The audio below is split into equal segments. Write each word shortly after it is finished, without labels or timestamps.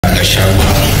Gachagua,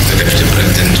 the Deputy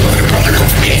President of the Republic of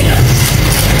Kenya.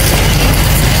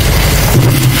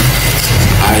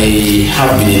 I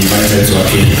have been invited to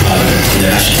appear in Parliament in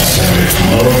the National Assembly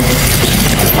tomorrow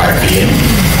at 5 p.m.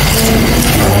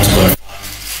 I want to go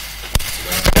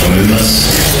to members,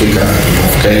 Speaker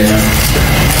of Kenya,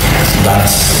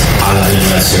 that other than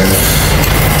myself,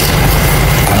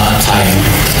 at that time,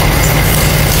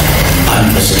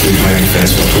 and prosecute my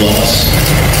defense for 2 hours.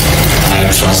 I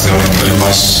trust the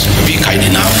members to be kind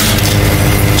enough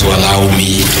to allow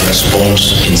me to respond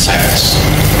in silence.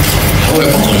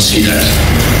 However, consider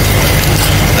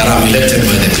that I'm elected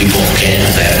by the people of Kenya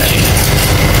directly.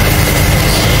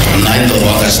 On 9th of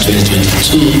August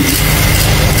 2022,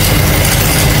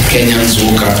 Kenyans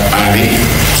woke up early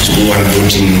to go and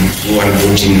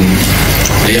voting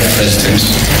their president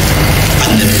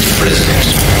and deputy president.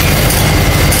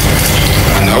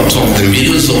 And out of the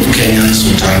millions of Kenyans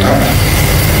who turned up,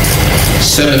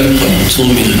 7.2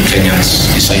 million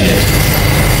Kenyans decided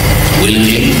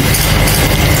willingly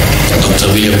that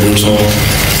Dr. William Ruto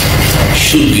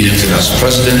should be elected as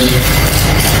president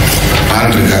and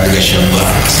Rigathi Gachagua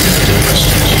as deputy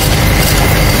president.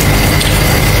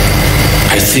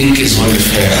 I think it's only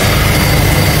fair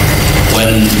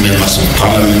when members of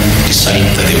parliament decide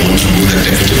that they want to move the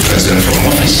deputy president from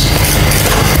office.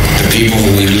 The people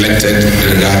who elected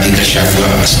Rigathi Gachagua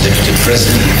as deputy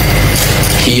president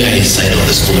hear his side of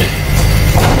the story.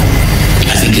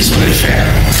 I think it's only fair.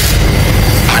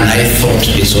 And I thought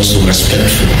it's also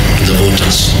respectful to the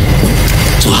voters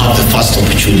to have the first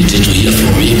opportunity to hear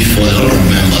from me before the honorable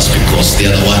members, because they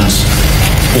are the ones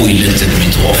who elected me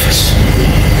to office.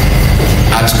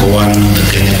 Article 1 of the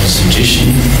Kenya Constitution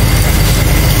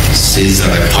says that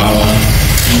the power,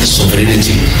 the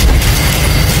sovereignty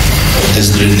of this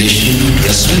great nation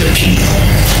rests with the people.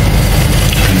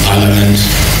 And Parliament,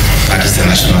 that is the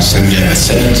National Assembly and the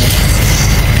Senate,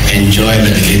 enjoy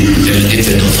the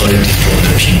delegated authority from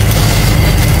the people.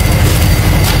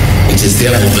 It is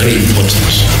therefore very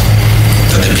important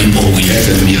that the people who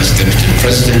elected me as Deputy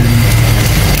President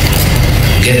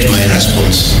get my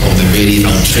response of the very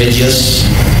outrageous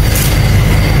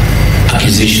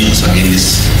accusations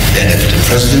against the Deputy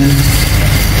President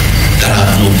that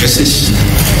have no basis,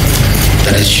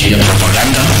 that is sheer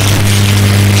propaganda,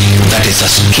 that is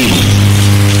a scheme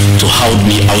to hold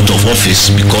me out of office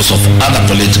because of other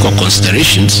political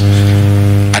considerations,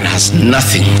 and has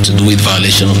nothing to do with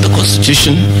violation of the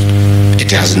Constitution. It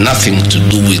has nothing to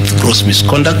do with gross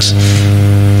misconduct,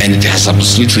 and it has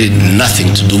absolutely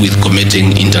nothing to do with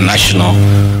committing international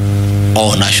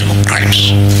or national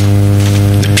crimes.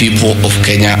 The people of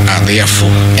Kenya are therefore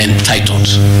entitled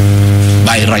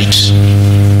by right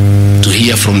to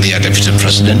hear from their Deputy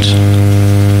President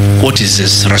what is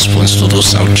his response to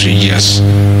those outrageous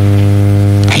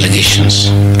allegations.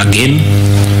 Again,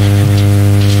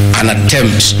 an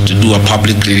attempt to do a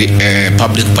public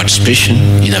participation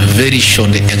in a very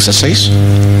short exercise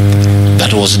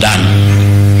that was done.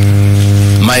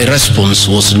 My response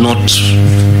was not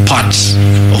part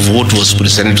of what was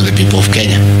presented to the people of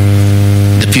Kenya.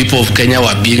 The people of Kenya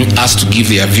were being asked to give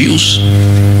their views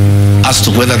as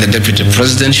to whether the Deputy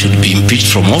President should be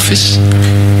impeached from office,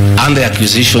 and the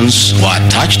accusations were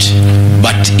attached,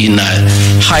 but in a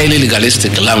highly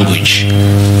legalistic language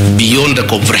beyond the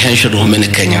comprehension of many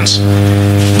Kenyans.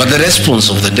 But the response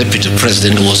of the Deputy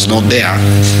President was not there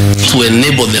to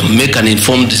enable them make an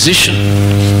informed decision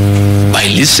by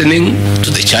listening to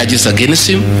the charges against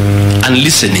him and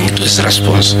listening to his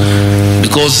response.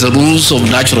 Because the rules of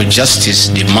natural justice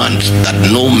demand that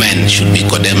no man should be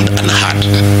condemned unheard.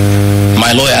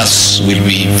 My lawyers will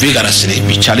be vigorously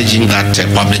challenging that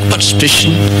public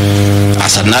participation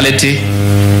as a nullity,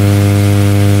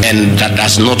 and that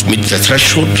does not meet the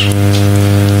threshold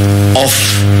of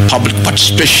public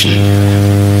participation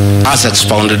as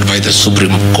expounded by the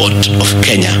Supreme Court of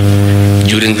Kenya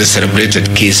during the celebrated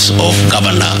case of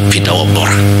Governor Peter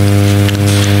Wabora.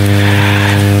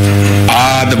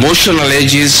 The motion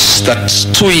alleges that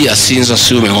 2 years since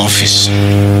assuming office,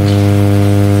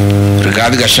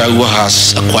 Rigathi Gachagua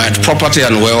has acquired property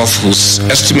and wealth whose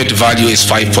estimated value is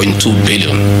 5.2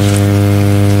 billion,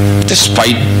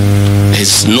 despite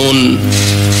his known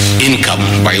income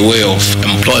by way of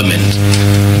employment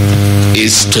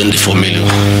is 24 million.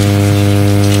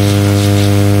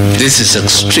 This is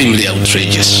extremely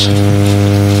outrageous.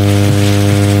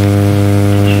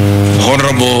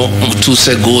 Honorable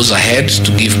Mutuse goes ahead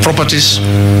to give properties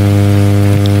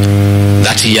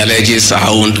that he alleges are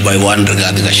owned by one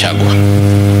Rigathi Gachagua.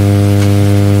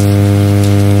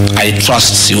 I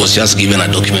trust he was just given a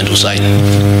document to sign.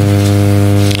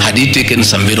 Had he taken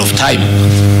some bit of time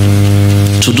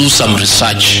to do some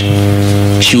research,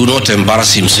 he would not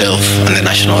embarrass himself in the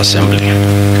National Assembly.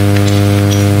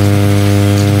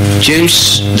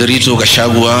 James Derito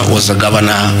Gachagua was the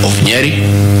governor of Nyeri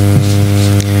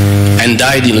and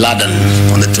died in London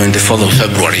on the 24th of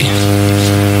February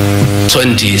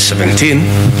 2017,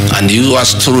 and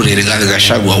yours truly, Rigathi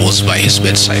Gachagua, was by his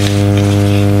bedside.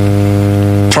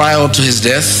 Prior to his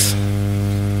death,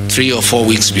 3 or 4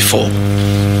 weeks before,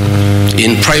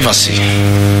 in privacy,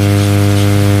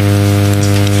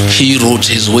 he wrote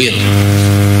his will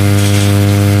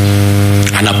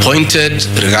and appointed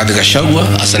Rigathi Gachagua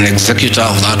as an executor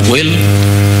of that will,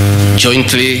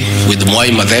 jointly with Mwai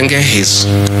Madenge, his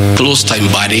close-time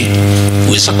buddy,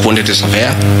 who is a quantity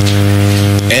surveyor,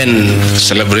 and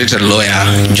celebrated lawyer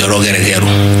Njoroge Regeru.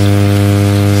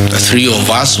 The three of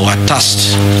us were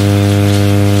tasked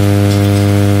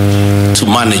to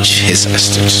manage his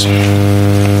estate.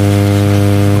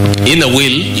 In the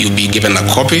will, you'll be given a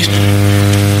copy.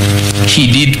 He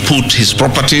did put his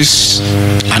properties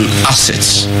and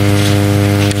assets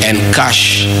and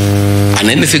cash and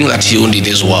anything that he owned in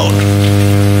his world.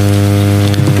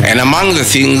 And among the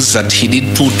things that he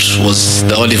did put was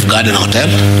the Olive Garden Hotel,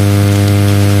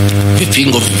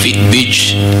 Vipingo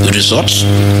Beach Resort,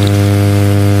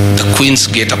 the Queen's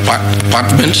Gate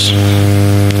Apartments,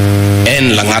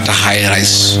 and Langata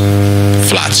high-rise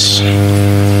flats.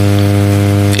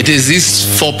 It is these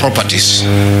 4 properties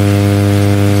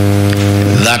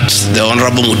that the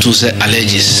Honorable Mutuse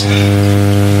alleges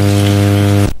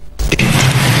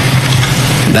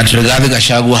that Rigathi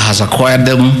Gachagua has acquired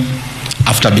them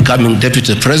after becoming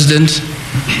deputy president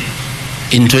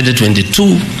in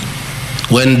 2022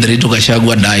 when Derito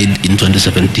Gachagua died in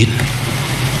 2017.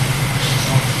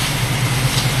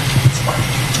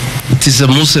 It is the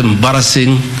most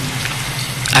embarrassing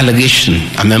allegation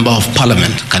a member of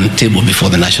parliament can table before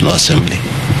the National Assembly.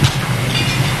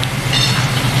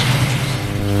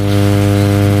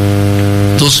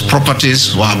 Those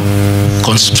properties were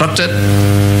constructed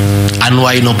and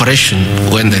were in operation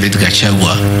when the late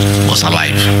Gachagua was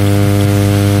alive.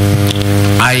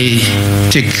 I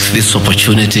take this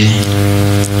opportunity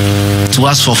to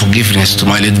ask for forgiveness to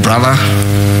my late brother,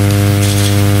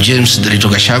 James Derito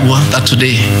Gachagua, that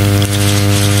today,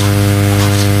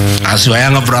 as your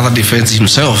younger brother defends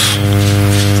himself,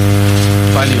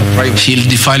 he'll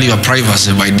defile your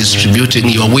privacy by distributing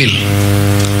your will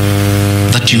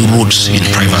that you wrote in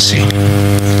privacy.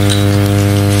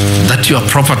 That your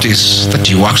properties that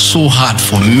you worked so hard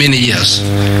for many years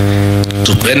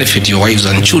to benefit your wives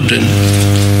and children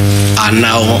are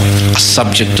now a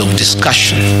subject of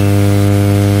discussion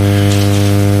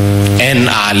and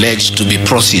are alleged to be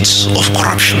proceeds of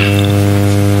corruption.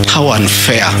 How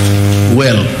unfair,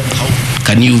 well,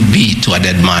 can you be to a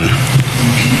dead man?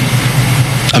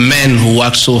 A man who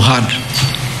worked so hard,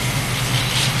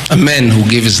 a man who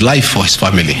gave his life for his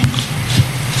family,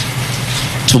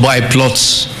 to buy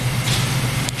plots,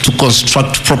 to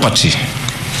construct property,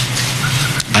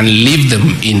 and leave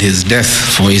them in his death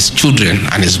for his children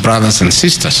and his brothers and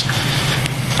sisters.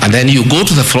 And then you go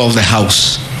to the floor of the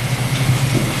House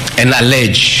and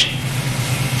allege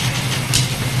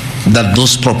that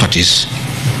those properties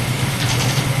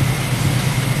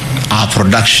are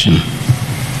production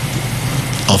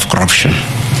of corruption.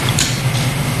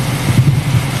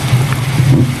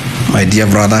 My dear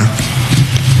brother,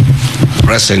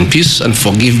 rest in peace and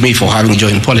forgive me for having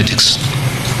joined politics.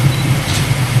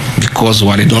 Because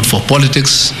were it not for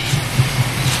politics,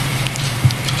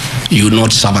 you would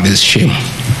not suffer this shame.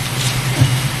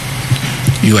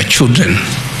 Your children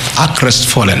are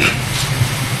crestfallen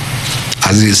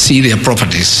as you see their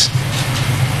properties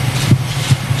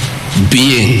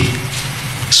being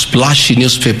splashed in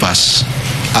newspapers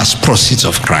as proceeds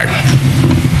of crime.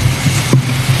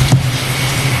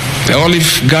 The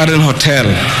Olive Garden Hotel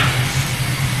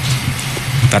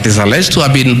that is alleged to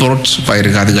have been bought by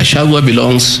Rigathi Gachagua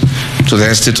belongs to the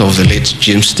estate of the late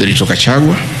James Derito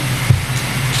Gachagua.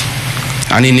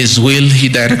 And in his will, he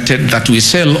directed that we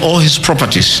sell all his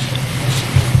properties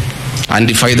and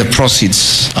divide the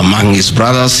proceeds among his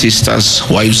brothers, sisters,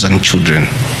 wives, and children.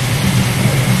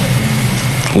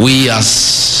 We,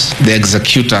 as the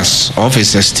executors of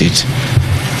his estate,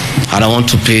 and I want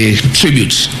to pay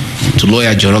tribute to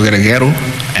lawyer Njoroge Regeru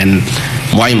and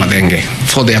Mwai Madenge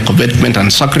for their commitment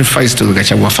and sacrifice to the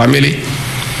Gachagua family.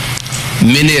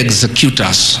 Many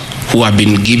executors who have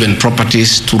been given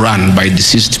properties to run by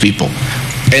deceased people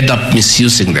end up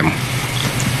misusing them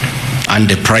and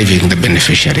depriving the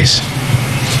beneficiaries.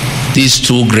 These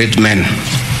two great men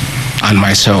and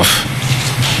myself,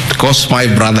 because my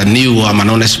brother knew I'm an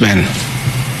honest man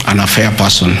and a fair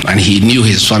person, and he knew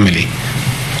his family,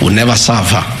 would never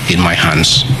suffer in my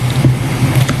hands.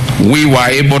 We were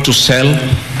able to sell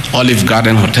Olive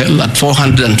Garden Hotel at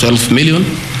 412 million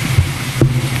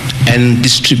and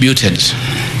distributed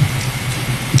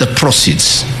the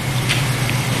proceeds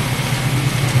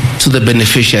to the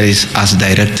beneficiaries as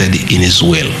directed in his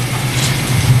will.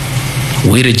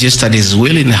 We registered his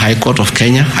will in the High Court of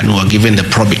Kenya and were given the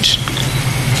probate.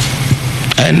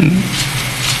 And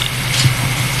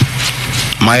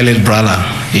my late brother,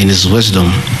 in his wisdom,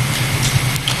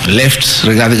 left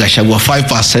Rigathi Gachagua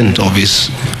 5% of his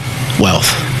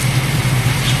wealth.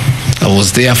 I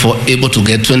was therefore able to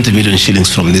get 20 million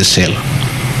shillings from this sale.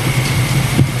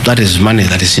 That is money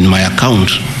that is in my account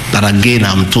that again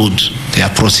I'm told they are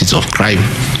proceeds of crime.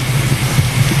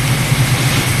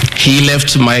 He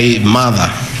left my mother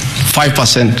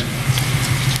 5%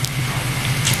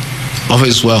 of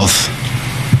his wealth,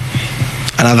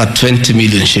 another 20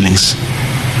 million shillings.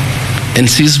 And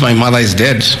since my mother is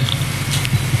dead,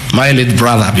 my late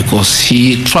brother, because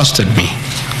he trusted me,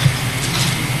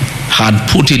 had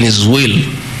put in his will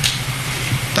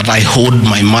that I hold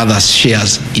my mother's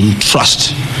shares in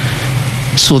trust.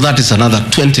 So that is another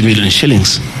 20 million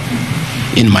shillings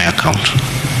in my account.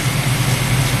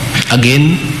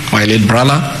 Again, my late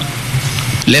brother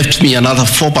left me another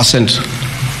 4%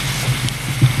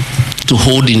 to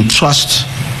hold in trust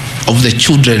of the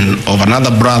children of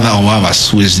another brother of ours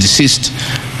who is deceased,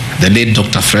 the late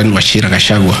Dr. Friend Wachira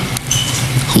Gachagua,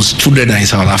 whose children are in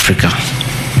South Africa.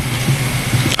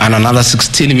 And another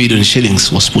 16 million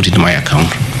shillings was put in my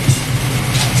account.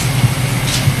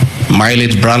 My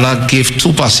late brother gave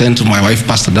 2% to my wife,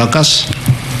 Pastor Dorcas,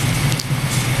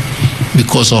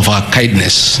 because of her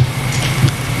kindness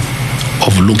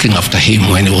of looking after him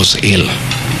when he was ill.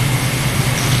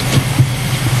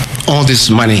 All this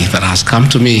money that has come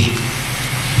to me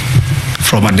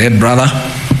from a dead brother,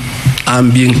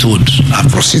 I'm being told are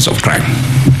proceeds of crime.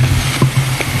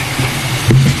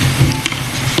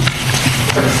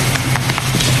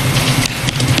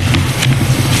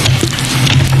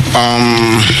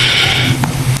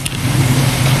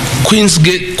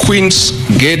 Queen's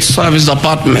Gate Service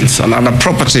Apartments, another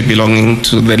property belonging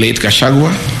to the late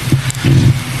Gachagua,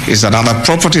 is another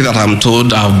property that I'm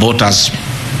told I've bought as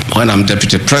when I'm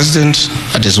deputy president.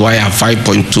 That is why I have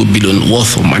 5.2 billion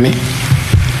worth of money.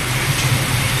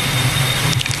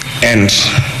 And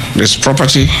this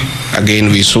property, again,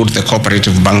 we sold the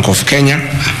Cooperative Bank of Kenya,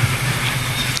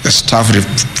 the staff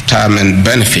retirement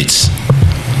benefits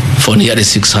for nearly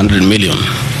 600 million.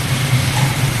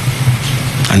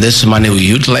 And this money we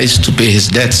utilized to pay his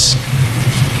debts.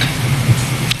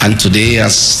 And today,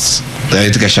 as the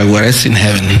late Gachagua rests in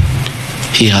heaven,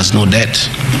 he has no debt.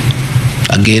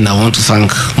 Again, I want to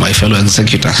thank my fellow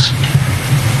executors,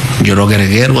 Joroge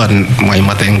Regeru and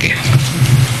Matenge,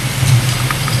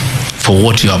 for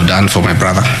what you have done for my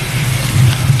brother.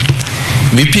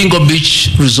 Vipingo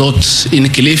Beach Resort in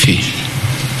Kilifi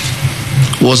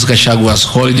was Gachagua's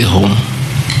holiday home,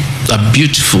 a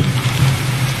beautiful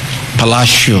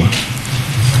palatial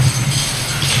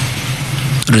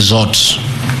resort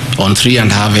on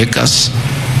 3.5 acres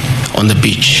on the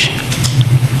beach.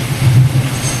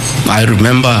 I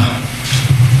remember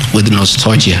with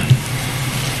nostalgia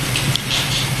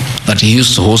that he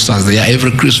used to host us there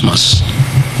every Christmas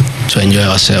to enjoy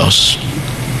ourselves.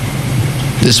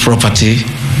 This property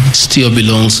still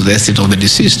belongs to the estate of the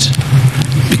deceased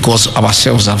because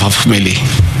ourselves have a family.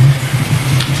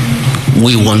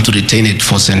 We want to retain it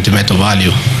for sentimental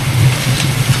value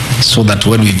so that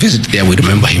when we visit there, we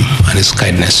remember him and his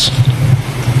kindness.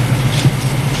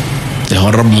 The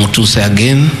Honorable Mutuse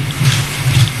again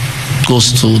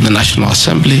goes to the National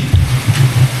Assembly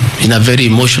in a very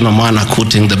emotional manner,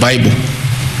 quoting the Bible.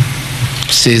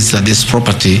 Says that this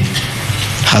property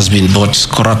has been bought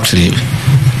corruptly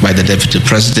by the Deputy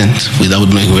President without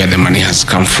knowing where the money has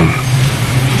come from.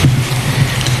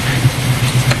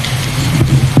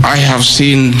 I have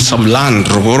seen some land,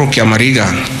 Rogoro Kiamariga,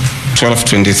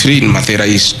 1223 in Mathera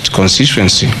East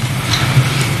constituency.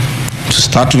 To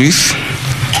start with,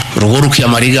 Rogoro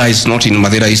Kiamariga is not in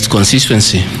Mathera East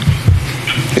constituency.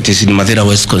 It is in Mathera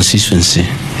West constituency.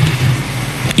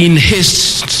 In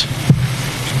haste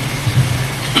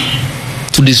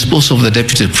to dispose of the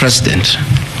Deputy President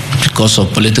because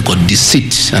of political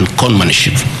deceit and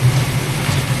conmanship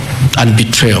and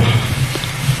betrayal,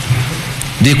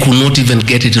 they could not even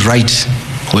get it right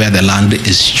where the land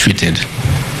is situated.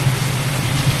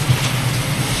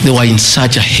 They were in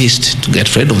such a haste to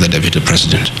get rid of the Deputy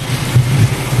President.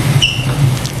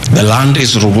 The land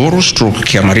is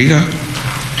Rogoro/Kiamariga,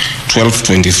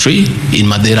 1223 in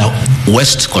Mathera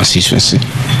West constituency.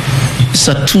 It's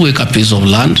a 2-acre piece of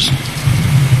land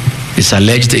It's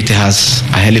alleged it has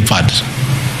a helipad.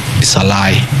 It's a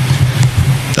lie.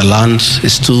 The land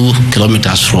is 2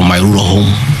 kilometers from my rural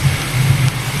home,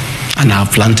 and I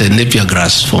have planted napier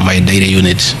grass for my dairy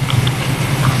unit.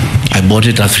 I bought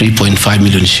it at 3.5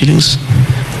 million shillings.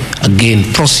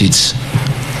 Again, proceeds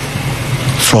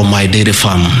from my dairy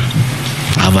farm.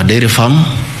 I have a dairy farm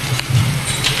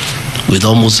with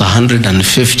almost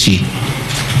 150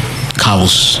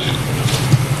 cows,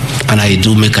 and I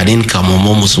do make an income of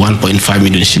almost 1.5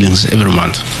 million shillings every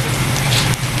month.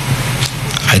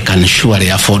 I can surely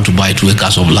afford to buy 2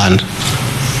 acres of land.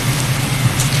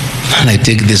 And I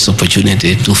take this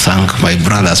opportunity to thank my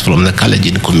brothers from the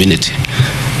Kalenjin community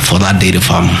for that dairy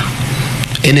farm.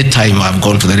 Anytime I've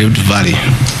gone to the Rift Valley,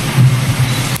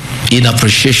 in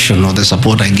appreciation of the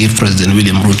support I give President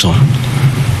William Ruto,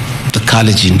 the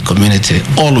Kalenjin community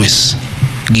always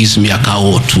gives me a cow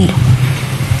or 2.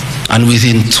 And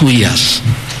within 2 years,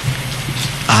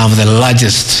 I have the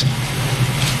largest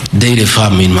dairy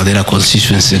farm in Madeira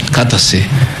constituency, courtesy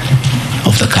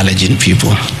of the Kalenjin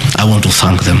people. I want to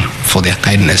thank them for their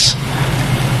kindness.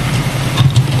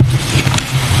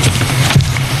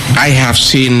 I have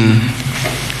seen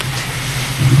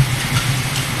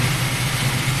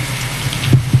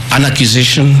an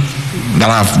accusation that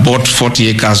I've bought 40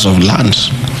 acres of land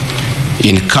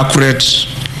in Kakuret,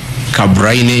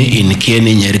 Kabraine, in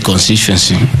Kieni, Nyeri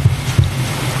constituency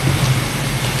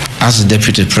as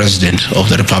Deputy President of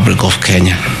the Republic of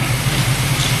Kenya.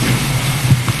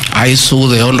 I saw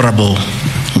the Honorable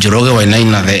Njoroge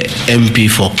Wainaina, the MP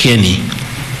for Kieni,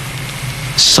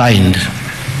 signed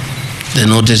the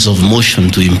notice of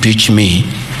motion to impeach me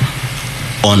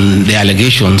on the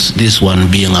allegations, this one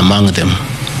being among them.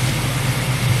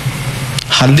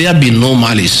 Had there been no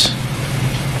malice,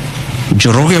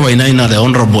 Njoroge Wainaina, the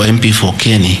Honorable MP for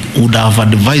Kieni, would have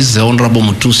advised the Honorable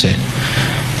Mutuse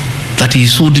that he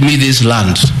sold me this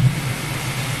land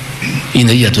in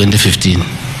the year 2015.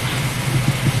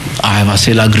 I have a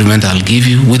sale agreement I'll give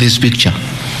you with this picture.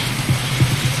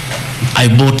 I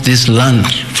bought this land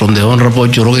from the Honorable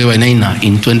Njoroge Wainaina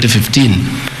in 2015.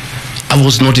 I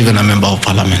was not even a member of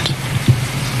parliament.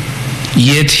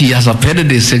 Yet he has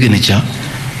appended his signature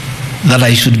that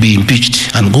I should be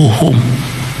impeached and go home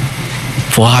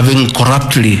for having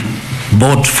corruptly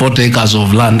bought 40 acres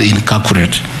of land in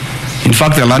Kakuret. In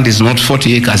fact, the land is not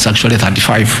 40 acres, actually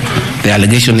 35. The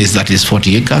allegation is that it's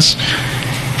 40 acres.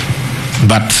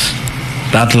 But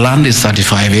that land is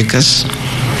 35 acres.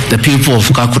 The people of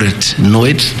Kakuret know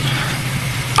it.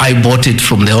 I bought it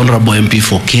from the Honorable MP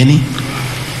for Kieni.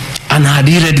 And had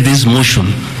he read this motion,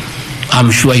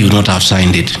 I'm sure you would not have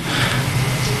signed it.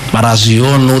 But as you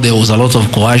all know, there was a lot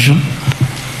of coercion.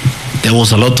 There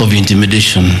was a lot of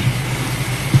intimidation.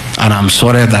 And I'm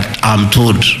sorry that I'm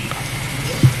told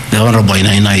the Honorable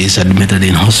Wainaina is admitted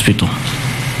in hospital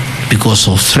because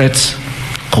of threats,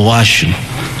 coercion.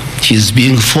 She's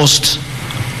being forced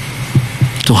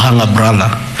to hang a brother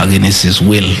against his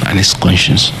will and his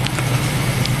conscience.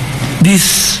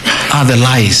 These are the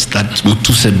lies that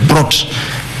Mutuse brought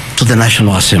to the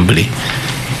National Assembly,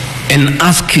 and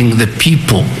asking the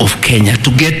people of Kenya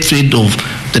to get rid of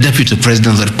the Deputy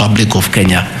President of the Republic of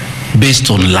Kenya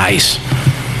based on lies.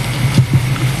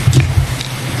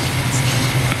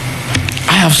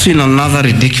 I have seen another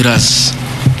ridiculous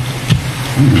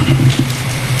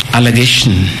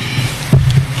allegation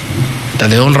that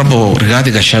the Honorable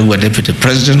Rigathi Gachagua, Deputy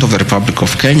President of the Republic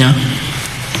of Kenya,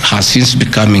 has since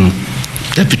becoming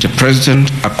Deputy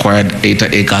President, acquired 80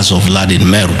 acres of land in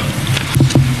Meru.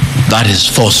 That is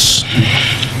false.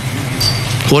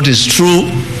 What is true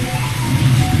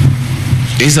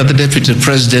is that the Deputy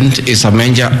President is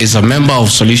a member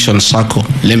of Solution Circle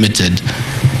Limited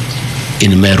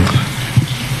in Meru.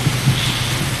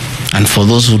 And for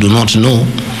those who do not know,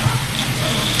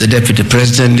 the Deputy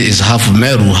President is half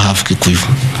Meru, half Kikuyu.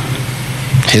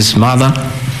 His mother,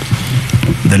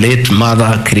 the late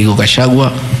mother Kirigo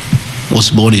Gachagua, was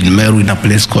born in Meru in a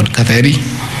place called Katheri,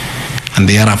 and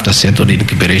thereafter settled in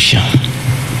Kiberesha.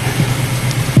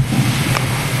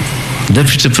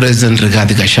 Deputy President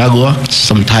Rigathi Gachagua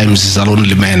sometimes is a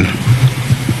lonely man.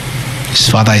 His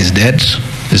father is dead,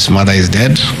 his mother is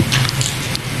dead.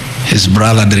 His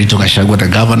brother Derito Gachagua, the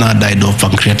governor, died of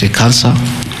pancreatic cancer.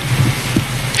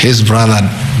 His brother,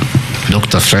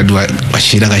 Dr. Fred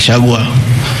Wachira Gachagua,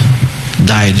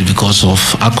 died because of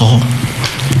alcohol.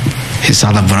 His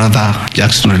other brother,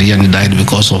 Jackson Riani, died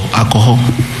because of alcohol.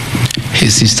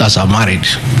 His sisters are married.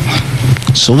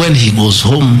 So when he goes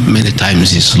home, many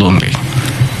times he's lonely.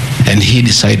 And he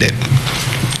decided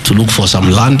to look for some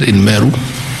land in Meru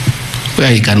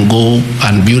where he can go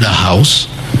and build a house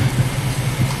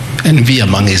and be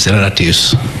among his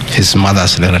relatives his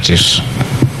mother's relatives.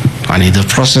 And in the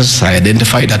process, I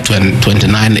identified that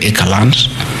 29-acre land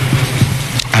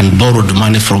and borrowed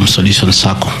money from Solution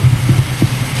Circle,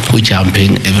 which I'm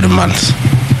paying every month.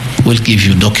 We'll give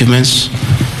you documents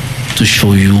to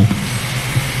show you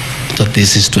that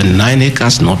this is 29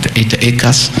 acres, not 8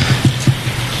 acres,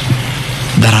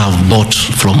 that I have bought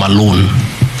from a loan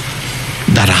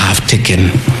that I have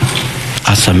taken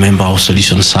as a member of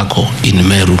Solution Circle in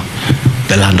Meru,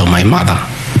 the land of my mother,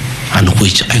 and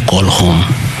which I call home.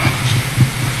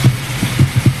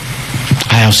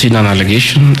 I have seen an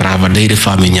allegation that I have a dairy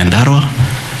farm in Nyandarua.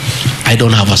 I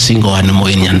don't have a single animal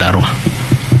in Nyandarua.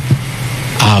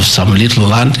 I have some little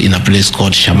land in a place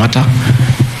called Shamata,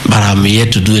 but I'm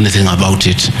yet to do anything about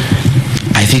it.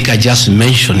 I think I just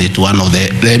mentioned it to one of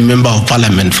the member of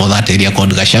parliament for that area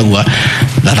called Gachagua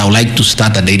that I would like to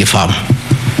start a dairy farm.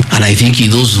 And I think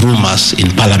those rumors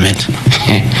in parliament,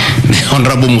 the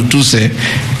Honorable Mutuse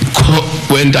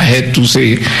went ahead to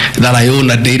say that I own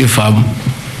a dairy farm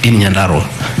in Nyandarua.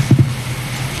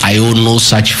 I own no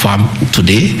such farm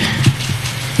today,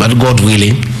 but God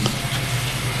willing,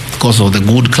 because of the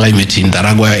good climate in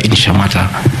Daragwa, in Shamata,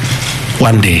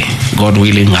 one day, God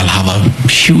willing, I'll have a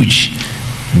huge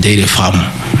dairy farm.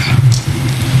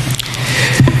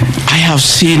 I have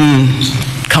seen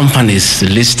companies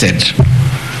listed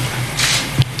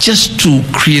just to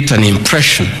create an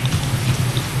impression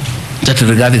that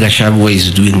Rigathi Gachagua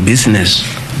is doing business.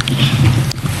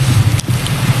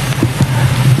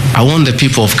 I want the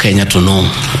people of Kenya to know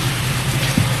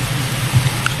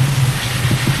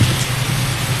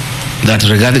that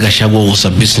Rigathi Gachagua was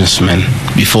a businessman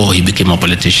before he became a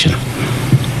politician.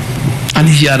 And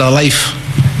he had a life,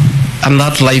 and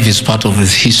that life is part of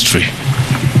his history.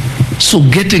 So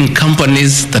getting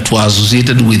companies that were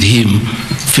associated with him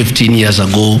 15 years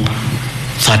ago,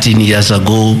 13 years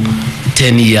ago,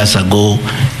 10 years ago,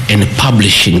 and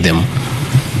publishing them,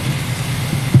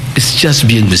 it's just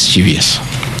being mischievous.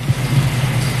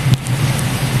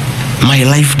 My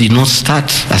life did not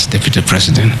start as deputy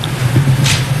president.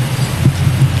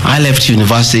 I left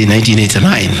university in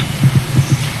 1989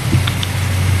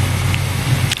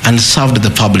 and served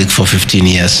the public for 15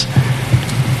 years,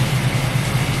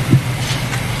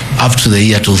 up to the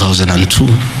year 2002.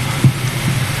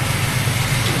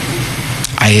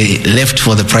 I left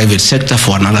for the private sector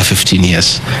for another 15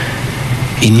 years.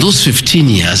 In those 15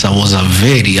 years, I was a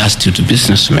very astute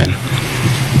businessman.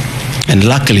 And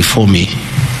luckily for me,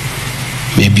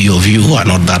 maybe of you are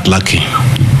not that lucky,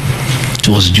 it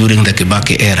was during the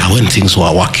Kibaki era when things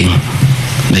were working.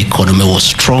 The economy was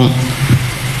strong,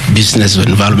 business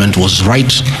environment was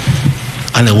right,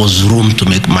 and there was room to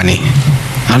make money.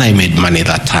 And I made money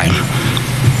that time.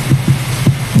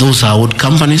 Those are old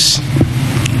companies,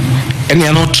 and they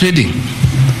are not trading.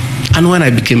 And when I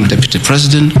became deputy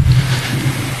president,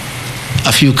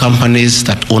 a few companies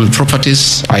that owned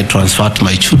properties, I transferred to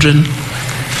my children,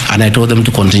 and I told them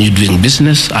to continue doing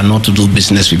business and not to do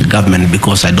business with the government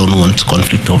because I don't want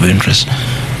conflict of interest.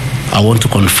 I want to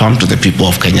confirm to the people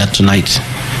of Kenya tonight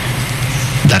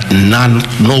that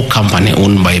no company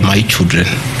owned by my children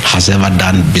has ever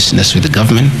done business with the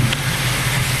government,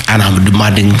 and I'm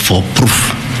demanding for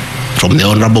proof from the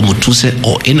Honorable Mutuse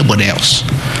or anybody else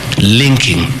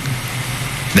linking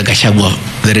the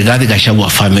Rigathi Gachagua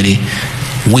family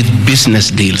with business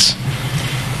deals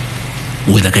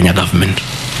with the Kenya government.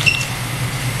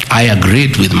 I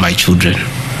agreed with my children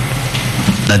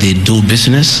that they do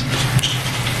business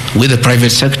with the private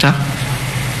sector,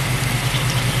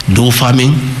 do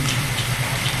farming,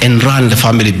 and run the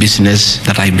family business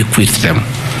that I bequeathed them.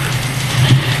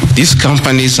 These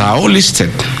companies are all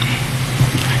listed.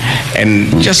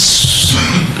 And just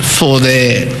for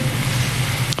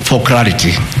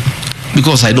clarity,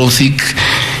 because I don't think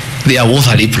they are worth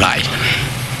a reply,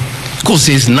 because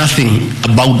there's nothing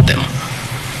about them.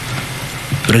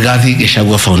 Rigathi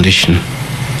Gachagua Foundation.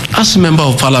 As a member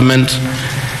of parliament,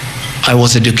 I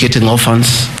was educating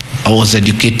orphans, I was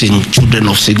educating children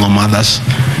of single mothers,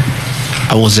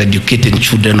 I was educating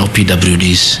children of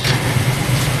PWDs.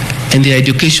 And the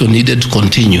education needed to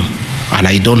continue, and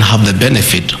I don't have the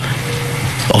benefit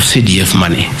of CDF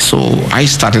money. So I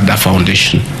started a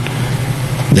foundation,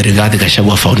 the Rigathi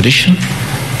Gachagua Foundation,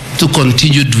 to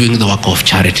continue doing the work of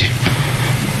charity.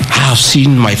 I have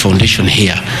seen my foundation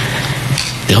here.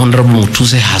 The Honorable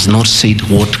Mutuse has not said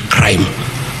what crime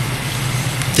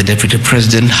the Deputy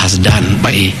President has done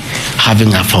by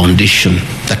having a foundation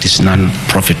that is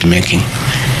non-profit making.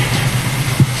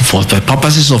 For the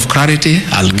purposes of clarity,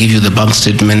 I'll give you the bank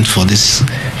statement for this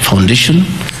foundation.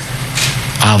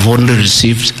 I've only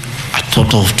received a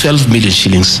total of 12 million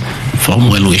shillings from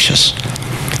well-wishers.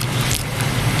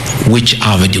 which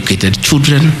have educated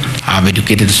children, have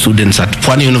educated students at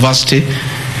Pwani University,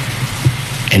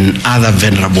 and other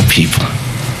vulnerable people.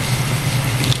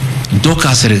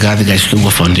 Ex.Rigathi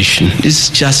Gachagua Foundation is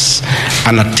just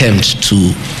an attempt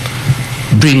to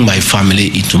bring my family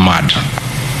into mud.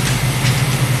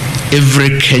 Every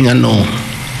Kenyan knows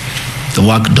the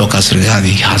work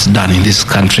Ex.Rigathi has done in this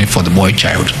country for the boy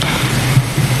child.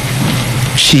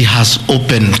 She has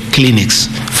opened clinics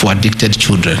for addicted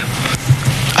children,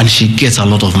 and she gets a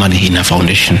lot of money in her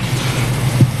foundation.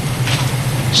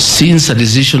 Since a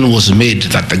decision was made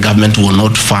that the government will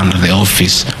not fund the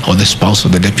office of the spouse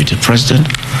of the deputy president,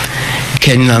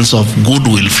 Kenyans of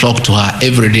goodwill flock to her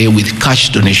every day with cash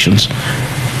donations,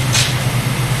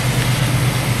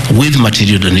 with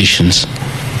material donations,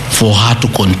 for her to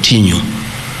continue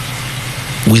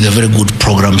with a very good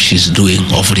program she's doing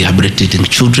of rehabilitating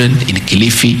children in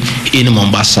Kilifi, in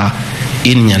Mombasa,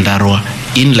 in Nyandarua,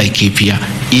 in Laikipia,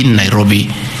 in Nairobi,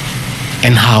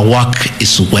 and her work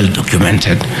is well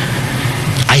documented.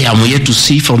 I am yet to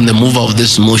see from the mover of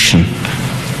this motion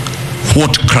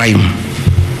what crime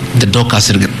the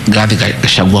Ex.Rigathi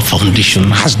Gachagua Foundation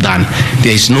has done.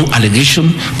 There is no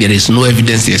allegation, there is no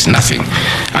evidence, there is nothing.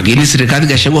 Against Ex.Rigathi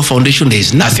Gachagua Foundation, there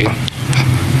is nothing.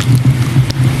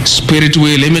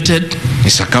 Spiritway Limited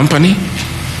is a company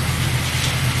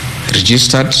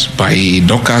registered by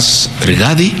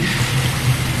Ex.Rigathi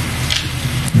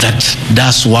that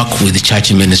does work with the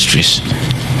church ministries.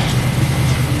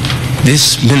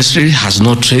 This ministry has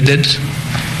not traded,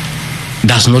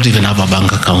 does not even have a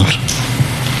bank account.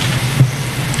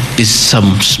 It's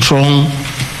some strong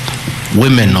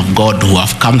women of God who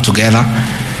have come together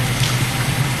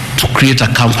to create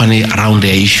a company around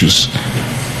their issues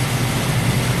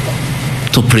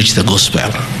to preach the gospel.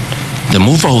 The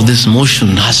mover of this motion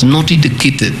has not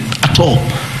indicated at all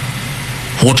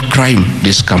what crime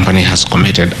this company has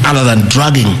committed, other than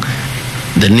dragging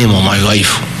the name of my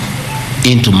wife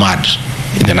into mud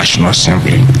in the National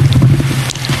Assembly.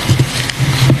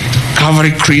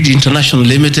 Calvary Creed International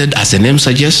Limited, as the name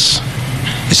suggests,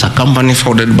 is a company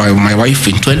founded by my wife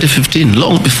in 2015,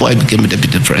 long before I became a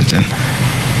deputy president.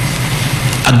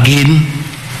 Again,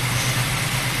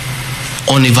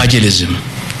 on evangelism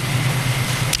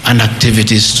and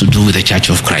activities to do with the Church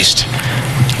of Christ.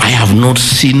 I have not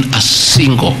seen a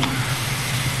single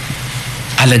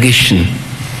allegation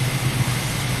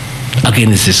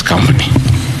against this company.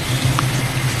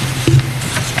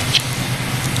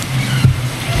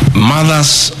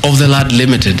 Mothers of the Lord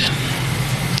Limited.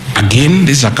 Again,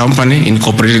 this is a company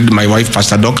incorporated by my wife,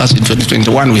 Pastor Dorcas, in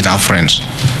 2021 with our friends.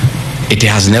 It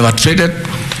has never traded.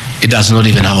 It does not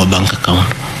even have a bank account.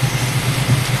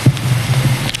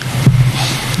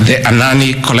 The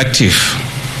Anani Collective.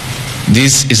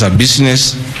 This is a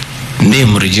business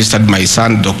name registered by my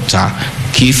son, Dr.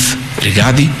 Keith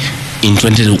Rigathi, in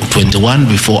 2021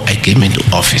 before I came into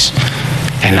office.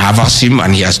 And I've asked him,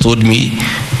 and he has told me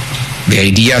the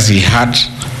ideas he had,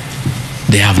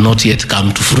 they have not yet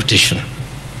come to fruition.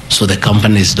 So the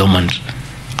company is dormant.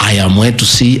 I am yet to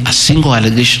see a single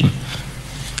allegation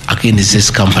against this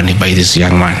company by this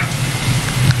young man.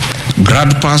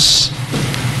 Grad Pass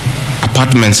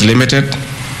Apartments Limited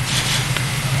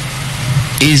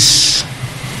is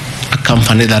a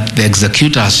company that the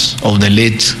executors of the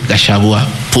late Gachagua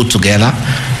put together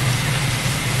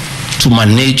to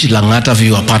manage Langata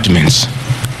View Apartments.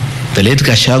 The late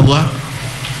Gachagua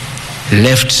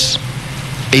left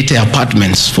 80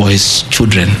 apartments for his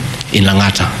children in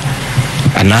Langata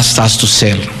and asked us to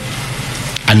sell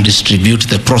and distribute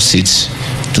the proceeds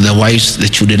to the wives, the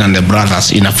children, and the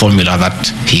brothers in a formula that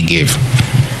he gave.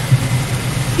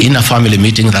 In a family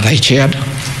meeting that I chaired,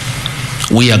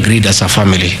 we agreed as a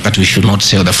family that we should not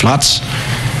sell the flats.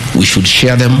 We should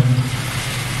share them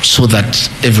so that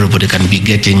everybody can be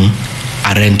getting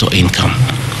a rental income.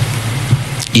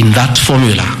 In that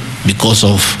formula, because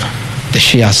of the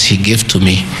shares he gave to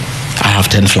me, I have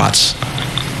 10 flats.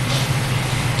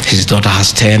 His daughter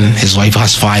has 10, his wife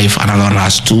has 5, another one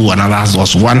has 2, another has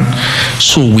 1.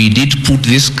 So we did put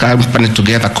this company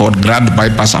together called Grand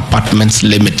Bypass Apartments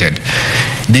Limited.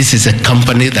 This is a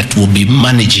company that will be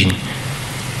managing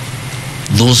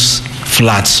those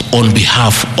flats on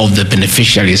behalf of the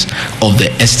beneficiaries of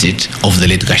the estate of the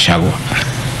late Gachagua.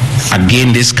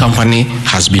 Again, this company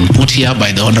has been put here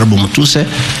by the Honorable Mutuse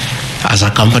as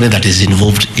a company that is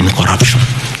involved in corruption.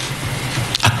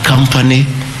 A company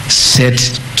set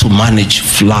to manage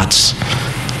flats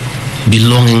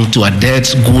belonging to a dead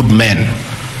good man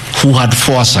who had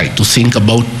foresight to think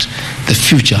about the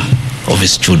future of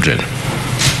his children.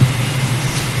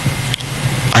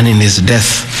 And in his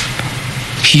death,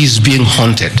 he is being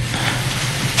haunted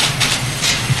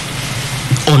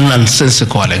on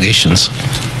nonsensical allegations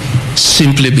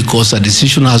simply because a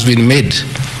decision has been made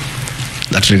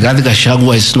that Rigathi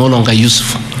Gachagua is no longer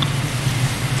useful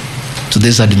to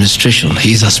this administration.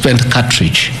 He is a spent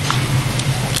cartridge.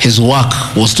 His work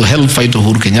was to help fight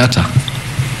Uhuru Kenyatta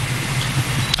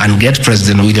and get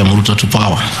President William Ruto to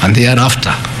power, and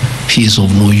thereafter he is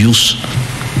of no use,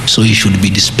 so he should be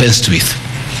dispensed with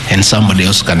and somebody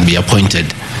else can be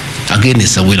appointed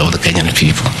against the will of the Kenyan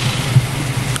people.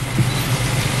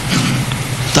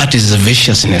 That is the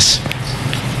viciousness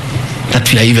that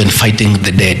we are even fighting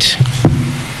the dead.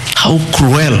 How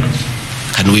cruel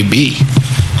can we be?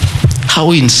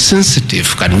 How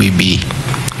insensitive can we be?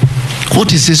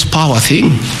 What is this power thing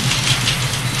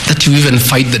that you even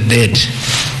fight the dead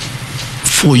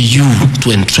for you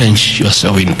to entrench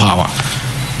yourself in power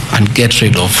and get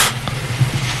rid of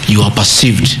your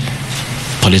perceived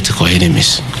political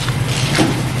enemies?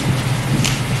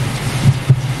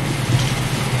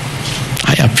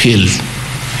 I appeal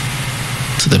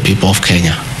to the people of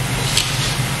Kenya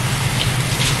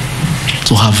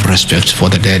to have respect for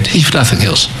the dead, if nothing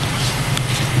else.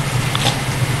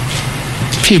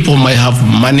 People may have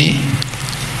money,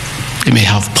 they may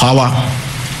have power,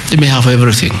 they may have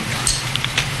everything,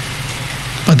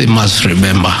 but they must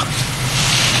remember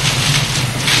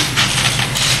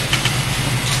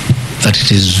that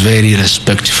it is very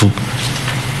respectful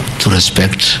to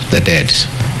respect the dead.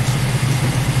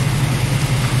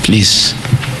 Please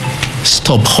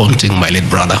stop haunting my late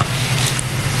brother.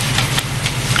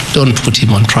 Don't put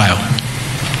him on trial.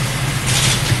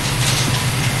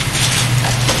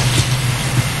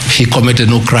 He committed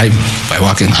no crime by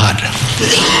working hard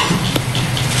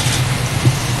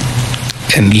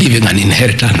and leaving an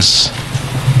inheritance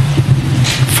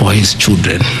for his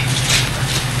children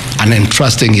and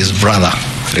entrusting his brother,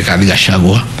 Rigathi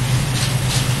Gachagua,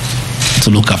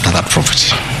 to look after that property.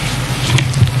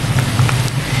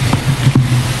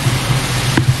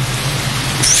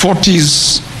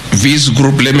 Forties Viz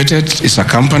Group Limited is a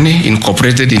company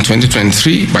incorporated in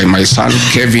 2023 by my son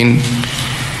Kevin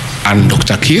and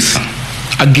Dr. Keith.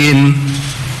 Again,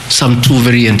 some two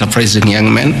very enterprising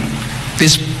young men.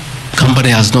 This company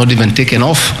has not even taken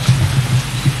off.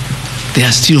 They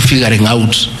are still figuring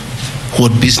out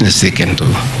what business they can do.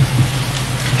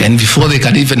 And before they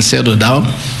can even settle down,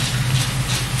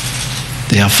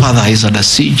 their father is under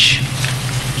siege.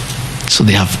 So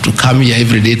they have to come here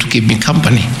every day to keep me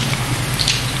company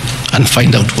and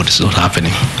find out what is not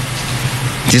happening.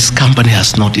 This company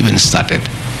has not even started.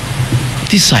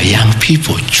 These are young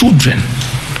people, children.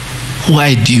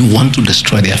 Why do you want to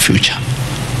destroy their future?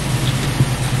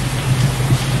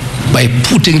 By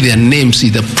putting their names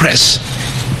in the press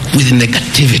with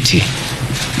negativity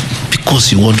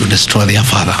because you want to destroy their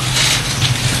father.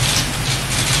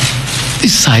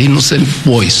 These are innocent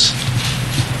boys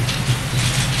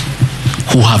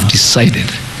who have decided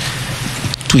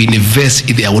to invest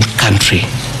in their own country.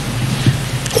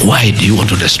 Why do you want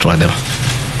to destroy them?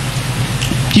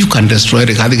 You can destroy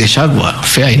Rigathi Gachagua,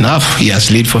 fair enough, he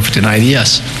has led for 59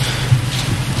 years.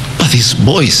 But these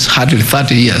boys,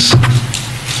 130 years,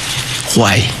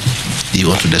 why do you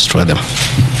want to destroy them?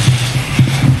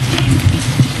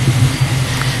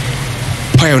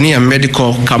 Pioneer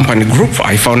Medical Company Group,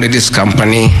 I founded this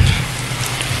company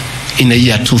in the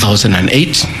year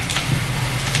 2008.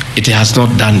 It has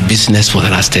not done business for the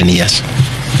last 10 years.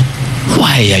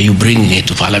 Why are you bringing it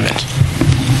to Parliament?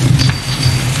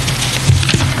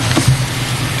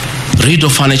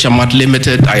 Rido Furniture Mart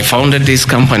Limited, I founded this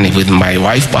company with my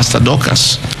wife, Pastor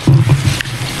Dorcas,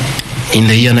 in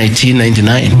the year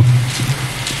 1999.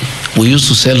 We used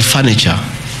to sell furniture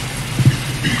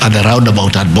at the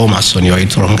roundabout at Bomas on your way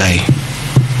to Rongai.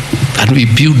 And we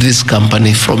built this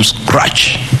company from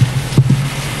scratch.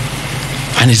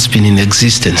 And it's been in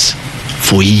existence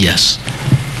for years.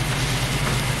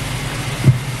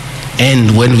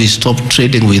 And when we stopped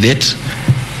trading with it,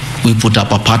 we put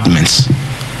up apartments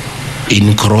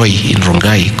in Kroi, in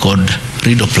Rongai, called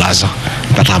Rido Plaza,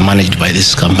 that are managed by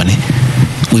this company.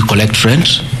 We collect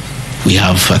rent. We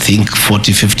have, I think,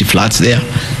 40, 50 flats there,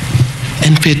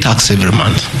 and pay tax every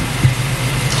month.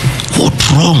 What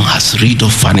wrong has Rido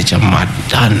Furniture Mart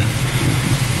done?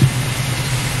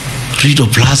 Rido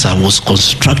Plaza was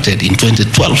constructed in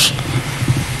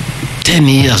 2012, 10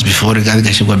 years before Rigathi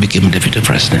Gachagua became deputy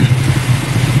president.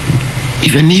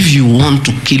 Even if you want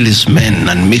to kill his men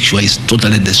and make sure he's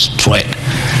totally destroyed,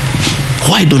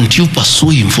 why don't you pursue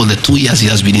him for the 2 years he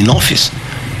has been in office?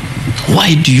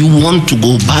 Why do you want to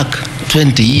go back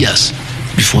 20 years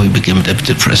before he became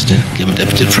deputy president,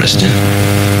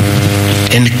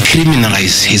 and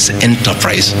criminalize his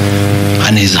enterprise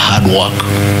and his hard work?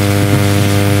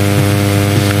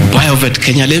 Biovet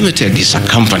Kenya Limited is a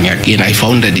company, again, I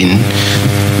founded in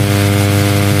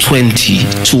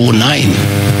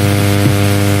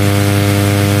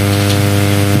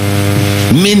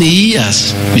 2009. Many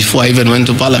years before I even went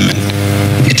to Parliament.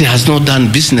 It has not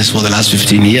done business for the last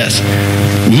 15 years.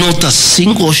 Not a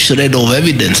single shred of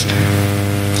evidence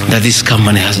that this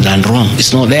company has done wrong.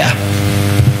 It's not there.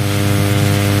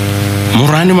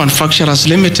 Morani Manufacturers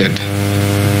Limited.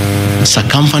 It's a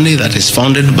company that is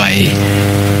founded by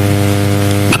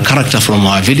a character from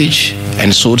our village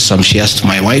and sold some shares to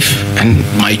my wife and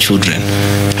my children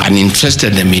and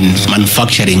interested them in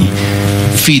manufacturing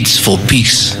feeds for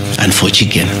pigs and for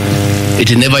chicken.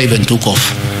 It never even took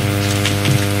off.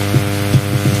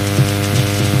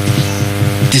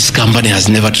 This company has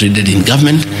never traded in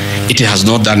government. It has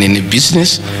not done any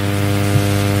business.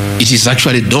 It is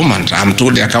actually dormant. I'm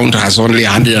told the account has only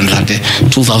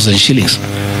 132,000 shillings.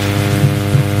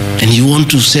 And you want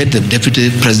to set the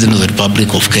Deputy President of the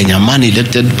Republic of Kenya, man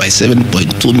elected by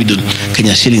 7.2 million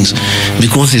Kenya shillings,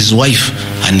 because his wife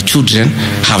and children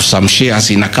have some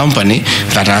shares in a company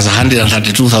that has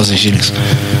 132,000 shillings.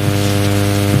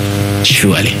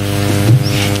 Surely.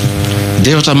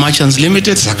 Delta Merchants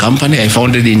Limited is a company I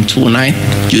founded in 2009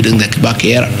 during the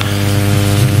Kibaki era.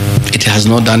 It has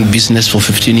not done business for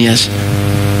 15 years.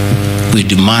 We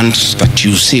demand that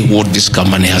you say what this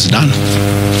company has done.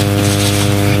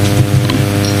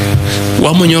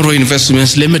 Wamunyoro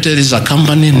Investments Limited is a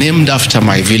company named after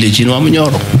my village in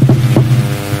Wamunyoro,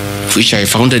 which I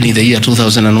founded in the year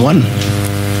 2001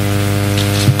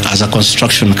 as a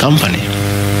construction company.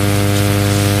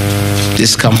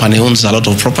 This company owns a lot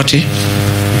of property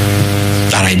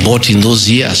that I bought in those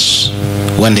years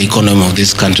when the economy of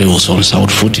this country was on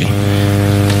sound footing.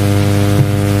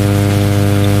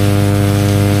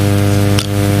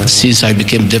 Since I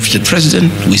became Deputy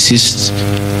President, we ceased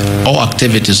all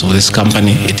activities of this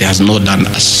company. It has not done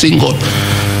a single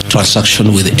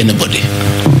transaction with anybody.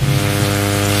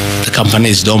 The company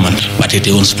is dormant, but it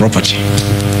owns property.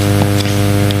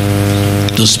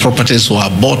 Those properties were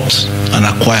bought and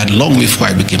acquired long before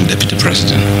I became Deputy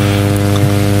President.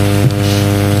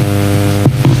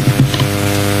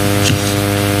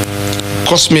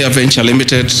 Cosmea Venture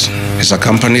Limited is a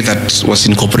company that was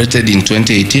incorporated in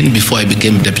 2018 before I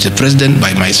became Deputy President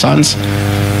by my sons.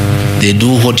 They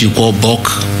do what you call bulk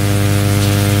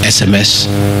SMS.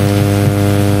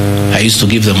 I used to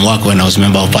give them work when I was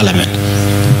Member of Parliament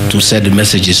to send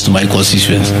messages to my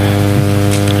constituents.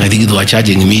 I think they were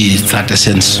charging me 30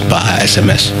 cents per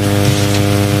SMS.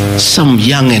 Some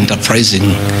young,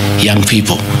 enterprising young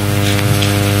people.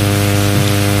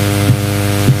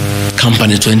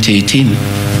 Company 2018,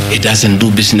 it doesn't do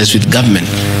business with government.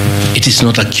 It is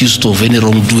not accused of any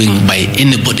wrongdoing by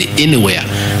anybody, anywhere.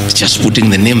 It's just putting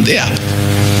the name there.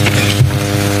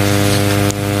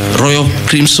 Royal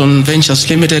Crimson Ventures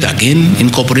Limited, again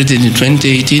incorporated in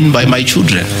 2018 by my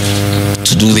children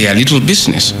to do their little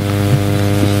business.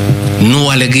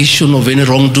 No allegation of any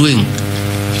wrongdoing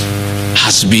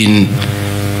has been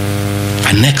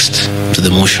annexed to the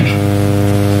motion.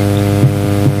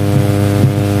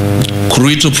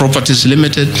 Kurito Properties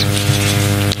Limited,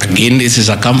 again, this is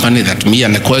a company that me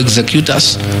and the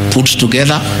co-executors put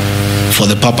together for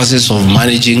the purposes of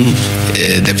managing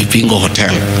the Vipingo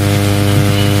Hotel.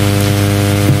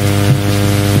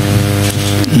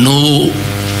 No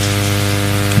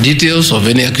details of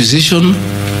any accusation,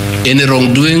 any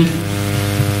wrongdoing,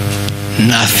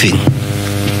 nothing.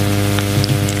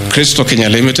 Crystal Kenya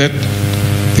Limited,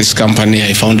 this company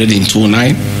I founded in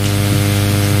 2009.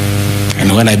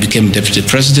 And when I became Deputy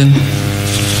President,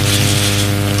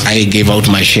 I gave out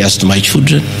my shares to my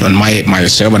children, and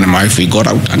myself and my wife, we got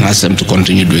out and asked them to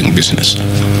continue doing business.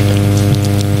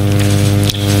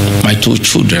 My two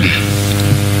children,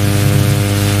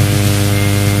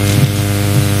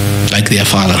 like their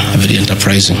father, are very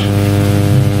enterprising.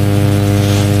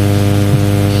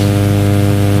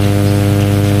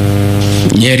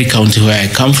 Nyeri County, where I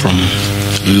come from,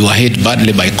 we were hit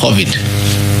badly by COVID.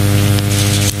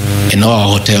 And all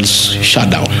our hotels shut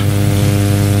down.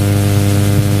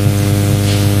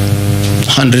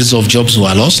 Hundreds of jobs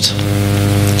were lost.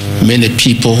 Many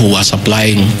people who were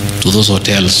supplying to those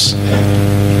hotels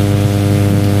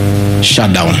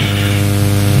shut down.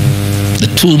 The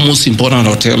two most important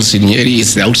hotels in Nyeri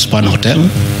is the Outspan Hotel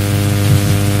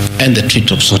and the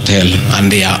Treetops Hotel, and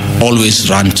they are always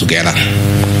run together.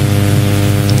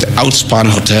 The Outspan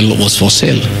Hotel was for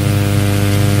sale,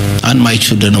 and my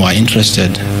children were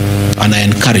interested, and I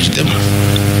encouraged them.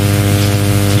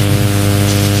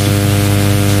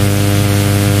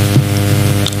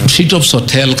 Treetops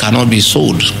Hotel cannot be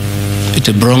sold. It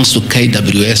belongs to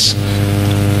KWS.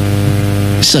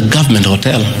 It's a government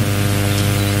hotel.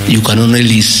 You can only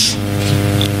lease.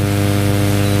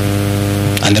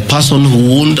 And the person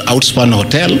who owned Outspan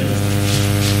Hotel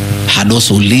had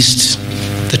also leased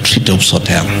the Treetops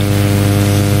Hotel.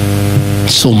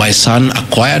 So my son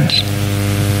acquired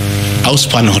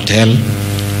Outspan Hotel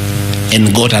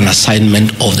and got an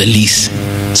assignment of the lease.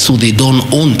 So they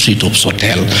don't own Treetops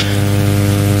Hotel.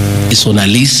 It's on a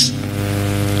lease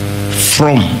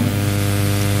from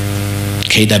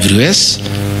KWS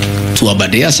to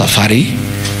Aberdare Safari,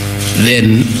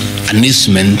 then an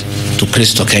easement to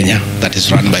Crystal Kenya that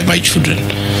is run by my children.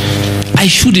 I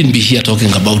shouldn't be here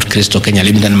talking about Crystal Kenya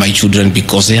Limited and my children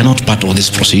because they are not part of this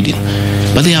proceeding.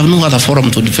 But they have no other forum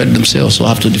to defend themselves, so I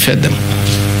have to defend them.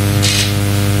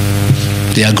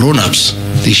 They are grown-ups.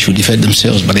 They should defend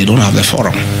themselves, but they don't have the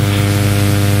forum.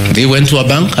 They went to a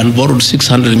bank and borrowed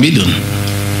 600 million.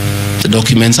 The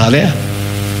documents are there.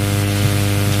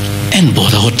 And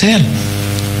bought a hotel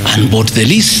and bought the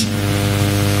lease.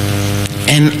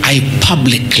 And I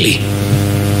publicly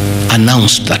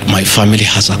announced that my family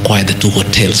has acquired the 2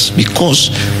 hotels because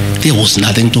there was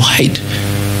nothing to hide.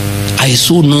 I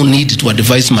saw no need to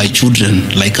advise my children,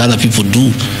 like other people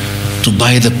do, to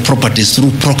buy the properties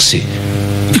through proxy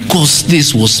because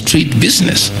this was street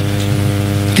business.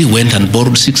 They went and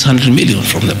borrowed 600 million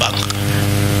from the bank.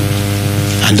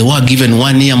 And they were given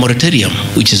 1-year moratorium,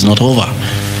 which is not over,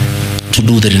 to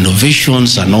do the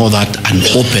renovations and all that and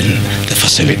open the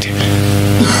facility.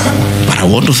 But I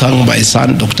want to thank my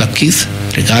son, Dr.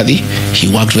 Ex.Rigathi. He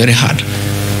worked very hard.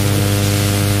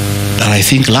 And I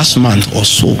think last month or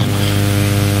so,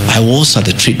 I was at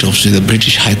the Treetops with the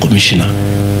British High Commissioner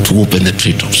to open the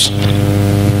Treetops.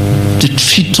 The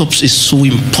Treetops is so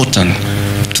important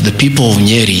to the people of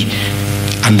Nyeri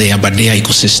and the Aberdare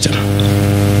ecosystem.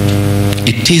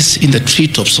 It is in the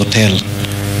Treetops Hotel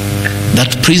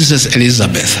that Princess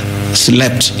Elizabeth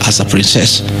slept as a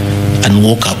princess and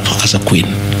woke up as a queen.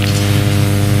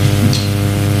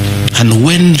 And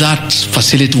when that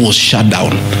facility was shut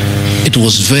down, it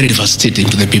was very devastating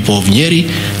to the people of Nyeri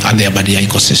and the Aberdare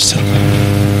ecosystem.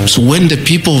 So when the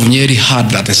people of Nyeri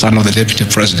heard that the son of the deputy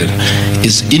president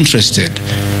is interested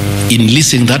in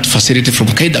leasing that facility from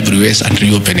KWS and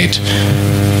reopen it,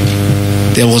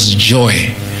 there was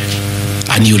joy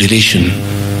and ululation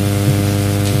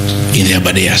in the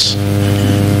Aberdares.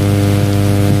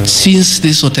 Since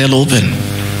this hotel opened,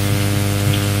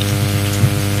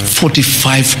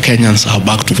 45 Kenyans are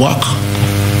back to work.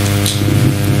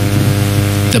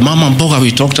 The mama mboga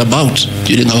we talked about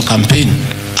during our campaign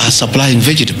are supplying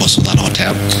vegetables to that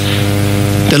hotel.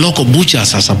 The local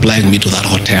butchers are supplying meat to that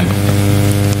hotel.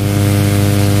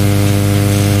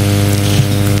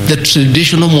 The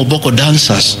traditional Moboko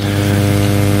dancers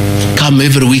come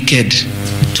every weekend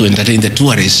to entertain the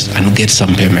tourists and get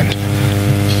some payment.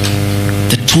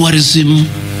 The tourism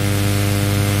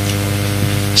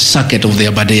circuit of the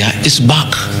Aberdare is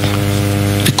back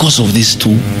because of these 2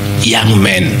 young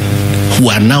men who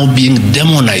are now being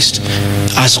demonized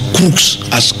as crooks,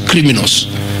 as criminals,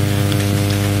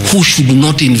 who should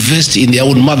not invest in their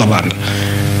own motherland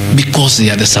because they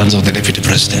are the sons of the deputy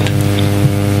president.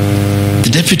 The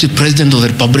deputy president of the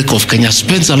Republic of Kenya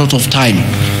spends a lot of time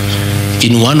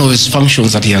in one of his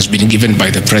functions that he has been given by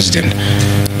the president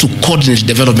to coordinate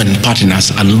development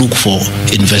partners and look for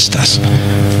investors.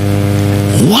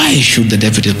 Why should the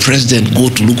deputy president go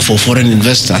to look for foreign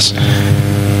investors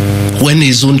when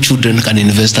his own children can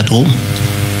invest at home?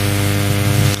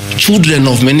 Children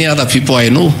of many other people I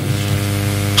know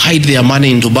hide their money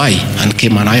in Dubai and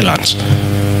Cayman Islands.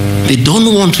 They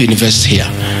don't want to invest here.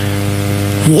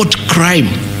 What crime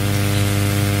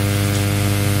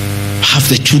have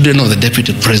the children of the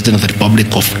deputy president of the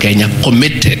Republic of Kenya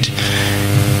committed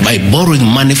by borrowing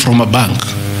money from a bank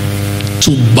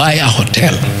to buy a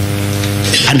hotel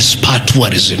and spur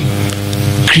tourism,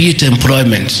 create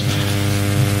employment,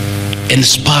 and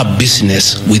spur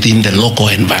business within the local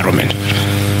environment?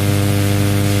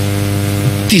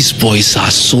 These boys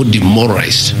are so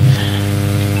demoralized,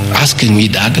 asking me,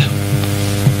 Dad,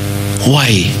 why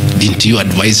didn't you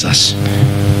advise us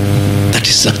that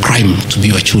it's a crime to be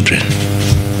your children,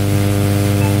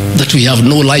 that we have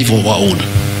no life of our own,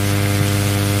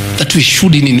 that we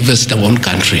shouldn't invest in our own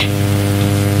country,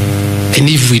 and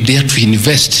if we dare to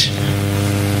invest,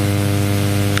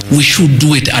 we should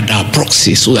do it at our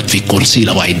proxy so that we conceal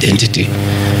our identity?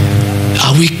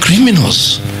 Are we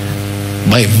criminals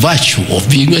by virtue of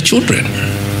being your children?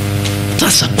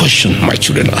 That's a question my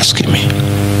children are asking me.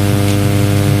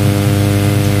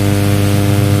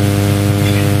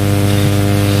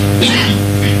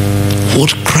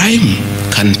 What crime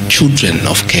can children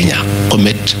of Kenya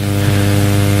commit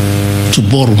to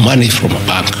borrow money from a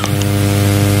bank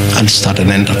and start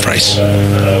an enterprise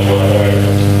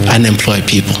and employ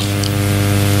people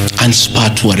and spur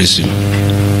tourism.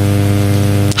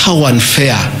 How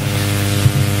unfair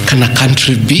can a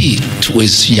country be to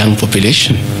its young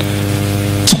population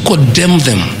to condemn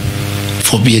them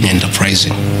for being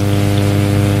enterprising?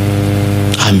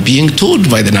 I'm being told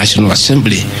by the National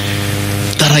Assembly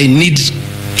that I need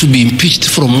to be impeached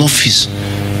from office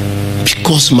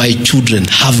because my children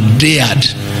have dared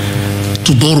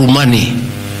to borrow money,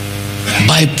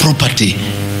 buy property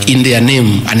in their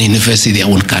name and invest in their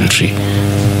own country.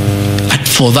 And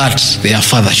for that, their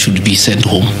father should be sent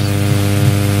home.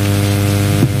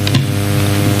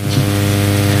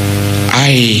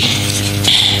 I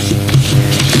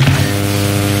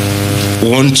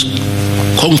want to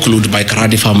conclude by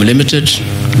Karadi Farm Limited.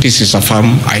 This is a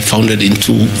farm I founded in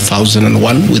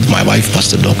 2001 with my wife,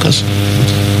 Pastor Dorcas.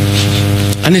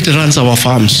 And it runs our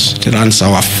farms. It runs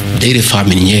our dairy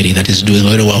farm in Nyeri that is doing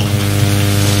very well.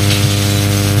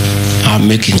 I'm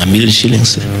making $1 million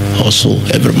shillings also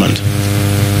every month.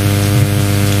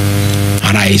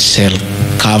 And I sell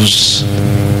calves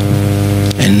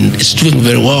and it's doing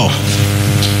very well.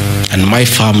 And my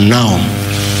farm now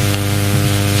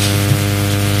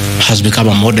has become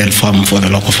a model farm for the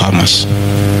local farmers.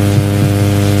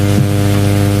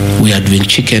 We are doing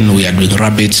chicken, we are doing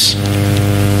rabbits,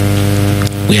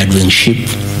 we are doing sheep.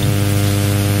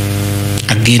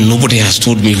 Again, nobody has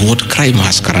told me what crime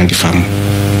has Karandi Farm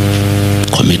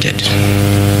committed.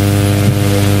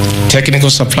 Technical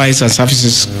Supplies and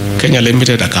Services Kenya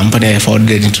Limited, a company I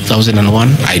founded in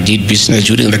 2001. I did business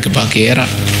during the Kibaki era.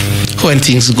 When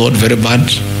things got very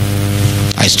bad,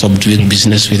 I stopped doing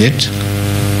business with it.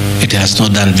 It has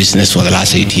not done business for the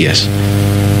last 8 years.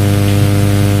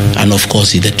 And of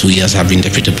course, in the 2 years I've been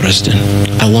Deputy President.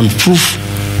 I want proof.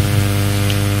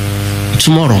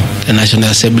 Tomorrow, the National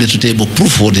Assembly to table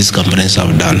proof what these companies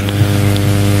have done.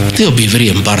 They will be very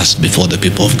embarrassed before the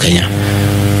people of Kenya.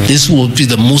 This will be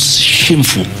the most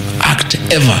shameful act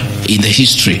ever in the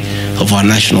history of our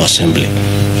National Assembly.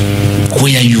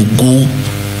 Where you go,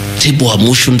 table a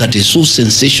motion that is so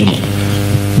sensational,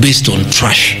 based on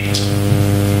trash,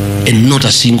 and not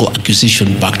a single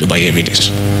accusation backed by evidence.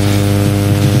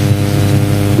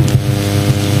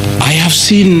 I have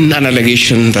seen an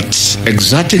allegation that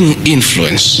exerting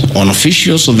influence on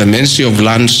officials of the Ministry of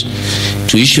Lands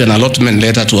to issue an allotment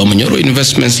letter to Wamunyoro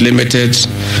Investments Limited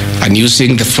and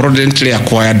using the fraudulently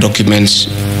acquired documents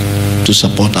to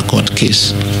support a court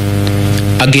case.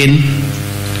 Again,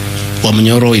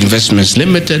 Wamunyoro Investments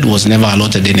Limited was never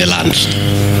allotted any land.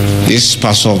 This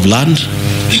parcel of land,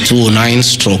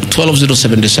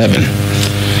 209/12077,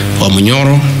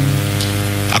 Wamunyoro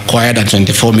acquired at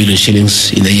 24 million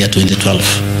shillings in the year 2012.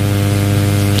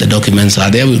 The documents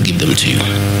are there, we'll give them to you.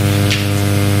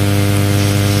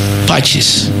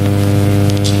 Purchase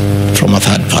from a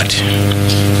third party.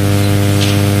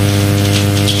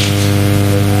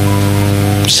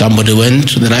 Somebody went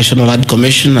to the National Land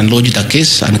Commission and lodged a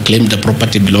case and claimed the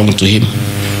property belonged to him,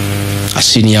 a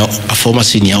former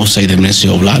senior outside the Ministry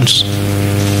of Lands.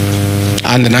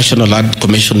 And the National Land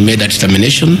Commission made a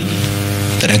determination,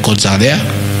 the records are there,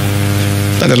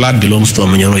 that the land belongs to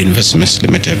Wamunyoro Investments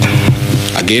Limited.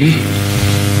 Again,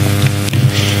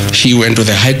 he went to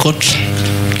the High Court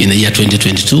in the year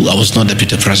 2022. I was not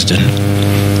Deputy President.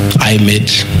 I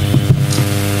made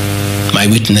my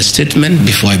witness statement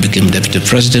before I became Deputy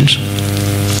President.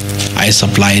 I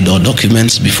supplied all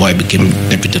documents before I became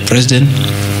Deputy President.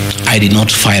 I did not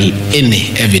file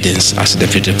any evidence as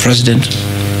Deputy President.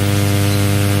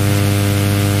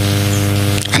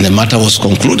 And the matter was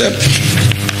concluded,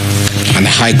 and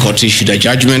the High Court issued a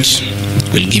judgment.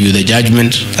 We'll give you the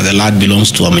judgment that the land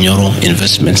belongs to Wamunyoro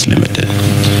Investments Limited.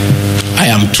 I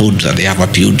am told that they have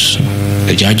appealed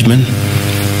the judgment.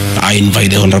 I invite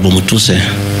the Honorable Mutuse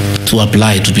to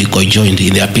apply to be conjoined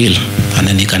in the appeal, and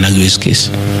then he can argue his case.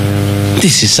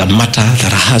 This is a matter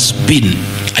that has been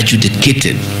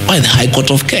adjudicated by the High Court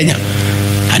of Kenya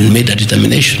and made a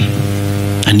determination.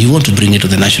 And you want to bring it to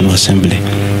the National Assembly.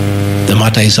 The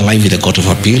matter is alive with the Court of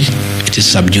Appeal. It is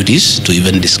sub judice to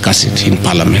even discuss it in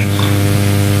Parliament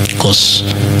because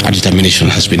a determination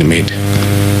has been made.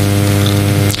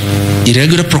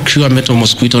 Irregular procurement of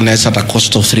mosquito nets at a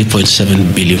cost of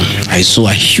 3.7 billion. I saw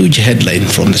a huge headline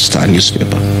from the Star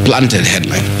newspaper, planted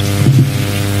headline.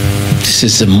 This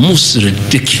is the most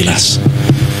ridiculous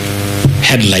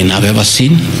headline I've ever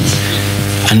seen,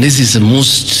 and this is the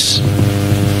most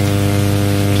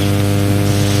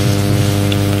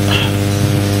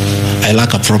I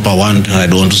lack a proper one, and I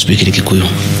don't want to speak in Kikuyu.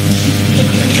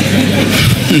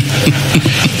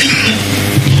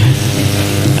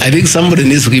 I think somebody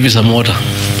needs to give me some water.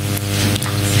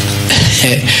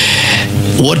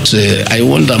 What I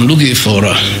want, I'm looking for.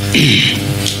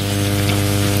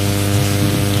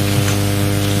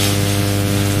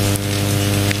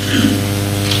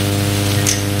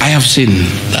 I have seen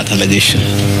that allegation,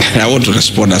 and I want to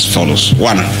respond as follows.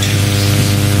 One,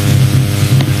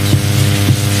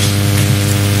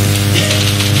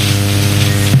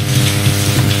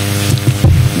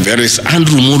 there is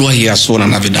Andrew Mulwa. He has sworn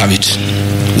an affidavit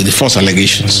with the false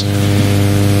allegations,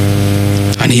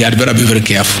 and he had better be very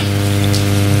careful,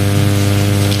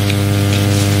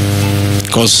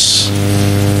 because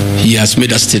he has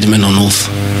made a statement on oath.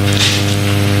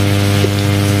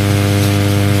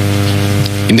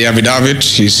 In the affidavit,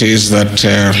 he says that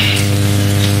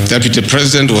Deputy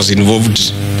President was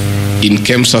involved in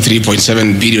KEMSA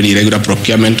 3.7 billion irregular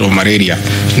procurement of malaria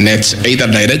nets, either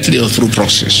directly or through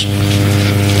proxies.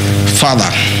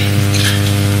 Further,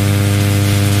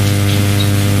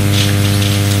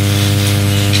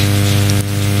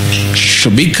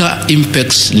 Shobika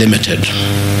Impex Limited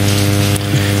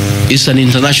is an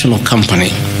international company,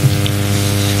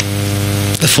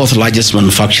 the fourth largest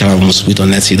manufacturer of mosquito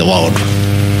nets in the world.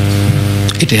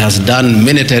 It has done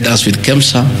many tenders with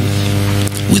KEMSA,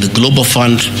 with the Global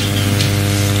Fund,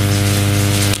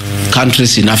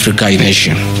 countries in Africa, in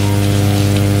Asia.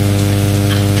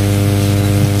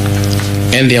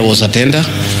 And there was a tender.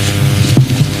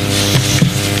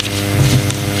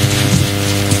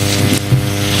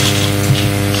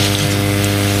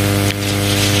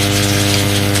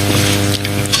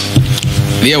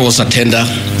 There was a tender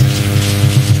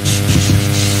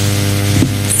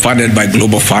funded by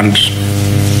Global Fund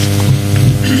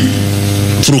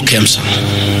through KEMSA,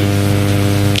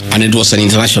 and it was an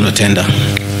international tender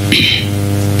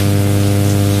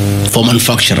for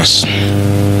manufacturers.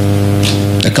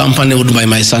 The company owned by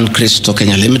my son Christo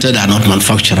Kenya Limited are not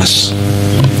manufacturers,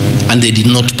 and they did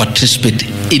not participate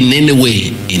in any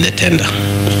way in the tender.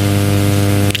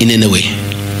 In any way.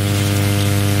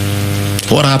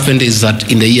 What happened is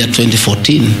that in the year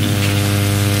 2014,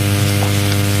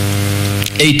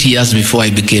 8 years before I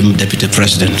became Deputy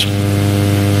President,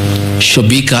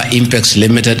 Shobika Impex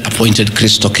Limited appointed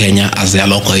Christo Kenya as their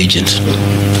local agent,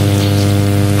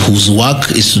 whose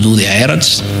work is to do their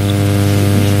errands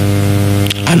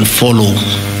and follow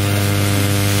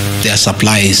their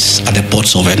supplies at the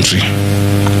ports of entry.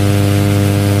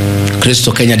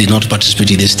 Christo Kenya did not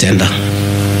participate in this tender.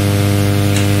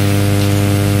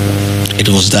 It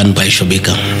was done by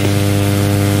Shobika.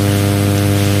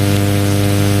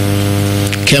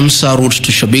 KEMSA wrote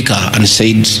to Shobika and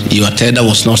said, your tender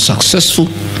was not successful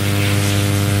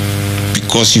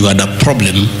because you had a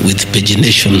problem with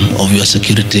pagination of your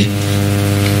security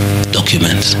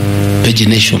documents.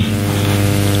 Pagination.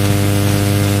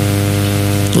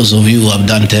 Those of you who have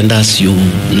done tenders, you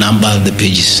number the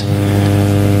pages.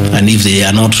 And if they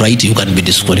are not right, you can be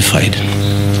disqualified.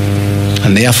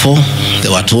 And therefore, they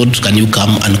were told, can you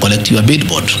come and collect your bid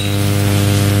board?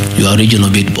 Your original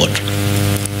bid board.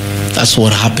 That's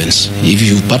what happens. If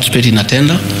you participate in a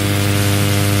tender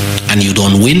and you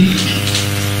don't win,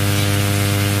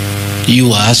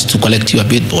 you are asked to collect your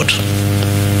bid board.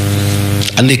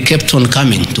 And they kept on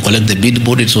coming to collect the bid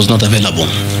board. It was not available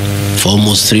for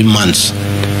almost 3 months.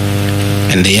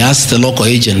 And they asked the local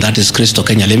agent, that is Christo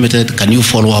Kenya Limited, can you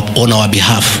follow up on our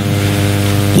behalf?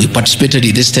 We participated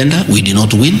in this tender. We did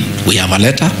not win. We have a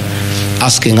letter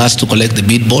asking us to collect the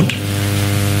bid board.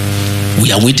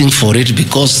 We are waiting for it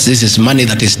because this is money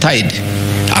that is tied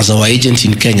as our agent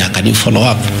in Kenya. Can you follow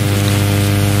up?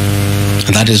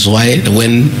 And that is why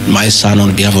when my son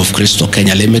on behalf of Christo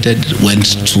Kenya Limited went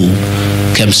to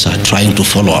KEMSA trying to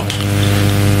follow up,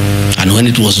 and when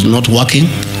it was not working,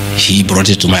 he brought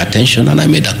it to my attention and I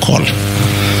made a call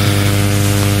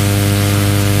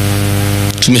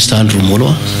to Mr. Andrew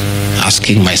Mulwa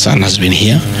asking, my son has been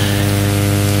here.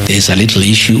 There is a little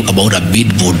issue about a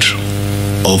bid board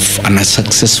of an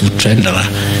unsuccessful tenderer.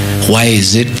 Why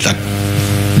is it that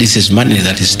this is money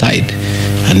that is tied?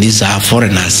 And these are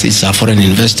foreigners, these are foreign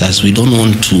investors. We don't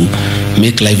want to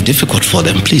make life difficult for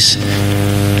them. Please,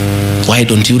 why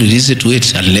don't you release it to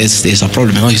it unless there's a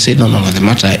problem? Oh, he said, no, the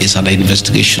matter is under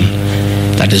investigation.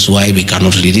 That is why we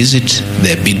cannot release it.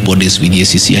 The bid board is with the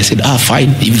SEC. I said, fine.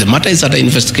 If the matter is under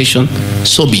investigation,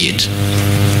 so be it.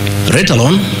 Right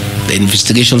along, the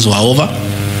investigations were over.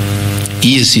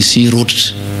 ESCC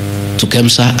wrote to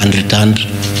KEMSA and returned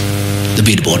the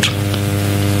bid board.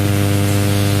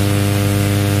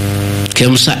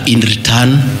 KEMSA in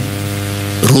return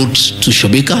wrote to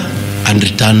Shobika and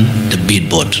returned the bid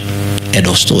board. End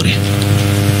of story.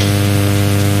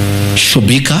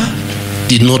 Shobika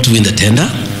did not win the tender.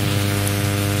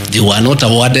 They were not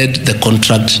awarded the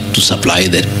contract to supply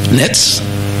the nets.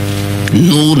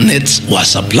 No nets were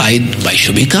supplied by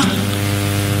Shobika.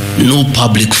 No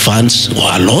public funds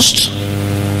were lost.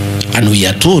 And we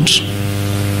are told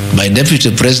by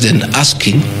Deputy President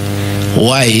asking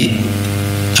why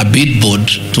a bid board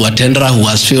to a tenderer who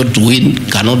has failed to win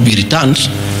cannot be returned,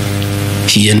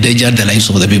 he endangered the lives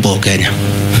of the people of Kenya.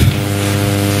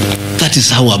 That is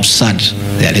how absurd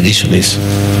the allegation is.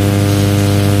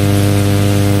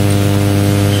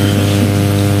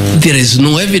 There is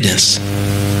no evidence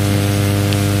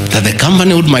that the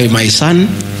company with my son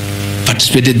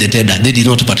participated in the tender. They did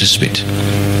not participate.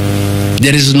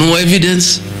 There is no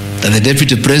evidence that the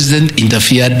Deputy President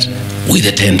interfered with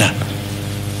the tender.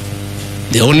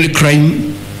 The only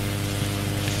crime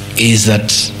is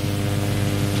that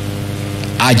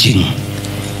urging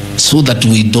so that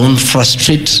we don't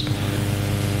frustrate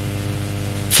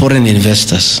foreign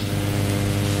investors.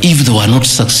 If they were not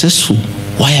successful,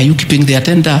 why are you keeping their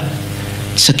tender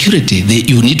security?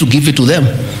 You need to give it to them.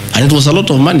 And it was a lot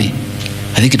of money.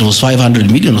 I think it was 500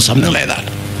 million or something like that.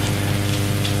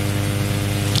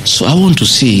 So I want to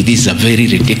say this is a very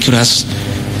ridiculous,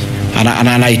 and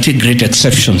I take great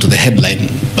exception to the headline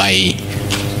by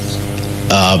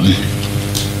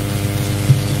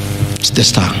the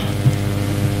Star.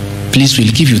 Please,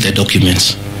 we'll give you the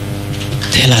documents.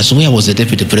 Tell us, where was the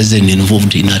Deputy President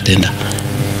involved in a tender?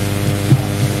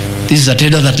 This is a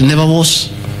tender that never was.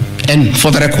 And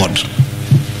for the record,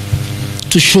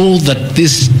 to show that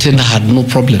this tender had no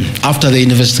problem, after the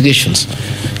investigations,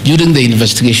 during the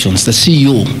investigations, the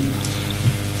CEO,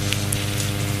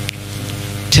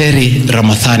 Terry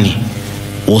Ramathani,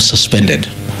 was suspended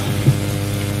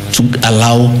to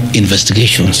allow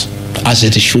investigations as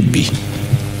it should be.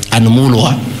 And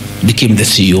Mulwa became the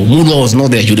CEO. Mulwa was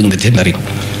not there during the tendering.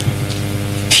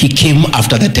 He came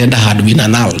after the tender had been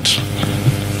annulled.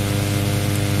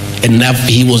 And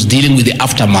he was dealing with the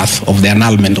aftermath of the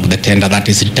annulment of the tender, that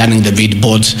is returning the bid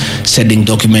boards, sending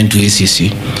document to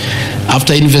ACC.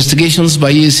 After investigations by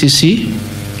ACC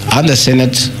and the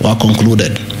Senate were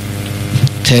concluded,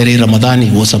 Terry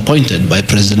Ramadhani was appointed by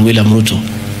President William Ruto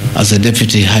as the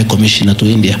Deputy High Commissioner to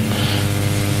India.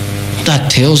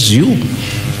 That tells you,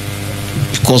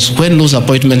 because when those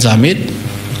appointments are made,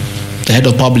 the head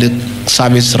of public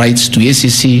service writes to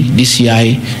ACC,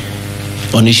 DCI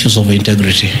on issues of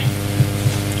integrity.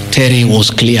 Terry was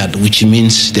cleared, which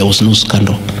means there was no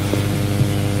scandal.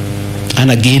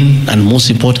 And again, and most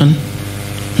important,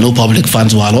 no public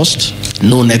funds were lost,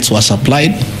 no nets were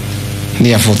supplied.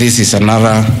 Therefore, this is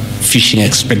another fishing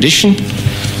expedition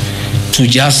to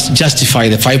just justify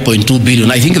the 5.2 billion.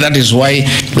 I think that is why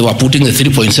they were putting the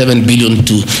 3.7 billion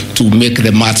to make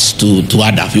the maths to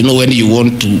add up. You know, when you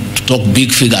want to talk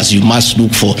big figures, you must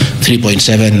look for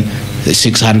 3.7,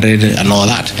 600 and all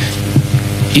that.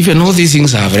 Even all these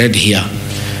things I've read here,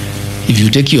 if you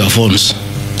take your phones,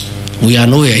 we are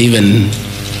nowhere even,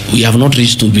 we have not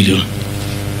reached 2 billion.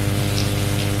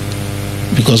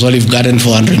 Because Olive Garden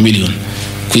 400 million,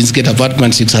 Queensgate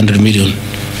Apartment 600 million,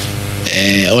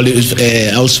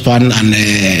 Outspan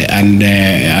and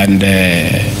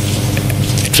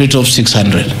Treetop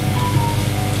 600.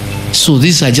 So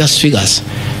these are just figures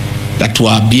that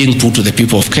were being put to the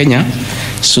people of Kenya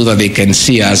so that they can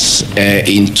see us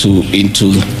into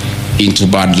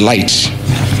bad light.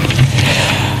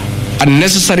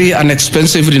 Unnecessary and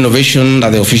expensive renovation at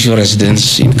the official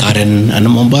residence in Karen and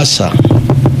Mombasa.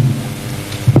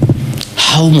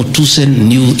 How Mutusen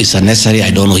knew it's unnecessary,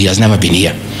 I don't know. He has never been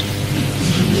here.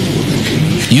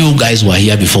 You guys were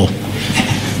here before.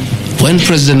 When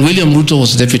President William Ruto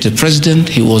was deputy president,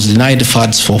 he was denied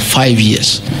funds for 5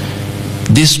 years.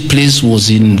 This place was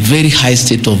in very high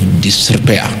state of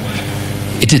disrepair.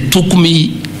 It took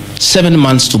me 7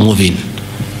 months to move in.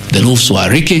 The roofs were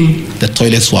leaking, the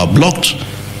toilets were blocked,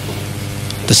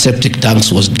 the septic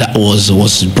tanks was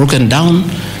broken down,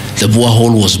 the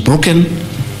borehole was broken.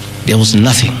 There was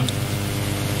nothing.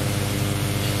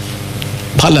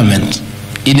 Parliament,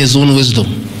 in its own wisdom,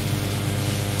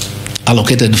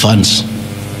 allocated funds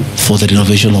for the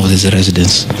renovation of this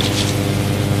residence.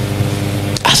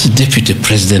 As deputy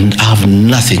president, I have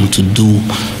nothing to do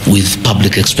with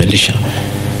public expenditure.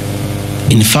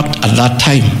 In fact, at that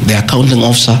time, the accounting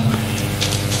officer,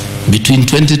 between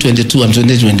 2022 and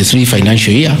 2023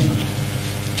 financial year,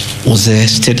 was the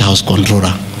State House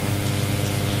Controller.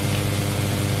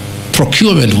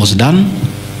 Procurement was done,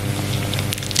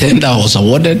 tender was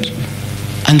awarded,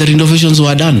 and the renovations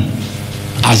were done.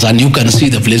 As and you can see,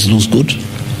 the place looks good.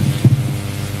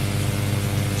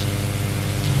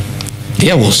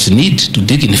 there was need to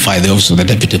dignify the office of the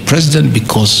Deputy President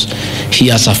because he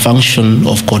has a function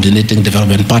of coordinating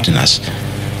development partners.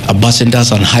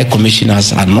 Ambassadors and high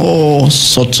commissioners and all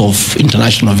sorts of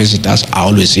international visitors are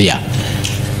always here.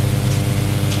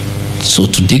 So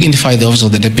to dignify the office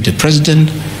of the Deputy President,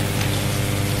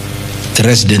 the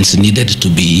residents needed to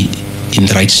be in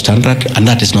the right standard, and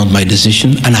that is not my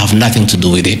decision, and I have nothing to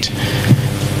do with it.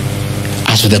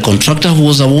 As for the contractor who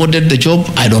was awarded the job,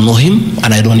 I don't know him,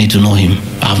 and I don't need to know him.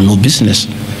 I have no business.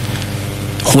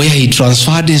 Where he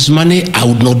transferred his money, I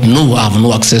would not know. I have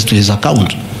no access to his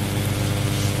account.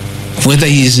 Whether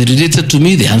he is related to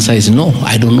me, the answer is no.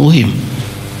 I don't know him.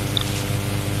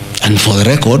 And for the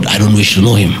record, I don't wish to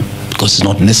know him because it's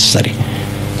not necessary.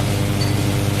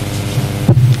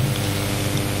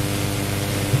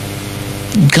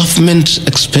 Government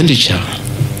expenditure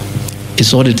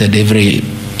is audited every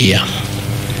year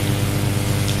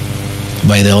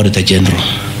by the Auditor General.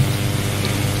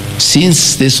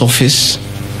 Since this office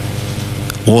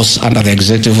was under the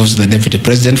executive office of the Deputy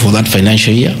President for that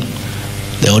financial year,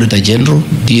 the Auditor General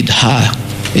did her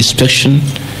inspection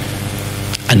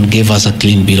and gave us a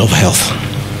clean bill of health.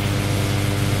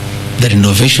 The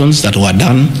renovations that were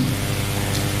done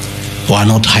were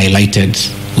not highlighted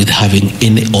with having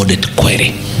any audit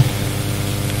query.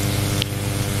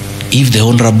 If the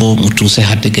Honorable Mutuse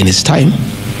had taken his time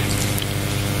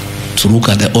to look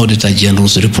at the Auditor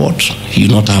General's report, he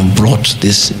would not have brought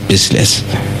this business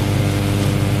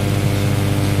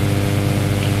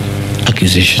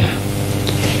accusation.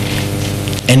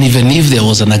 And even if there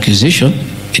was an accusation,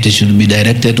 it should be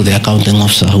directed to the accounting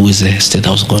officer who is the State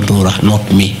House Controller,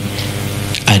 not me.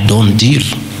 I don't deal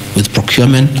with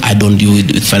procurement, I don't deal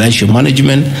with financial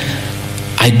management,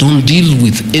 I don't deal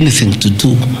with anything to do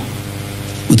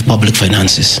with public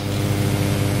finances.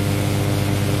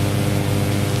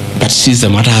 But since the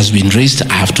matter has been raised,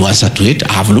 I have to answer to it.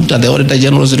 I have looked at the Auditor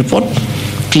General's report,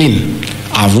 clean.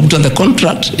 I have looked at the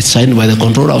contract, it's signed by the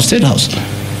Controller of State House.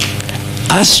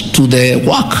 As to the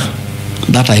work,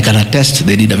 that I can attest,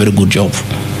 they did a very good job.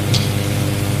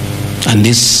 And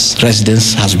this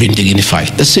residence has been dignified.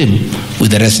 The same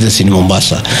with the residence in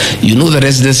Mombasa. You know, the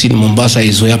residence in Mombasa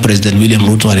is where President William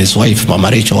Ruto and his wife, Mama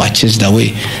Rachel, were chased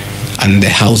away, and the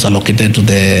house allocated to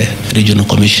the regional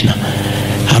commissioner.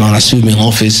 And on assuming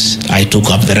office, I took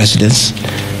up the residence.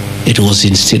 It was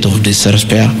in state of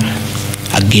disrepair.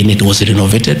 Again, it was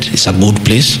renovated. It's a good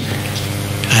place.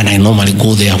 And I normally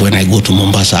go there when I go to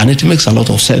Mombasa. And it makes a lot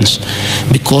of sense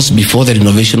because before the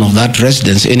renovation of that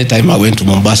residence, anytime I went to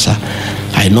Mombasa,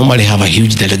 I normally have a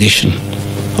huge delegation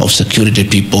of security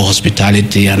people,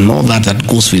 hospitality, and all that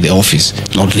goes with the office,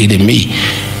 not really me.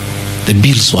 The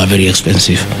bills were very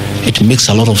expensive. It makes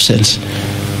a lot of sense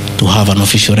to have an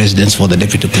official residence for the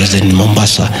Deputy President in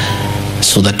Mombasa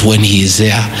so that when he is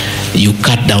there, you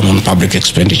cut down on public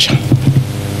expenditure.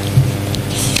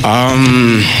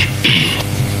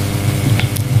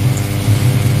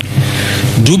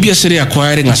 Dubiously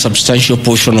acquiring a substantial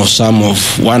portion of sum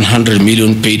of 100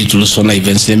 million paid to Lusona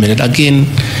Events Limited. Again,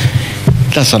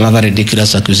 that's another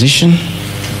ridiculous accusation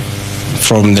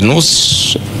from the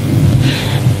North.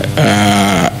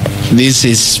 This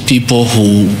is people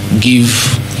who give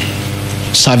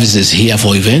services here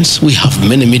for events. We have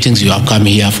many meetings. You have come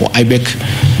here for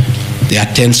IBEC. There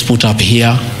are tents put up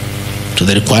here to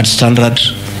the required standard.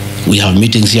 We have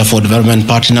meetings here for development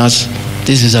partners.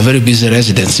 This is a very busy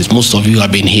residence. Most of you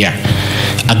have been here.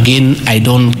 Again, I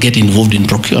don't get involved in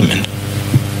procurement.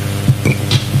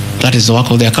 That is the work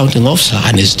of the accounting officer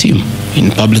and his team in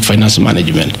public finance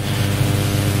management.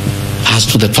 As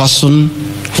to the person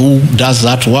who does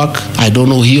that work, I don't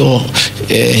know he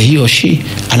or she,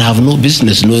 and I have no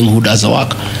business knowing who does the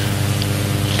work.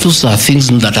 Those are things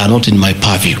that are not in my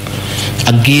purview.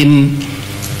 Again,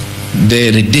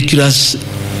 the ridiculous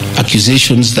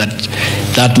accusations that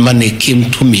that money came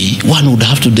to me, one would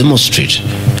have to demonstrate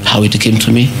how it came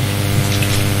to me.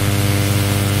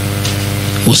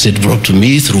 Was it brought to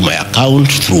me through my account,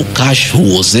 through cash?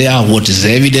 Who was there? What is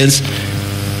the evidence?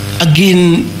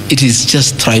 Again, it is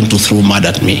just trying to throw mud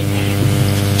at me.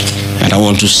 And I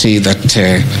want to say that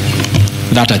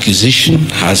that accusation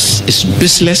is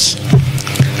baseless,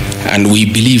 and we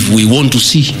believe we want to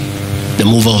see the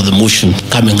mover of the motion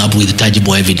coming up with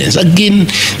tangible evidence. Again,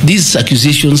 these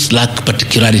accusations lack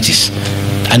particularities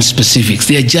and specifics.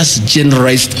 They are just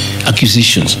generalized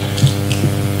accusations.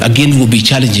 Again, we'll be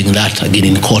challenging that again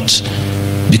in court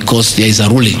because there is a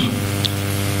ruling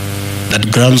that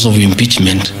grounds of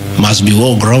impeachment must be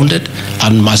well grounded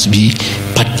and must be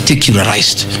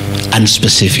particularized and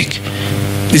specific.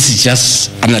 This is just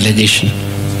an allegation.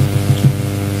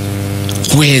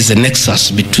 Where is the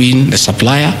nexus between the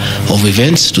supplier of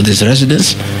events to this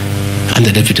residence and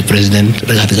the Deputy President,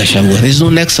 Rigathi Gachagua? There is no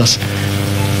nexus.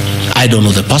 I don't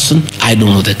know the person. I don't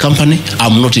know the company.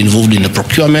 I'm not involved in the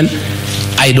procurement.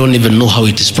 I don't even know how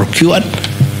it is procured.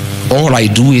 All I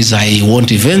do is I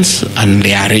want events and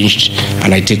they are arranged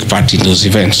and I take part in those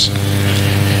events.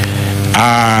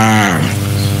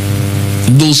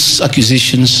 Those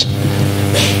accusations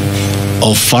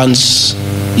of funds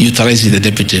utilizing the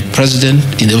Deputy President,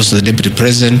 also the Deputy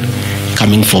President,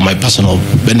 coming for my personal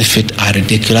benefit are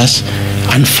ridiculous,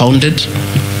 unfounded,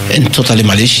 and totally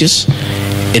malicious,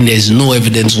 and there is no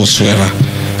evidence whatsoever.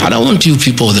 And I want you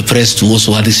people of the press to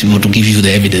also ask these people to give you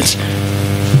the evidence.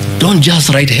 Don't just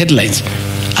write headlines.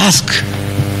 Ask,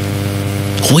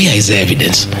 where is the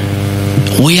evidence?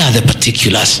 Where are the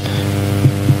particulars?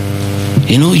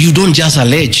 You know, you don't just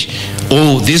allege,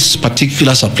 oh, this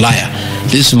particular supplier,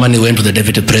 this money went to the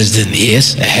Deputy President.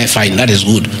 Yes, fine, that is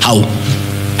good. How?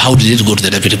 How did it go to the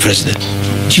Deputy President?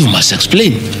 You must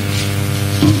explain.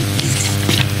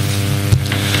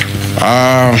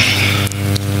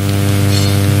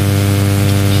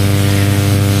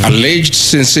 Alleged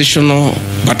sensational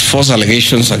but false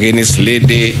allegations against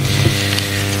Lady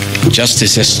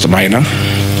Justice Esther Maina.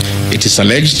 It is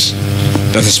alleged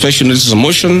that the special notice of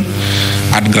motion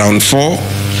at ground 4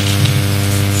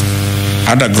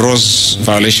 had a gross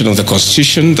violation of the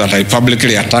Constitution, that I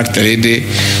publicly attacked the Lady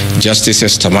Justice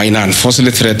Esther Maina and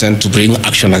forcibly threatened to bring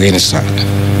action against her.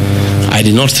 I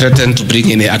did not threaten to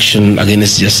bring any action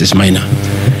against Justice Maina.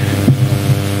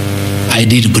 I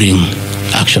did bring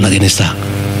action against her.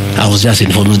 I was just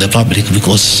informing the public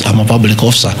because I'm a public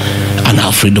officer and I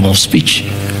have freedom of speech.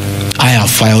 I have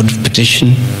filed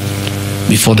petition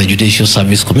before the Judicial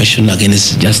Service Commission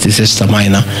against Justice Esther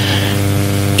Maina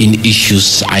in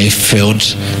issues I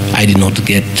felt I did not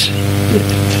get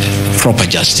proper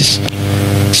justice.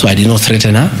 So I did not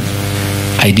threaten her.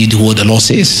 I did what the law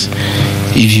says.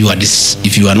 If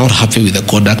you are not happy with the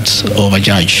conduct of a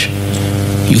judge,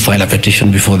 you file a petition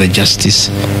before the Judicial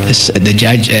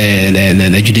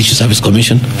Service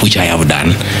Commission, which I have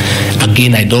done.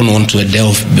 Again, I don't want to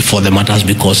delve before the matters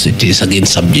because it is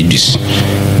against sub judice,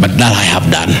 but that I have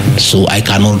done. So I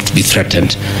cannot be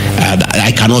threatened.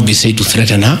 I cannot be said to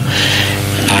threaten her.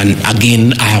 And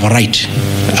again, I have a right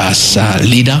as a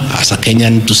leader, as a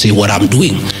Kenyan, to say what I'm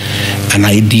doing. And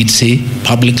I did say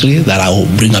publicly that I will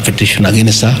bring a petition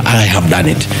against her, and I have done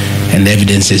it. And the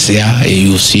evidence is there.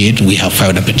 You see it. We have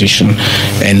filed a petition,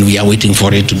 and we are waiting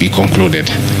for it to be concluded.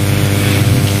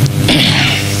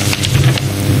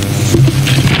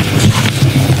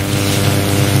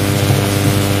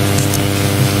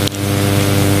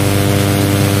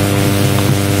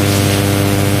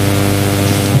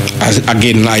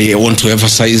 Again, I want to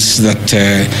emphasize that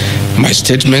my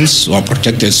statements were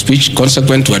protected speech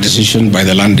consequent to a decision by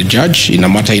the land judge in a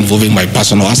matter involving my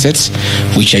personal assets,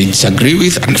 which I disagree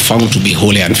with and found to be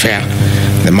wholly unfair.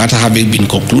 The matter having been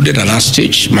concluded at that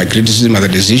stage, my criticism of the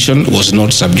decision was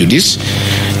not sub judice,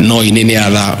 nor in any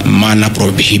other manner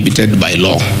prohibited by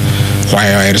law.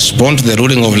 While I respond to the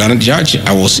ruling of the land judge,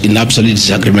 I was in absolute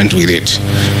disagreement with it.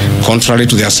 Contrary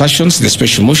to the assertions, the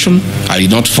special motion, I did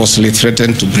not forcibly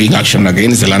threaten to bring action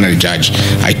against the land judge.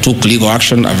 I took legal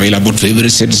action available to every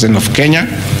citizen of Kenya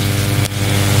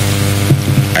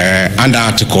under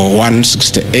Article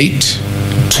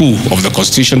 168(2) of the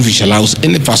Constitution, which allows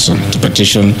any person to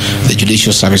petition the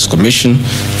Judicial Service Commission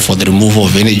for the removal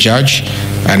of any judge,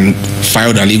 and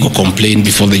filed a legal complaint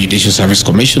before the Judicial Service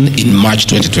Commission in March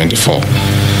 2024.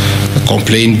 The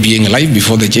complaint being live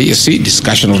before the JSC,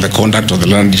 discussion of the conduct of the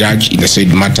land judge in the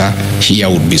said matter here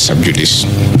would be sub judice.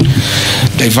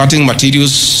 Diverting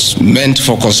materials meant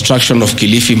for construction of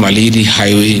Kilifi Malindi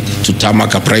Highway to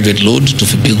tarmac a private load to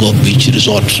Vipingo Beach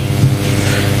Resort.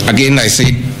 Again, I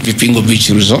said Vipingo Beach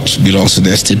Resort belongs to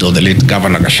the estate of the late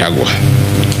Governor Gachagua.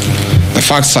 The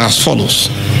facts are as follows.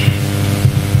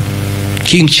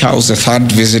 King Charles III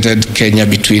visited Kenya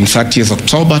between 30th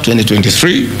October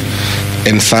 2023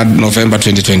 and 3rd November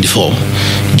 2024.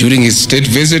 During his state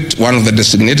visit, one of the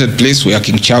designated places where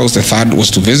King Charles III was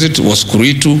to visit was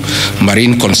Kuritu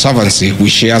Marine Conservancy,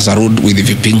 which shares a road with the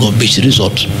Vipingo Beach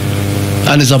Resort.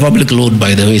 And it's a public load,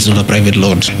 by the way, it's not a private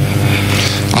load.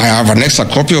 I have annexed a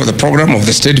copy of the program of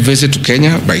the state visit to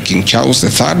Kenya by King Charles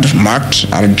III, marked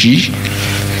RG,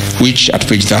 which at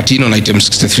page 13 on items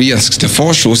 63 and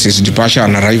 64 shows his departure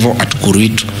and arrival at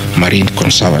Kuritu Marine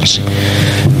Conservancy.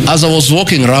 As I was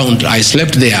walking around, I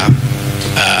slept there,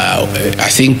 I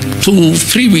think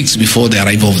 2-3 weeks before the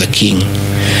arrival of the king.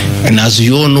 And as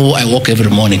you all know, I walk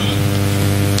every morning.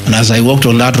 And as I walked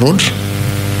on that road,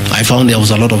 I found there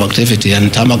was a lot of activity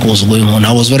and tarmac was going on.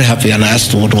 I was very happy and I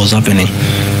asked what was happening.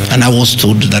 And I was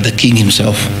told that the king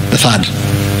himself, the third,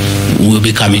 will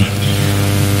be coming.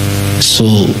 So,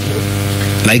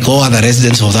 like all other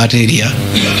residents of that area,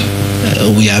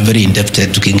 we are very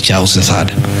indebted to King Charles III,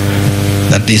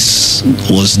 that this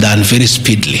was done very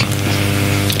speedily.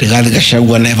 Rigathi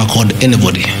Gachagua never called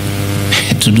anybody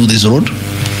to do this road.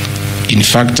 In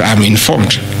fact, I'm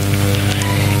informed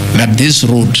that this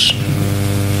road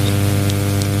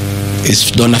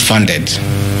is donor funded,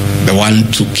 the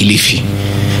one to Kilifi,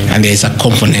 and there is a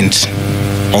component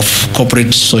of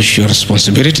corporate social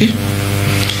responsibility.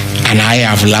 And I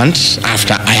have learned,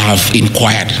 after I have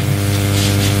inquired,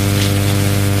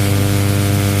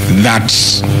 that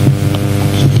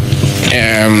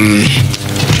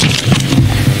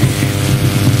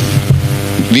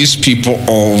these people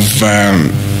of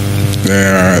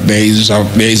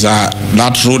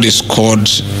that road is called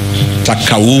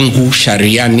Takawungu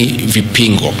Shariani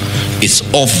Vipingo. It's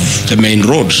off the main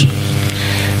road,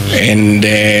 and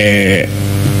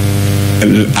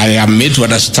I am made to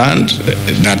understand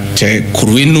that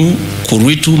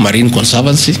Kuritu Marine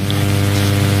Conservancy,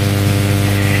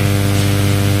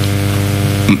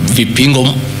 Vipingo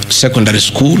Secondary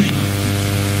School,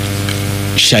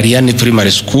 Shariani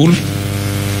Primary School,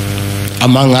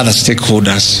 among other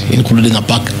stakeholders, including a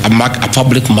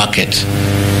public market,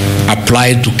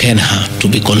 applied to Kenya to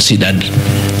be considered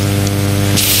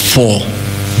for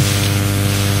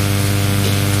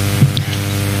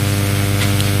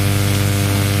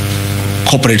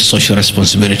corporate social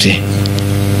responsibility.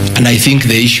 And I think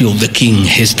the issue of the king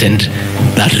hastened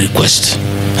that request.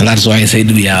 And that's why I said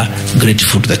we are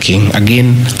grateful to the king.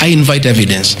 Again, I invite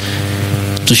evidence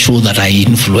to show that I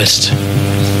influenced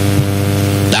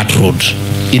that road.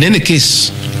 In any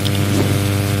case,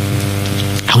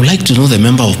 I would like to know the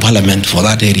member of parliament for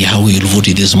that area, how he will vote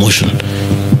in this motion.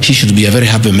 He should be a very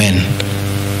happy man.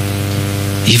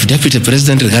 If Deputy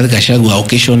President Rigathi Gachagua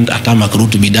occasioned a tarmac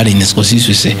road to be done in his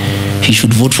constituency, he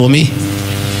should vote for me.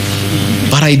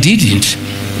 But I didn't.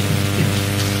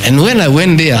 And when I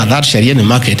went there at that Shariani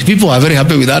market, people are very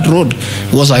happy with that road,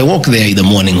 because I walk there in the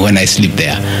morning when I sleep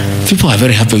there. People are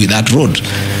very happy with that road.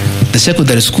 The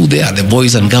secondary school there, the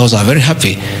boys and girls are very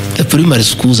happy. The primary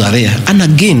schools are there. And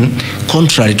again,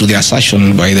 contrary to the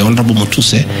assertion by the Honorable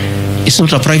Mutuse, it's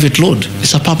not a private road,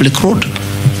 it's a public road.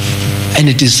 And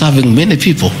it is serving many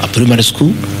people, a primary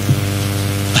school,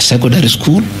 a secondary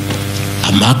school,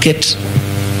 a market,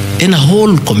 and a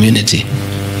whole community,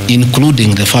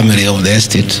 including the family of the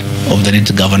estate of the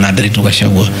late Governor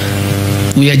Gachagua.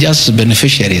 We are just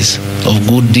beneficiaries of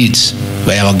good deeds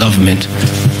by our government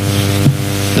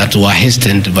that were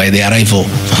hastened by the arrival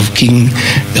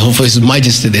of His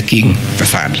Majesty the King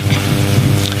III.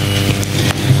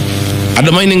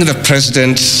 Undermining the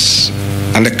President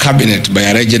and the Cabinet by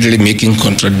allegedly making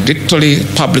contradictory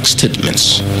public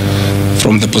statements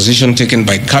from the position taken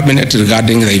by Cabinet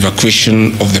regarding the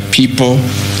evacuation of the people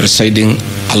residing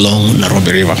along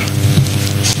Nairobi River.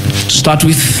 To start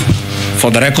with,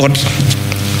 for the record,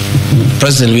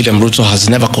 President William Ruto has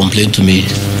never complained to me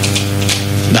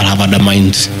that have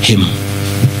undermined him.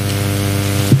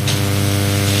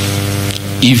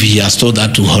 If he has told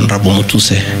that to Honorable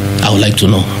Mutuse, I would like to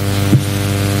know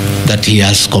that he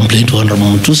has complained to Honorable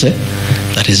Mutuse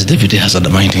that his deputy has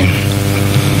undermined him.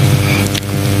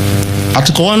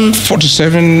 Article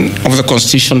 147 of the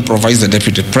Constitution provides the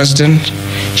Deputy President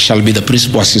shall be the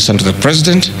principal assistant to the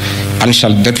President and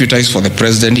shall deputize for the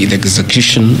President in the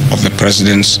execution of the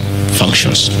President's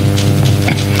functions.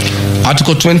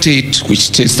 Article 28, which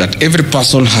states that every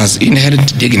person has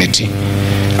inherent dignity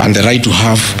and the right to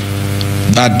have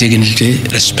that dignity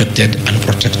respected and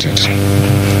protected.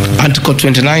 Article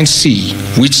 29C,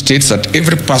 which states that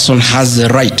every person has the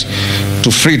right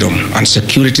to freedom and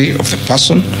security of the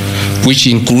person, which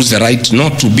includes the right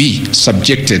not to be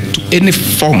subjected to any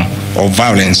form of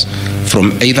violence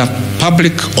from either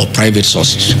public or private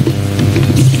sources.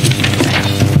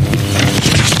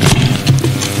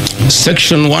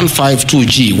 Section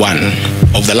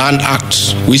 152G1 of the Land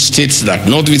Act, which states that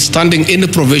notwithstanding any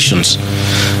provisions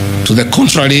to the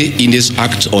contrary in this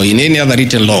act or in any other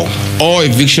written law, all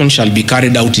eviction shall be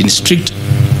carried out in strict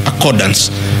accordance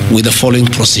with the following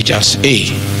procedures. A,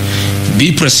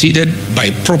 be preceded by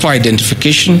proper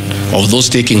identification of those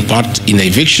taking part in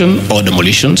eviction or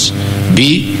demolitions.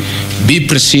 B, be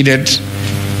preceded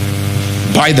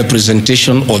by the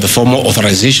presentation of the formal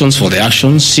authorizations for the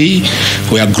action. C,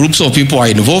 where groups of people are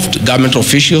involved, government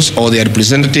officials or their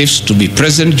representatives to be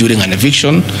present during an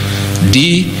eviction.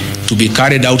 D, to be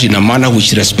carried out in a manner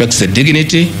which respects the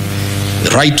dignity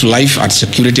the right to life and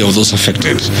security of those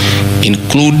affected,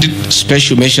 included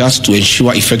special measures to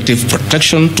ensure effective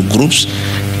protection to groups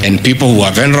and people who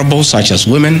are vulnerable, such as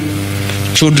women,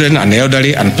 children and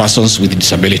elderly, and persons with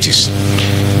disabilities.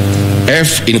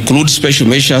 F, includes special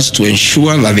measures to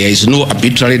ensure that there is no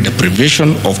arbitrary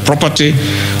deprivation of property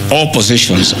or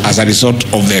possessions as a result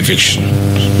of the eviction.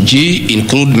 G,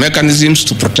 include mechanisms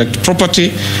to protect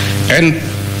property and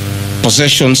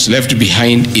possessions left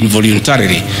behind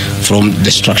involuntarily from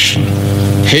destruction.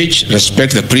 H,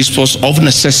 respect the principles of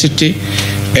necessity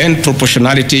and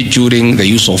proportionality during the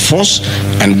use of force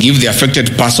and give the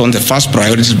affected person the first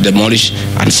priority to demolish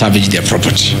and salvage their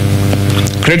property.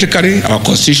 Critically, our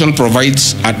Constitution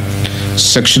provides at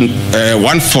Section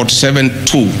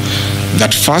 147(2)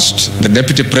 that first, the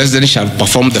Deputy President shall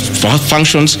perform the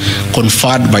functions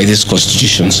conferred by these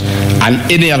constitutions and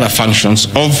any other functions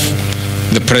of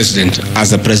the President as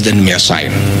the President may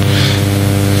assign.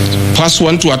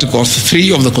 Pursuant to Article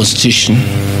 3 of the Constitution,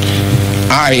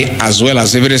 I, as well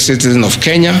as every citizen of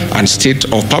Kenya and state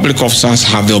of public officers,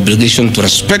 have the obligation to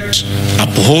respect,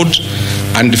 uphold,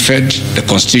 and defend the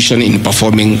Constitution in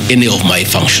performing any of my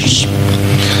functions.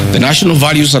 The national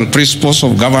values and principles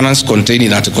of governance contained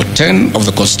in Article 10 of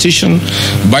the Constitution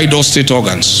by those state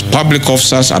organs, public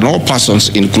officers, and all persons,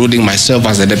 including myself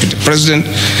as the Deputy President,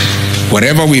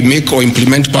 wherever we make or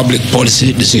implement public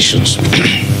policy decisions.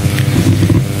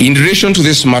 In relation to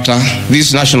this matter,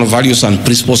 these national values and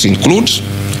principles include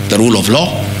the rule of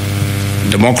law,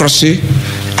 democracy,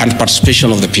 and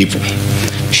participation of the people,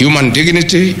 human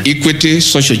dignity, equity,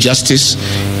 social justice,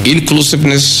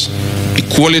 inclusiveness,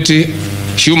 equality,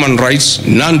 human rights,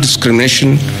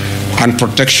 non-discrimination, and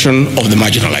protection of the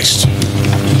marginalized.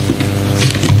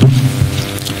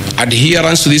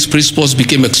 Adherence to these principles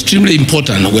became extremely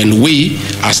important when we,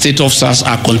 as state officers,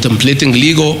 are contemplating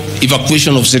legal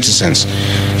evacuation of citizens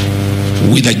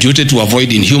with a duty to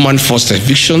avoid inhuman forced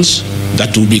evictions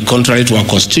that would be contrary to our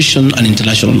Constitution and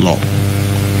international law.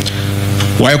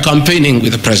 While campaigning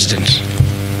with the President,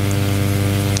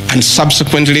 and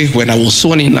subsequently when I was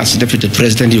sworn in as Deputy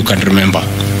President, you can remember,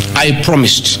 I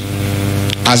promised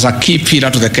as a key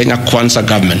pillar to the Kenya Kwanza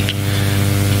government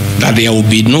that there will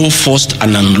be no forced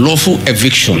and unlawful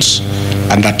evictions,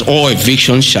 and that all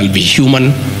evictions shall be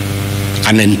human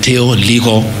and entail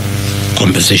legal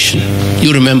compensation.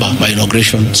 You remember my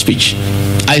inauguration speech.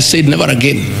 I said never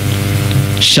again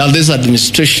shall this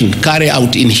administration carry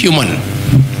out inhuman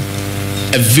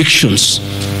evictions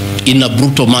in a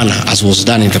brutal manner as was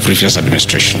done in the previous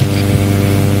administration.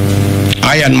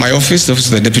 I and my office, the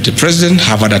Office of the Deputy President,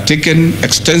 have undertaken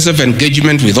extensive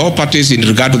engagement with all parties in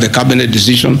regard to the cabinet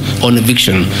decision on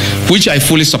eviction, which I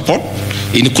fully support,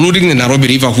 including the Nairobi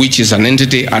River, which is an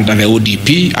entity under the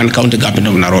ODP and County Government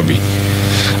of Nairobi.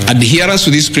 Adherence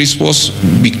to these principles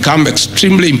become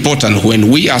extremely important when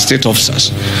we as state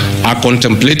officers are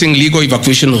contemplating legal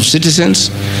evacuation of citizens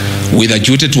with a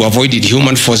duty to avoid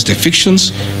inhuman forced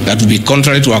evictions that would be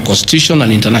contrary to our Constitution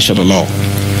and international law.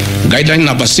 Guideline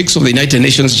number 6 of the United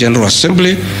Nations General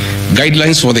Assembly,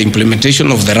 guidelines for the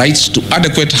implementation of the rights to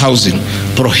adequate housing,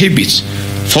 prohibits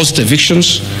forced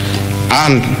evictions,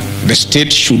 and the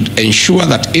state should ensure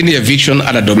that any eviction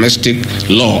under domestic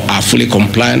law are fully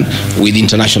compliant with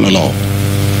international law.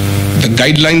 The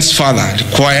guidelines further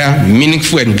require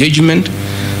meaningful engagement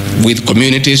with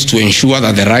communities to ensure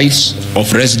that the rights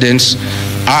of residents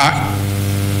are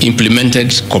implemented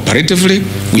cooperatively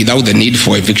without the need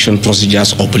for eviction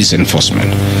procedures or police enforcement.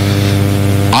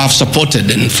 I have supported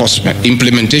the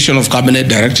implementation of cabinet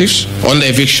directives on the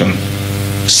eviction,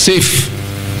 safe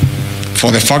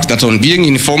for the fact that on being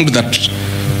informed that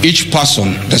each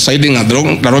person residing at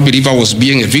the Nairobi River was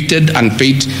being evicted and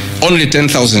paid only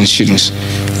 10,000 shillings,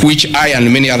 which I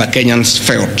and many other Kenyans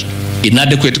felt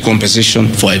inadequate compensation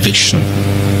for eviction.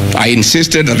 I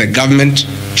insisted that the government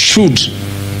should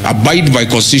abide by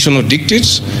constitutional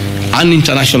dictates and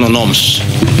international norms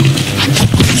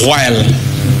while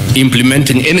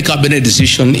implementing any cabinet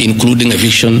decision, including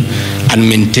eviction, and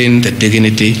maintain the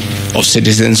dignity of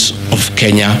citizens of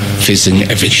Kenya facing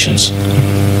evictions.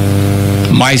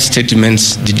 My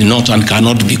statements did not and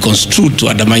cannot be construed to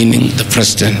undermining the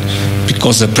President,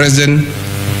 because the President,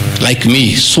 like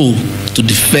me, sought to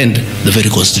defend the very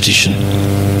Constitution.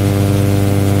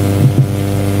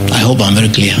 I hope I'm very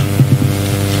clear.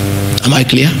 Am I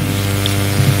clear?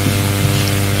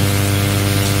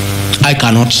 I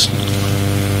cannot,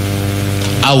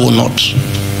 I will not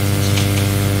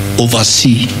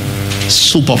oversee,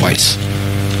 supervise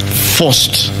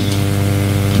forced,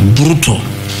 brutal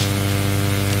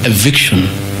eviction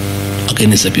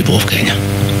against the people of Kenya.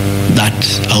 That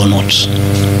I will not,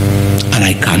 and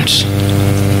I can't.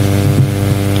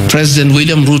 President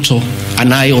William Ruto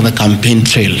and I on the campaign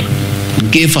trail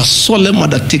gave a solemn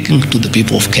undertaking to the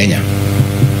people of Kenya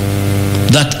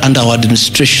that under our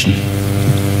administration,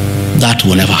 that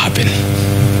will never happen.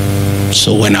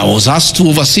 So when I was asked to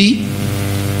oversee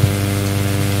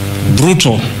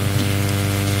brutal,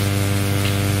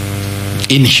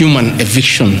 inhuman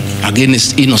eviction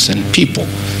against innocent people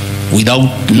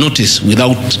without notice,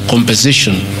 without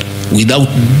compensation, without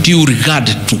due regard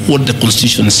to what the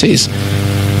Constitution says,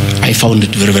 I found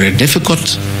it very, very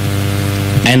difficult.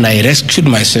 And I rescued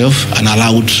myself and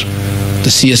allowed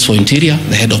the CS for Interior,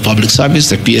 the Head of Public Service,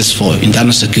 the PS for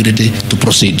Internal Security to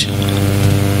proceed.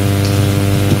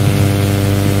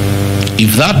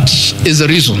 If that is the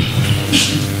reason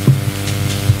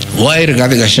why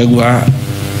Rigathi Gachagua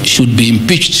should be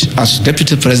impeached as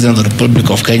Deputy President of the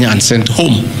Republic of Kenya and sent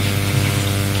home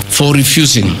for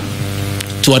refusing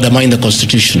to undermine the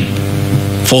Constitution,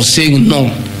 for saying no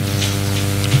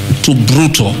to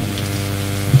brutal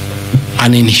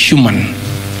and inhuman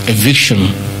eviction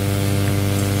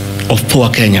of poor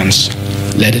Kenyans,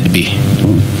 let it be.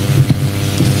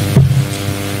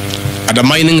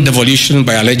 Undermining devolution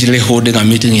by allegedly holding a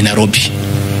meeting in Nairobi.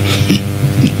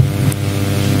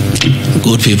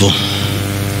 Good people.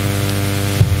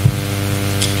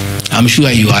 I'm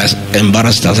sure you are as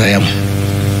embarrassed as I am.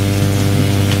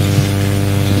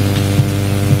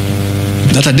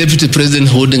 That a deputy president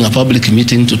holding a public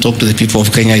meeting to talk to the people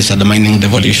of Kenya is undermining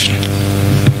devolution.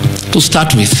 To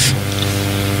start with,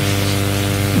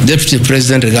 Deputy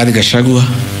President Rigathi Gachagua,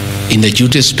 in the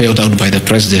duties spelled out by the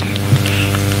President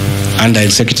under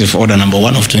Executive Order number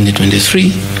 1 of 2023,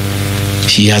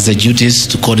 he has the duties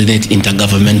to coordinate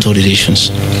intergovernmental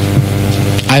relations.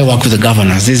 I work with the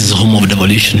governors. This is home of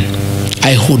devolution.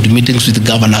 I hold meetings with the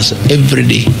governors every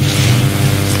day.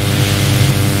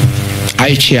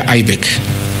 I chair IBEC.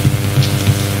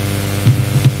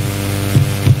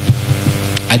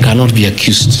 I cannot be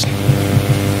accused.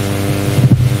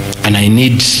 And I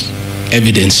need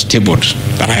evidence tabled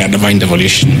that I undermined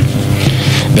devolution.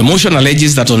 The motion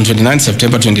alleges that on 29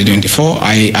 September 2024,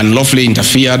 I unlawfully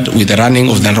interfered with the running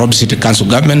of the Nairobi City Council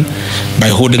government by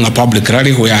holding a public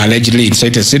rally where I allegedly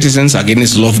incited citizens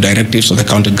against law directives of the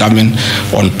county government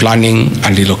on planning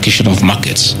and relocation of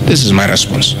markets. This is my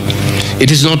response.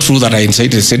 It is not true that I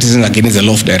incited citizens against the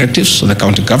law directives of the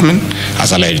county government,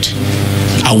 as alleged.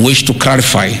 I wish to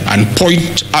clarify and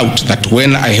point out that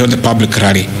when I held the public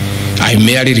rally, I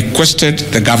merely requested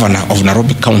the governor of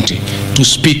Nairobi County to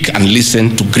speak and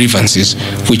listen to grievances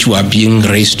which were being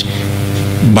raised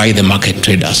by the market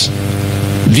traders.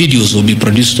 Videos will be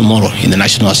produced tomorrow in the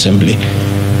National Assembly.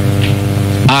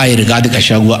 I, Rigathi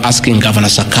Gachagua, asking Governor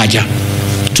Sakaja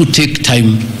to take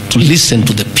time to listen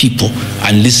to the people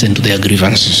and listen to their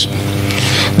grievances.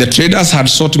 The traders had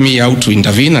sought me out to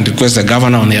intervene and request the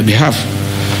governor on their behalf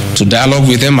to dialogue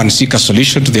with them and seek a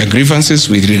solution to their grievances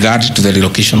with regard to the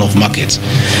relocation of markets.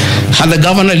 Had the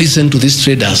governor listened to these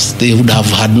traders, they would have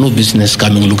had no business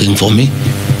coming looking for me.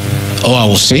 All I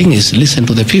was saying is listen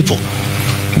to the people.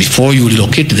 Before you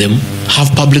relocate them, have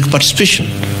public participation.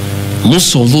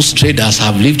 Most of those traders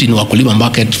have lived in Wakulima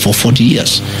market for 40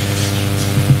 years.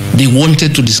 They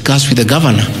wanted to discuss with the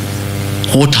governor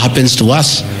what happens to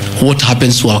us, what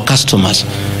happens to our customers,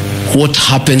 what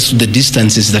happens to the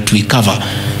distances that we cover.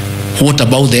 What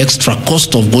about the extra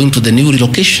cost of going to the new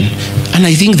relocation? And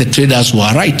I think the traders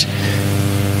were right.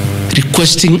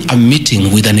 Requesting a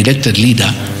meeting with an elected leader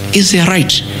is their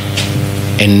right.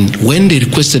 And when they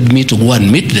requested me to go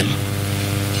and meet them,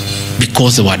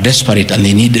 because they were desperate and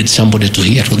they needed somebody to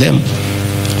hear to them,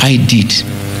 I did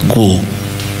go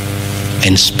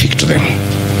and speak to them.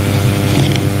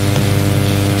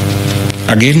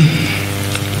 Again,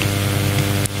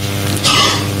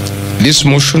 this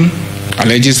motion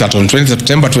alleges that on 20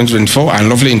 September 2024, I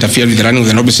unlawfully interfered with the running of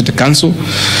the Nairobi City Council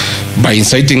by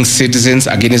inciting citizens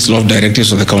against law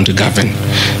directives of the county government.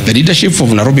 The leadership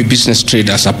of Nairobi business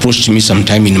traders approached me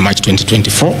sometime in March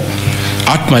 2024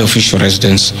 at my official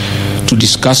residence to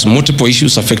discuss multiple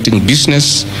issues affecting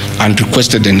business and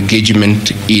requested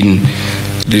engagement in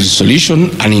the resolution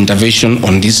and intervention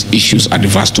on these issues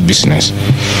adverse to business.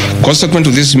 Consequent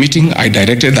to this meeting, I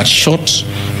directed that short,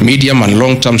 medium, and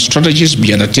long-term strategies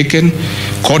be undertaken,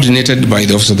 coordinated by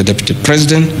the Office of the Deputy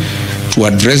President, to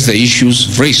address the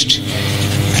issues raised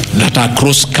that are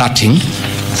cross-cutting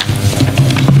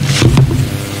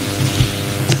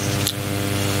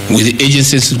with the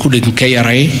agencies including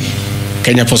KRA,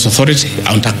 Kenya Post Authority,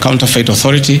 Counterfeit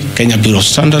Authority, Kenya Bureau of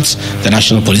Standards, the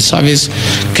National Police Service,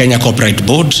 Kenya Copyright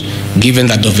Board, given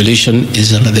that devolution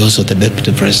is under the Office of the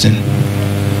Deputy President.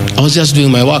 I was just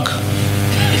doing my work.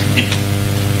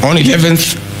 On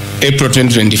 11th April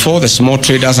 2024, the Small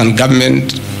Traders and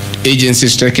Government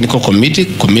Agencies Technical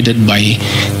Committee, coordinated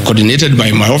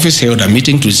by my office, held a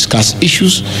meeting to discuss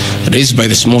issues raised by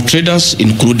the small traders,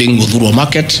 including Udhuru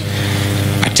Market,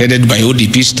 attended by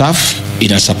ODP staff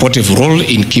in a supportive role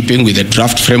in keeping with the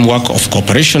draft framework of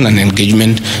cooperation and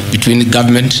engagement between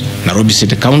government, Nairobi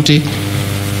City County,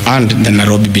 and the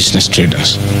Nairobi business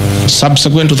traders.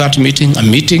 Subsequent to that meeting, a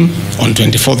meeting on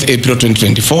 24th April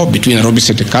 2024 between Nairobi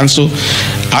City Council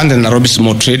and the Nairobi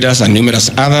small traders and numerous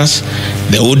others,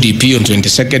 the ODP on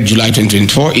 22nd July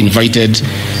 2024 invited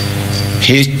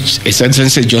His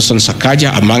Excellency Johnson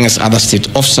Sakaja, among other state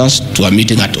officers, to a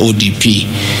meeting at ODP.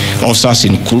 Officers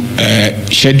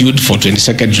scheduled for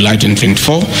 22nd July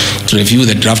 2024 to review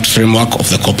the draft framework of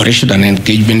the cooperation and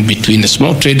engagement between the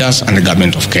small traders and the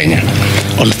government of Kenya.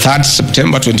 On 3rd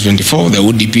September 2024, the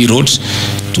ODP wrote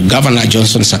to Governor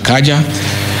Johnson Sakaja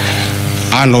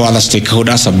and all other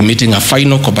stakeholders submitting a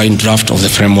final combined draft of the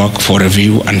framework for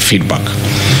review and feedback.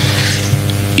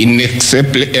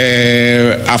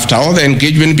 After all the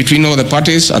engagement between all the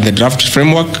parties and the draft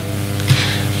framework,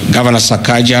 Governor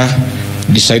Sakaja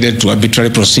decided to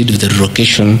arbitrarily proceed with the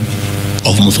relocation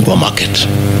of Udhuru Market.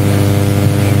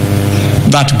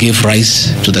 That gave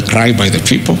rise to the cry by the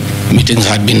people. Meetings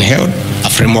had been held, a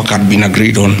framework had been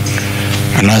agreed on,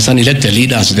 and as an elected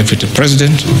leader, as Deputy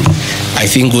President, I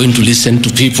think going to listen to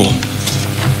people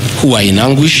who are in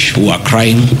anguish, who are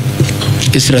crying,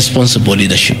 is responsible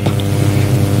leadership.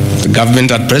 The government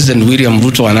that President William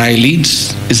Ruto and I lead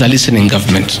is a listening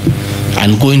government,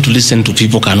 and going to listen to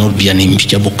people cannot be an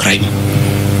impeachable crime.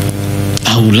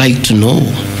 I would like to know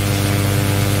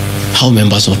how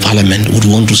members of parliament would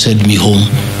want to send me home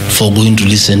for going to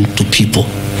listen to people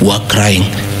who are crying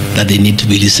that they need to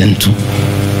be listened to.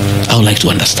 I would like to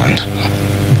understand.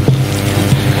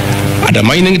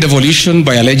 Undermining devolution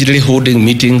by allegedly holding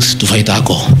meetings to fight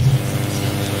alcohol.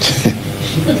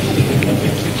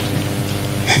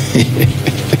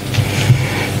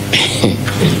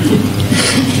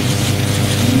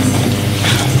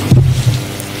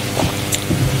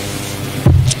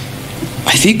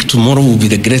 I think tomorrow will be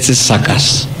the greatest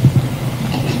circus.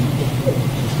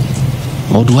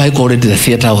 Or do I call it the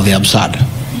theater of the absurd?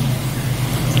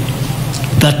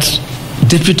 That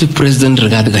Deputy President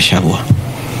Rigathi Gachagua,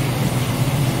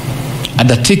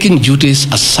 undertaking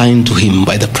duties assigned to him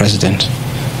by the President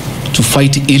to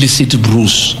fight illicit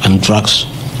brews and drugs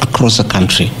across the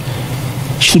country,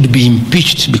 should be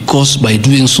impeached because by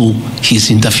doing so he is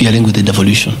interfering with the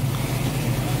devolution.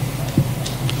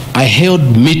 I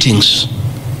held meetings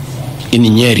in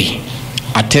Nyeri,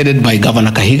 attended by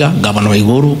Governor Kahiga, Governor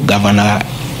Waiguru, Governor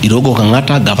Irogo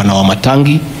Kangata, Governor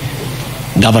Wamatangi,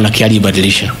 Governor Kiari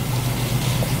Badilisha.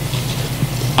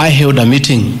 I held a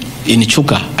meeting in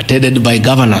Chuka, attended by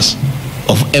governors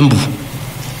of Embu,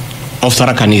 of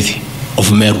Tharaka Nithi,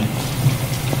 of Meru.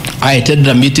 I attended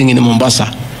a meeting in Mombasa,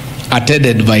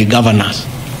 attended by governors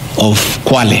of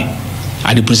Kwale,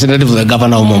 a representative of the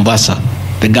governor of Mombasa,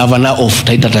 the governor of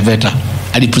Taita Taveta,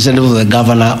 a representative of the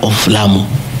governor of Lamu,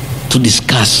 to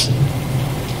discuss.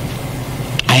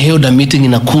 I held a meeting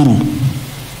in Nakuru,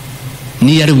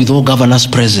 nearly with all governors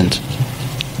present,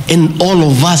 and all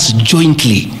of us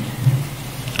jointly,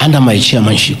 under my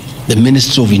chairmanship, the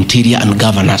Ministry of Interior and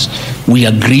Governors, we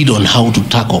agreed on how to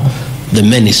tackle the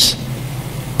menace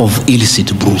of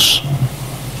illicit brews.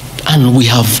 And we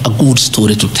have a good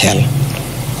story to tell.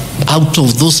 Out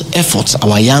of those efforts,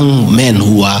 our young men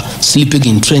who are sleeping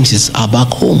in trenches are back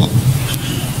home.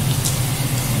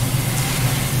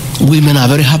 Women are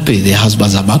very happy their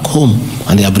husbands are back home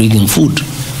and they are bringing food.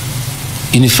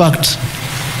 In fact,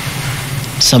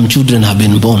 some children have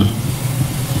been born.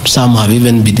 Some have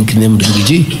even been named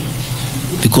Gigi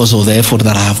because of the effort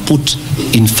that I have put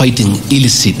in fighting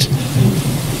illicit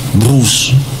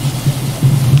brews.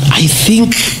 I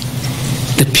think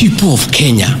the people of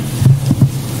Kenya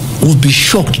will be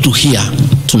shocked to hear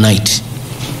tonight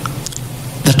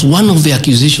that one of the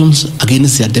accusations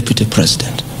against their deputy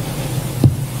president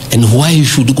and why he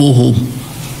should go home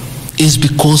is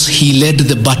because he led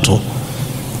the battle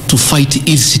to fight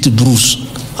illicit brews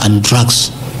and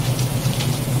drugs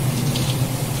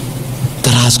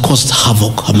that has caused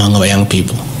havoc among our young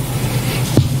people.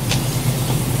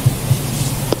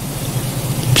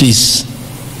 Please,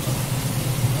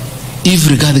 if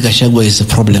Rigathi Gachagua is a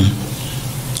problem,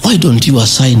 why don't you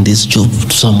assign this job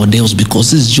to somebody else?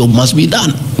 Because this job must be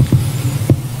done.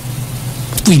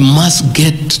 We must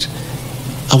get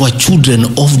our children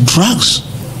off drugs.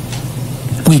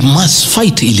 We must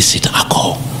fight illicit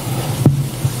alcohol.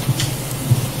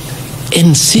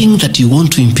 And saying that you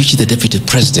want to impeach the deputy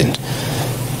president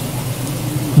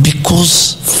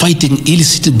because fighting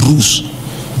illicit brews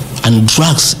and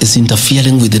drugs is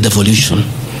interfering with the devolution.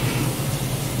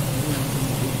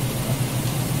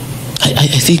 I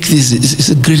think this is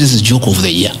the greatest joke of the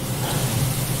year.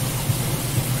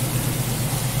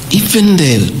 Even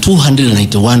the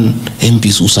 291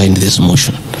 MPs who signed this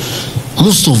motion,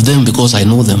 most of them, because I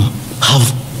know them,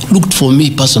 have looked for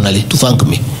me personally to thank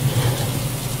me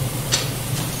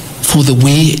for the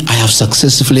way I have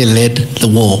successfully led the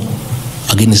war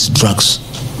against drugs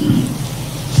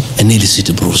and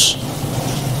illicit brews.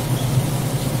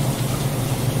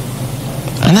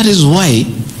 And that is why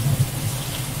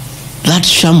that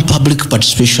sham public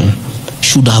participation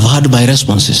should have had my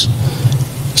responses,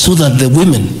 so that the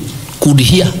women could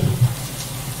hear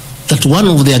that one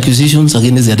of the accusations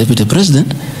against the deputy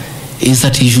president is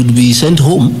that he should be sent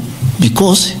home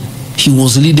because he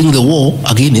was leading the war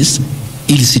against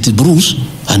illicit brews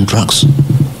and drugs.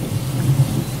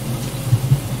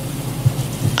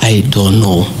 I don't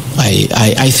know.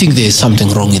 I think there is something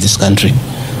wrong in this country.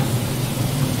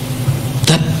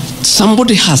 That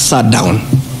somebody has sat down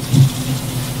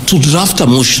to draft a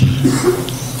motion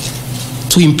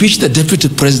to impeach the Deputy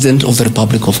President of the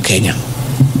Republic of Kenya.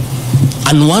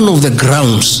 And one of the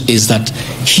grounds is that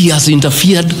he has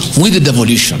interfered with the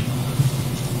devolution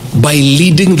by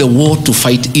leading the war to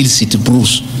fight illicit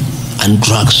brews and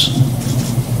drugs.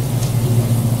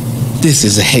 This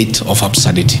is a height of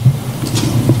absurdity.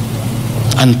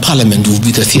 And Parliament will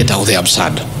be the theater of the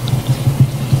absurd.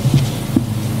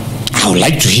 I would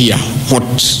like to hear what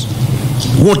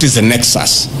is the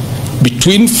nexus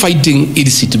between fighting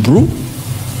illicit brew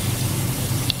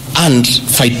and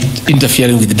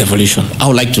interfering with the devolution. I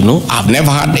would like to know. I've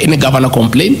never had any governor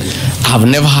complain. I've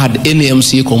never had any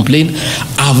MCA complain.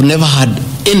 I've never had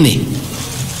any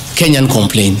Kenyan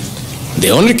complain. The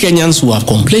only Kenyans who have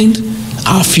complained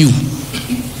are few.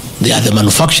 They are the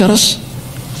manufacturers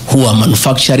who are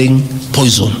manufacturing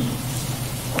poison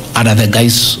under the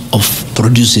guise of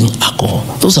producing alcohol.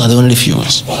 Those are the only few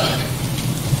ones.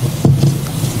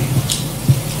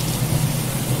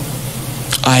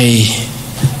 I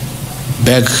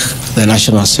beg the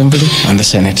National Assembly and the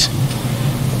Senate,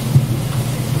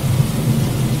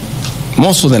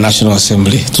 most of the National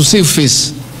Assembly, to save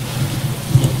face,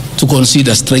 to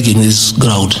consider striking this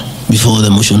ground before the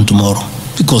motion tomorrow,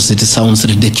 because it sounds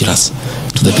ridiculous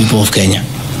to the people of Kenya.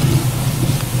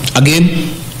 Again,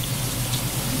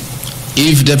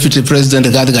 if Deputy President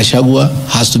Rigathi Gachagua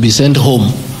has to be sent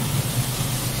home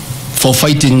for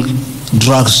fighting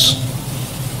drugs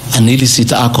and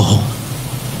illicit alcohol,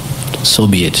 so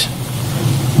be it.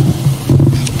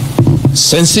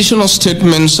 Sensational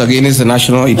statements against the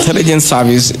National Intelligence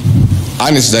Service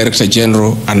and its Director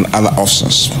General and other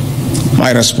officers.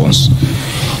 My response.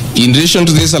 In addition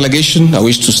to this allegation, I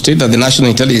wish to state that the National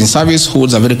Intelligence Service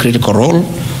holds a very critical role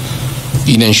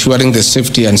in ensuring the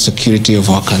safety and security of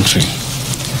our country.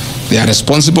 They are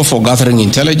responsible for gathering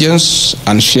intelligence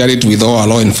and share it with all our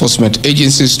law enforcement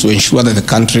agencies to ensure that the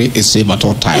country is safe at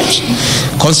all times.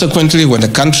 Consequently, when the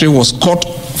country was caught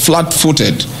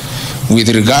flat-footed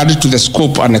with regard to the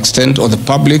scope and extent of the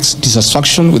public's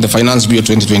dissatisfaction with the Finance Bill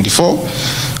 2024,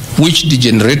 which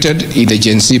degenerated in the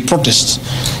Gen Z protests,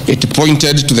 it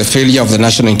pointed to the failure of the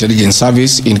National Intelligence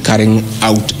Service in carrying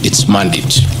out its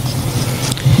mandate.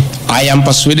 I am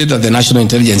persuaded that the National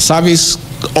Intelligence Service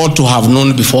ought to have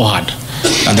known beforehand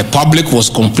that the public was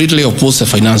completely opposed to the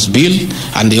finance bill,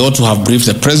 and they ought to have briefed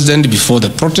the president before the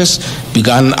protests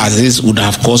began, as this would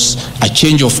have caused a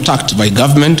change of tact by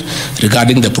government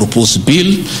regarding the proposed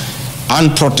bill,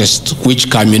 and protest which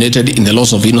culminated in the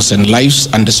loss of innocent lives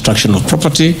and destruction of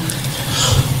property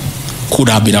could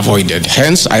have been avoided.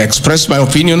 Hence, I express my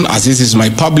opinion, as this is in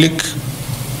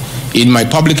my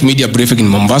public media briefing in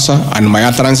Mombasa, and my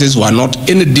utterances were not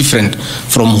any different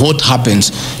from what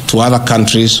happens to other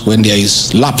countries when there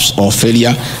is lapse or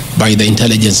failure by the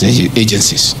intelligence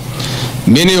agencies.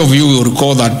 Many of you will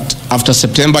recall that after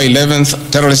September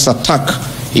 11th terrorist attack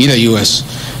in the US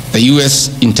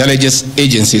intelligence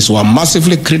agencies were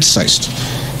massively criticized,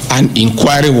 and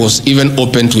inquiry was even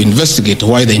open to investigate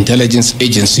why the intelligence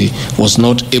agency was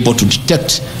not able to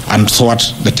detect and thwart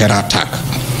the terror attack.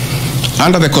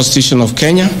 Under the Constitution of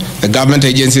Kenya, the government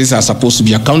agencies are supposed to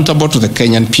be accountable to the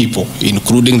Kenyan people,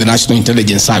 including the National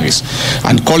Intelligence Service,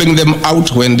 and calling them out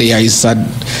when there is a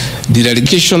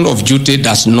dereliction of duty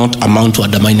does not amount to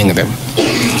undermining them.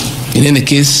 In any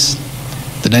case,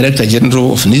 the Director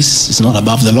General of NIS is not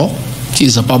above the law. He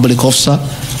is a public officer.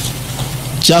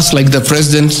 Just like the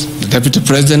President, the Deputy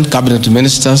President, Cabinet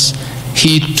Ministers,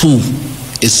 he too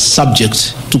is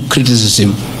subject to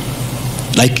criticism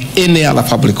like any other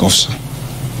public officer.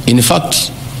 In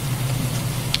fact,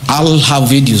 I'll have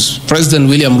videos. President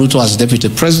William Ruto, as Deputy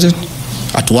President,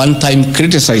 at one time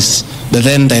criticized the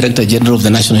then Director General of the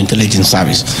National Intelligence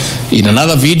Service. In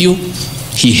another video,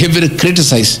 he heavily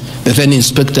criticized the then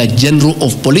Inspector General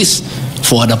of Police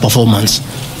for their performance.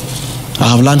 I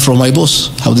have learned from my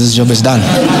boss how this job is done.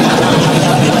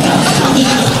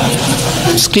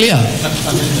 It's clear.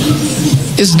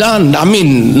 It's done. I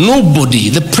mean, nobody,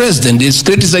 the president is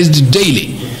criticized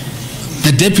daily.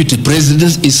 The deputy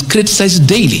president is criticized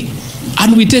daily.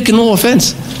 And we take no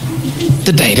offense.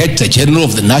 The Director General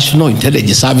of the National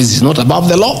Intelligence Service is not above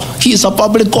the law. He is a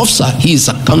public officer. He is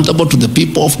accountable to the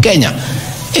people of Kenya.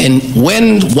 And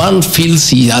when one feels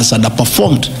he has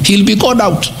underperformed, he'll be called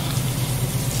out.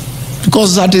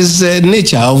 Because that is the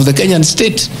nature of the Kenyan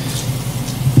state.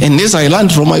 And this I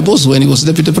learned from my boss when he was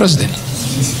Deputy President.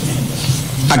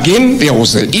 Again, there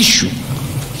was an issue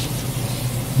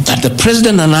that the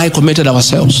President and I committed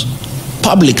ourselves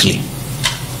publicly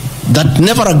that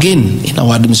never again in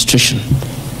our administration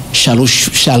shall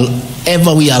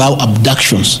ever we allow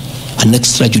abductions and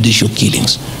extrajudicial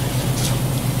killings.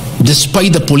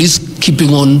 Despite the police keeping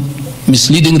on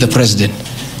misleading the President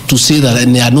to say that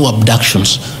there are no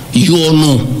abductions, you all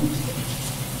know,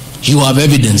 you have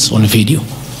evidence on video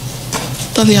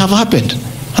that they have happened.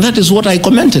 And that is what I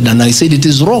commented, and I said it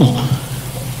is wrong.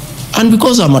 And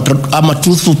because I'm a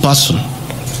truthful person,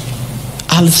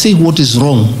 I'll say what is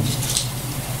wrong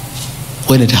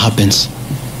when it happens.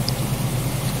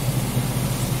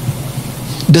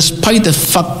 Despite the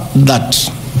fact that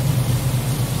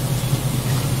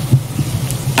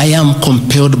I am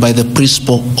compelled by the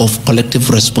principle of collective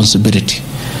responsibility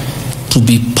to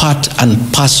be part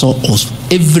and parcel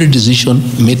of every decision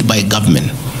made by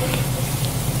government,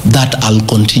 that I'll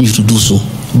continue to do so,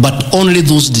 but only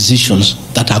those decisions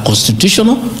that are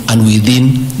constitutional and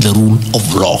within the rule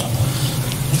of law.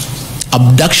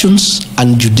 Abductions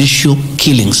and judicial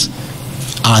killings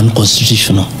are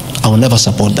unconstitutional. I will never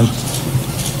support them.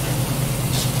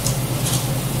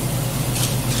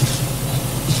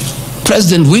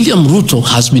 President William Ruto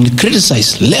has been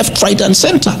criticized left, right, and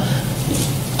center.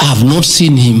 I have not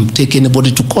seen him take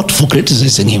anybody to court for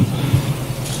criticizing him.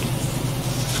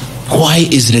 Why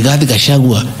is Rigathi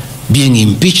Gachagua being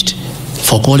impeached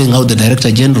for calling out the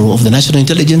Director General of the National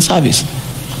Intelligence Service?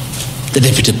 The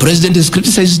Deputy President is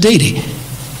criticized daily.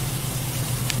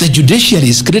 The judiciary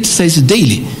is criticized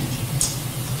daily.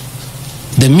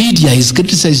 The media is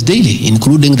criticized daily,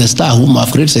 including the Star, whom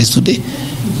I've criticized today.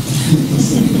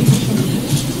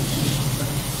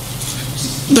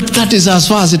 But that is as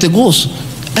far as it goes.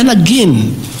 And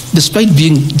again, despite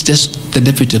being just the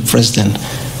Deputy President,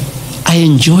 I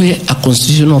enjoy a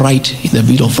constitutional right in the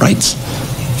Bill of Rights,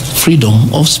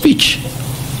 freedom of speech.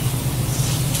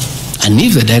 And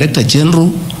if the Director General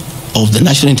of the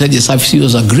National Intelligence Service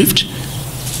was aggrieved,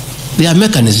 there are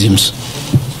mechanisms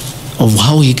of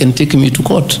how he can take me to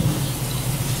court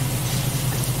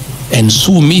and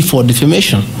sue me for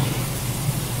defamation.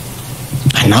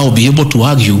 And I'll be able to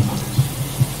argue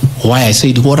why I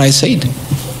said what I said.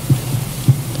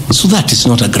 So that is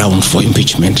not a ground for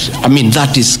impeachment. I mean,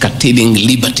 that is curtailing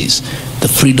liberties, the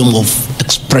freedom of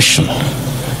expression,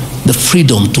 the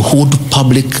freedom to hold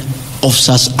public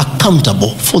officers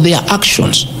accountable for their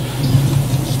actions.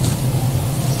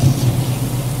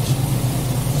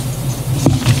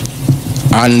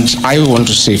 And I want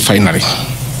to say finally,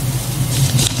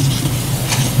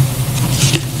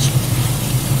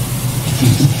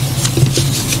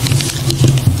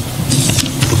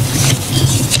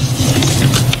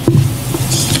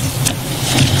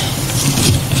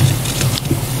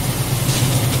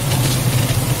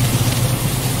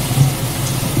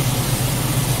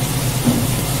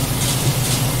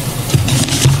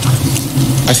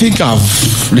 I think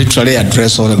I've literally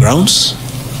addressed all the grounds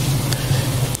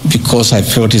because I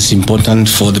felt it's important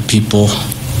for the people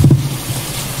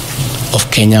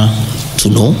of Kenya to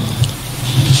know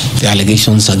the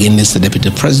allegations against the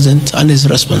Deputy President and his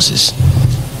responses.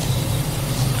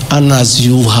 And as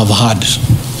you have heard,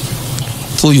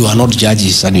 though you are not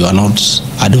judges and you are not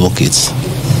advocates,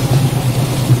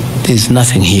 there is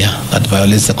nothing here that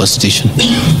violates the Constitution.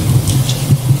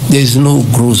 There is no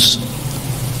gross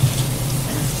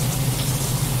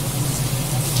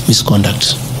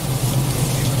misconduct.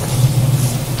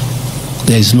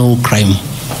 There is no crime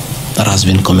that has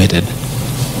been committed.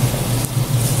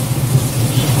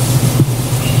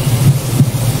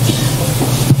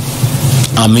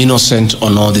 I'm innocent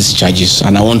on all these charges,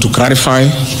 and I want to clarify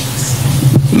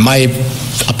my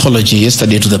apology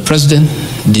yesterday to the President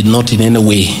did not in any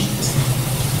way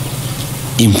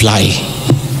imply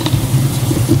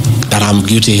that I'm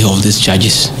guilty of these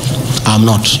charges. I'm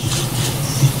not.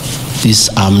 This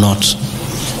I'm not.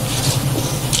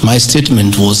 My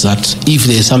statement was that if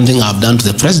there is something I've done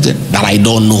to the president that I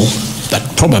don't know,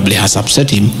 that probably has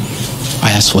upset him,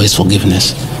 I ask for his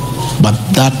forgiveness. But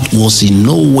that was in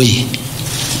no way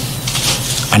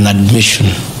an admission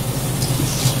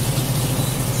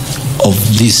of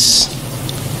this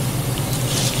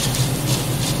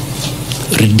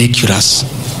ridiculous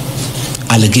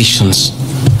allegations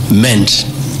meant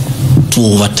to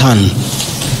overturn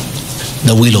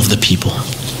the will of the people.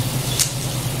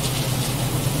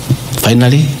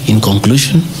 Finally, in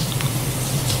conclusion,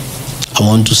 I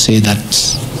want to say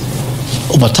that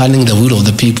overturning the will of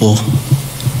the people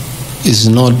is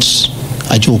not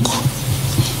a joke.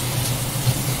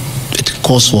 It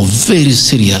calls for very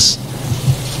serious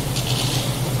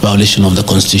violation of the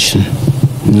Constitution.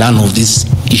 None of these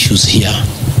issues here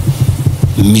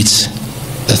meets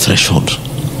the threshold.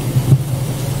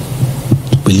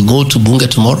 We'll go to Bunge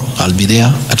tomorrow. I'll be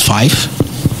there at 5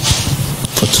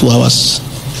 for 2 hours,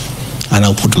 and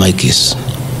I'll put my case.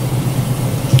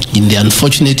 In the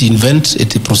unfortunate event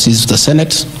it proceeds to the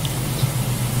Senate,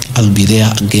 I'll be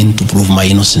there again to prove my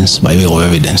innocence by way of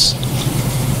evidence.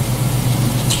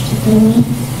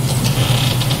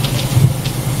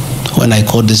 When I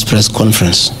called this press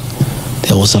conference,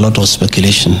 there was a lot of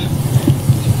speculation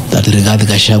that Rigathi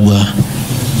Gachagua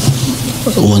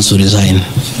wants to resign.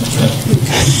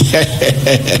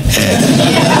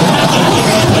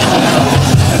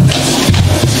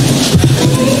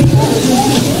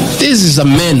 This is a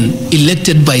man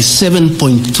elected by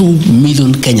 7.2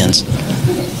 million Kenyans.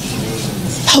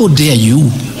 How dare you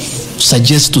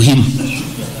suggest to him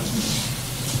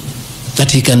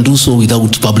that he can do so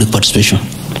without public participation?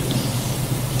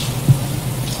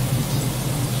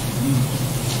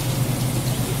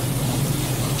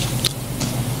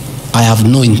 I have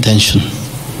no intention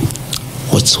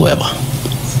whatsoever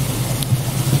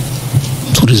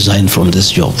to resign from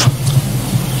this job.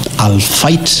 I'll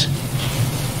fight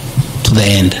to the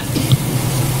end.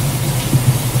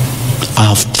 I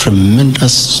have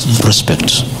tremendous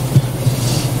respect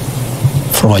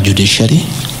for our judiciary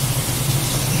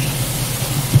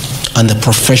and the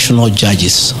professional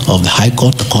judges of the High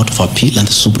Court, the Court of Appeal, and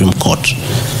the Supreme Court.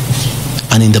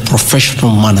 And in the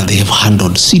professional manner, they have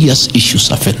handled serious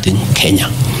issues affecting Kenya.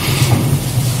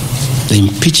 The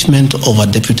impeachment of a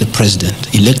deputy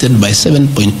president elected by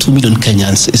 7.2 million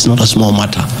Kenyans is not a small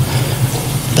matter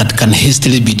that can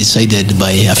hastily be decided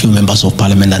by a few members of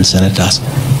parliament and senators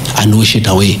and wish it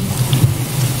away.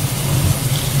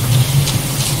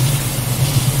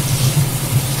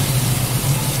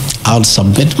 I'll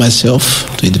submit myself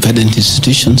to independent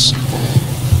institutions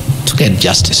to get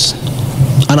justice.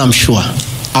 And I'm sure,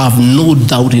 I have no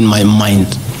doubt in my mind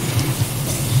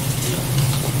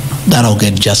that I'll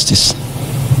get justice.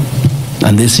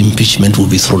 And this impeachment will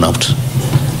be thrown out.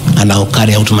 And I'll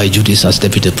carry out my duties as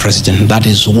deputy president. That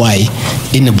is why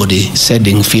anybody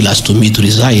sending feelers to me to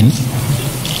resign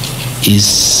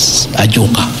is a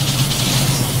joker.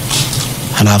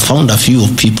 And I found a few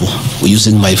of people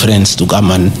using my friends to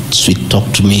come and sweet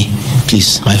talk to me.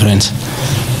 Please, my friends,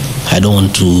 I don't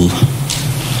want to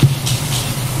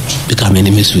become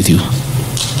enemies with you.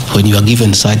 When you are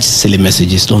given such silly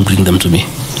messages, don't bring them to me.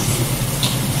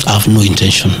 I have no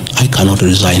intention. I cannot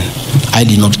resign. I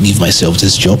did not give myself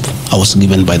this job. I was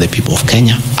given by the people of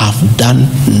Kenya. I've done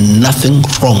nothing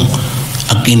wrong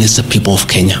against the people of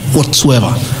Kenya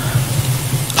whatsoever.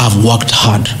 I've worked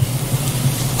hard.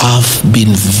 I've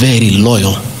been very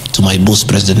loyal to my boss,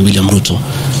 President William Ruto.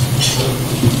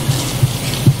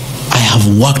 I have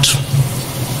worked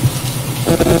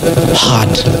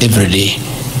hard every day.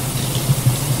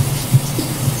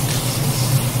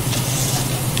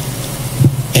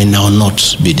 And I will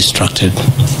not be distracted.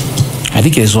 I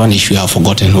think there's one issue I've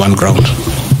forgotten, one ground.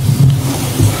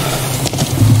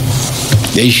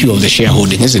 The issue of the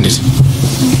shareholding, isn't it?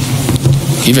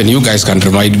 Even you guys can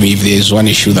remind me if there is one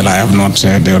issue that I have not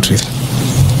dealt with.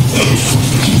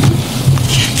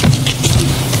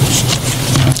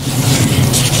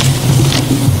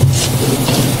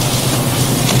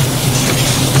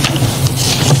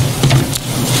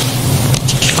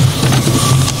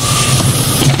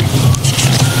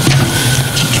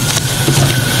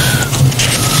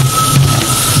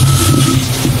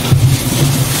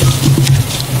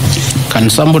 Can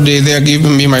somebody there give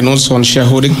me my notes on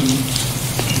shareholding?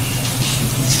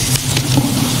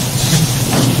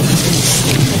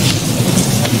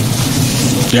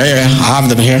 Yeah, I have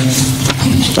them here.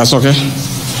 That's okay.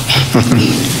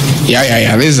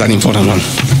 Yeah, this is an important one.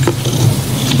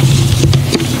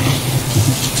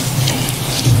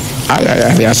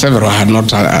 There are several. I had not.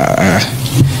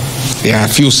 There are a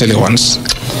few silly ones.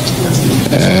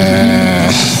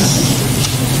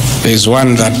 There's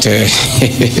one that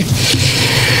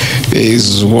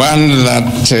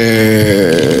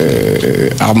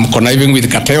I'm conniving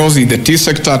with cartels in the tea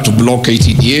sector to block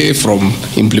ATDA from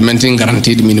implementing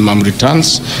guaranteed minimum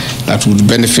returns that would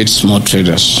benefit small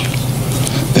traders.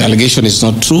 The allegation is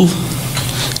not true.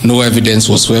 No evidence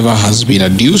whatsoever has been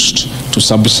adduced to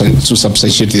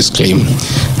substantiate this claim.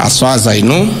 As far as I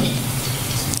know,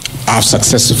 I've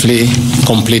successfully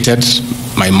completed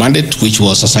my mandate, which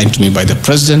was assigned to me by the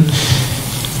President,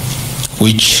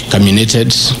 which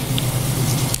culminated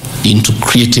into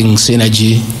creating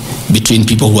synergy between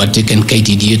people who had taken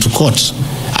KTDA to court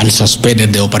and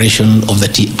suspended the operation of the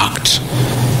Tea Act.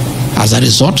 As a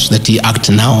result, the Tea Act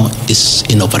now is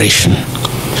in operation.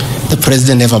 The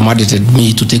President never mandated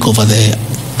me to take over the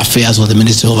affairs of the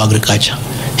Ministry of Agriculture.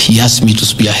 He asked me to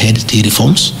spearhead tea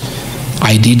reforms.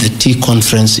 I did the tea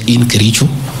conference in Kericho,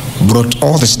 brought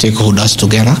all the stakeholders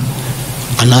together,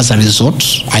 and as a result,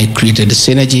 I created a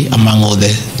synergy among all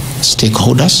the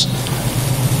stakeholders,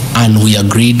 and we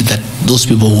agreed that those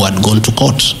people who had gone to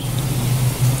court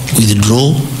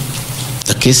withdraw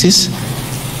the cases,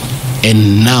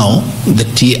 and now the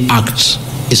Tea Act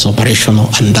is operational,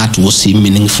 and that will see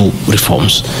meaningful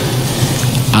reforms.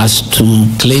 As to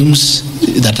claims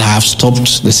that I have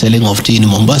stopped the selling of tea in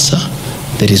Mombasa,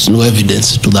 there is no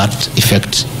evidence to that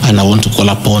effect, and I want to call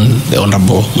upon the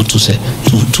Honorable Mutuse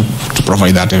to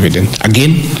provide that evidence.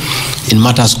 Again, in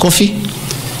matters coffee,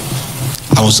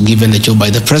 I was given a job by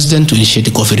the President to initiate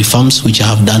the coffee reforms, which I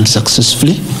have done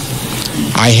successfully.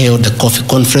 I held the coffee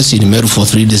conference in Meru for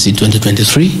 3 days in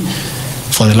 2023.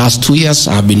 For the last 2 years,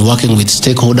 I have been working with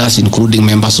stakeholders, including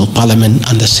members of Parliament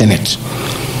and the Senate,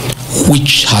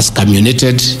 which has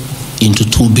culminated into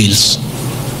 2 bills.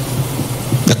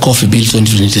 The Coffee Bill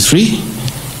 2023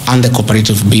 and the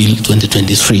Cooperative Bill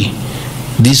 2023.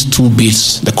 These 2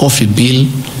 bills, the Coffee Bill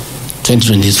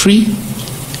 2023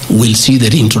 will see the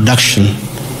reintroduction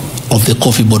of the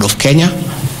Coffee Board of Kenya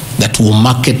that will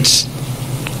market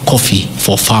coffee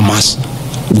for farmers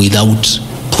without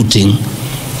putting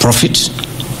profit.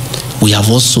 We have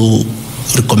also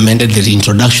recommended the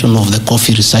reintroduction of the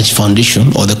Coffee Research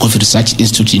Foundation or the Coffee Research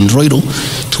Institute in Roiro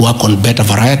to work on better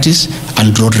varieties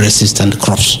and drought-resistant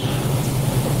crops.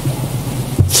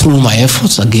 Through my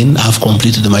efforts, again, I have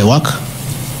completed my work.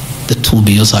 The 2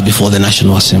 bills are before the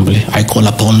National Assembly. I call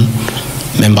upon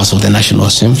members of the National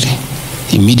Assembly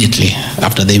immediately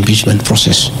after the impeachment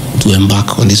process to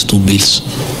embark on these 2 bills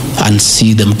and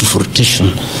see them to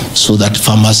fruition so that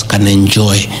farmers can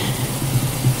enjoy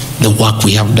the work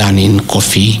we have done in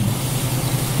coffee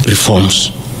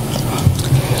reforms.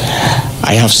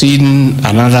 I have seen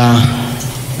another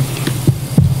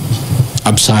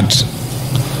absurd,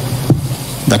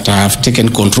 that I have taken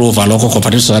control of a local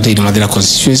cooperative society in Madera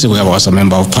constituency where I was a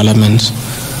member of Parliament.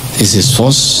 This is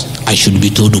false. I should be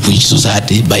told which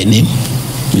society by name,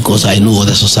 because I know all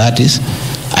the societies.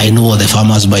 I know all the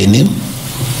farmers by name.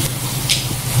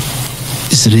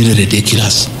 It's really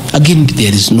ridiculous. Again,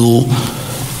 there is no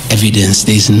evidence,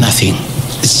 there is nothing.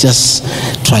 It's just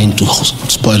trying to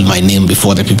spoil my name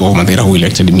before the people of Madeira who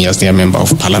elected me as their member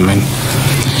of Parliament.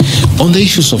 On the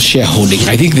issues of shareholding,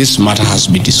 I think this matter has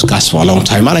been discussed for a long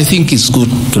time, and I think it's good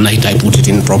tonight I put it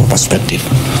in proper perspective.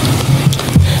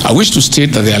 I wish to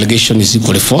state that the allegation is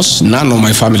equally false. None of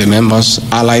my family members,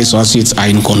 allies, or associates are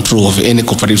in control of any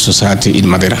cooperative society in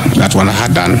Madeira. That one I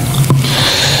had done.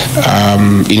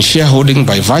 In shareholding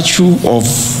by virtue of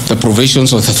the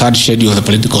provisions of the 3rd schedule of the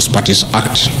Political Parties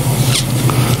Act,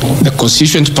 the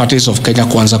constituent parties of Kenya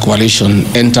Kwanza Coalition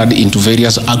entered into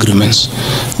various agreements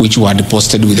which were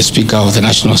deposited with the Speaker of the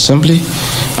National Assembly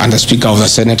and the Speaker of the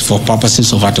Senate for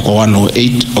purposes of Article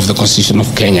 108 of the Constitution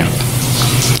of Kenya.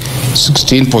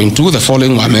 16.2, the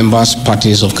following were members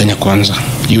parties of Kenya Kwanza: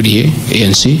 UDA,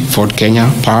 ANC, Ford Kenya,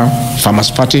 PAR,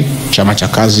 Farmers Party, Chama cha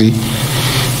Kazi,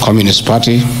 Communist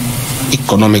Party,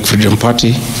 Economic Freedom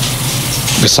Party,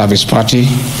 the Service Party,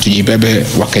 Tujibebe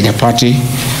wa Kenya Party,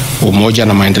 Umoja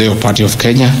na Maendeleo Party of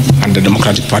Kenya, and the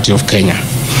Democratic Party of Kenya.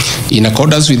 In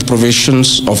accordance with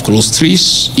provisions of Clause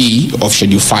 3E of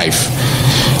Schedule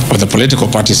 5 of the Political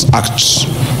Parties Act,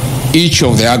 each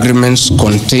of the agreements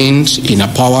contained in a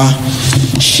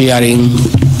power-sharing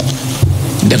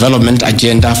development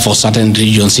agenda for certain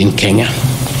regions in Kenya.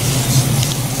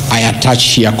 I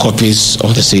attach here copies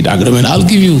of the said agreement. I'll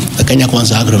give you the Kenya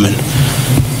Kwanza agreement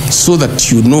so that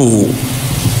you know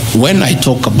when I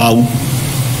talk about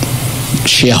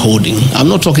shareholding, I'm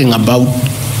not talking about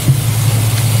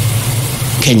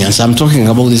Kenyans, I'm talking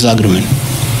about this agreement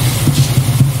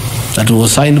that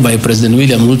was signed by President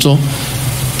William Ruto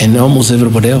and almost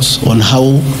everybody else on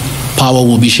how power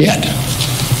will be shared.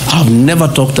 I've never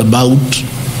talked about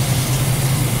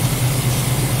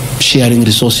sharing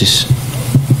resources.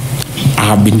 I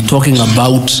have been talking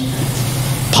about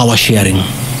power sharing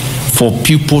for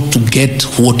people to get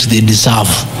what they deserve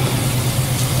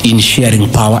in sharing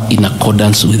power in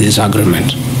accordance with this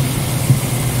agreement.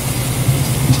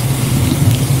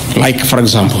 Like, for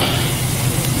example,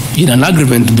 in an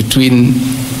agreement between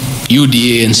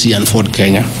UDA, ANC, and Ford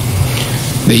Kenya,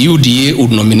 the UDA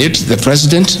would nominate the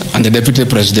president and the deputy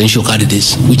presidential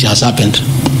candidates, which has happened.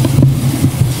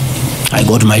 I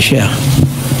got my share,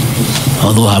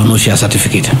 although I have no share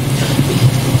certificate.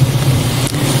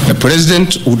 The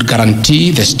president would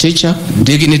guarantee the stature,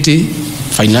 dignity,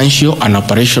 financial and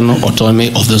operational autonomy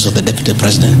of those of the deputy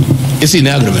president. It's in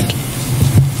the agreement.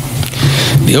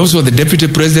 The office of the deputy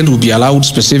president will be allowed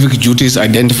specific duties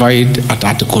identified at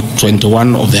Article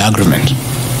 21 of the agreement.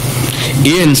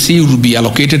 ANC will be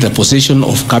allocated a position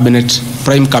of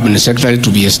prime cabinet secretary to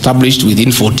be established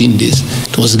within 14 days.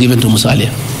 It was given to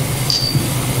Musalia.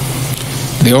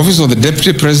 The office of the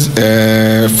deputy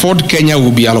president, Ford Kenya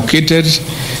will be allocated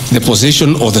the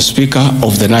position of the Speaker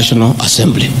of the National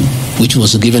Assembly, which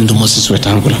was given to Moses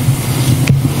Wetangula.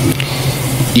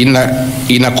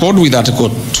 In accord with Article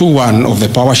 2.1 of the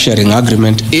Power Sharing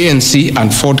Agreement, ANC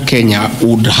and Ford Kenya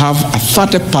would have a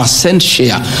 30%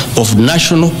 share of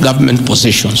national government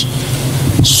positions.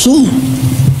 So,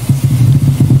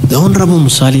 the Honorable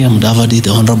Musalia Mudavadi,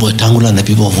 the Honorable Wetangula, and the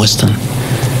people of Western,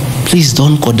 please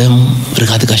don't condemn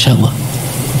Rigathi Gachagua.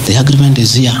 The agreement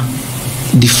is here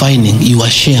defining your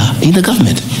share in the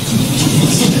government.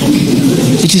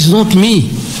 It is not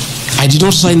me. I did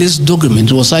not sign this document.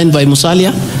 It was signed by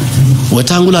Musalia,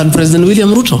 Wetangula, and President William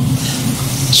Ruto.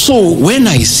 So when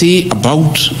I say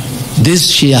about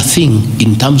this share thing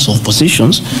in terms of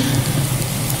positions,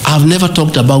 I've never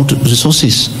talked about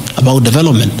resources, about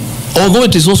development. Although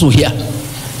it is also here,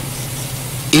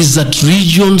 is that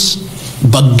regions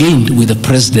bargained with the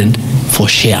president for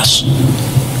shares.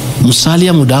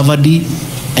 Musalia Mudavadi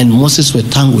and Moses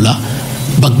Wetangula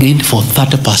bargained for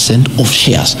 30% of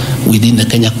shares within the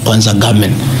Kenya Kwanza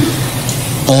government.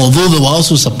 Although they were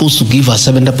also supposed to give us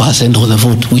 70% of the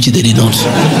vote, which they did not.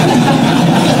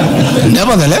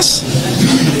 Nevertheless,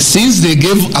 since they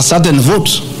gave a certain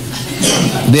vote,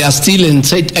 they are still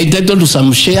entitled to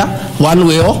some share one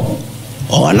way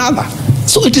or another.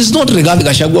 So it is not Rigathi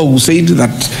Gachagua who said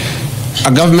that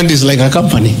a government is like a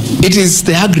company. It is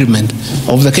the agreement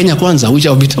of the Kenya Kwanza, which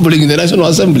I will be tabling in the National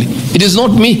Assembly. It is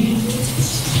not me.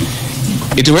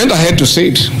 It went ahead to say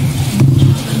it.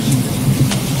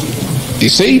 He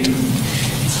said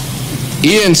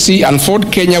ANC and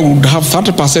Ford Kenya would have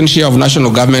 30% share of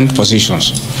national government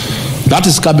positions. That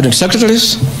is cabinet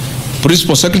secretaries,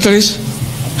 principal secretaries,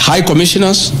 high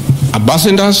commissioners,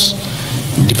 ambassadors,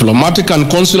 diplomatic and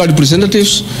consular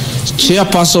representatives,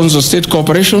 chairpersons of state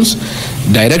corporations,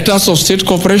 directors of state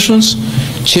corporations,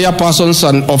 chairpersons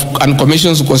and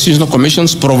commissions of constitutional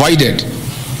commissions, provided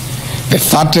the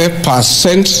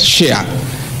 30% share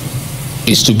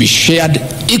is to be shared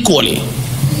equally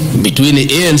between the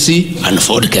ANC and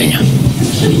Ford Kenya.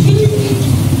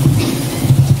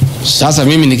 Sasa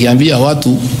mimi nikiambia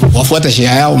watu wafuate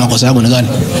share yao, makosa yangu ni gani?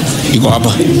 Iko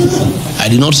hapa. I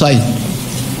did not sign.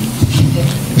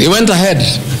 They went ahead,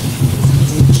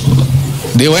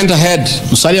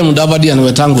 Musalia Mudavadi and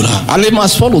Wetangula, and they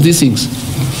must follow these things.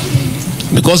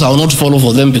 Because I will not follow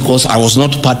for them, because I was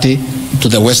not party to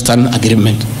the Western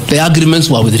agreement. The agreements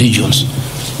were with regions.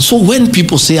 So when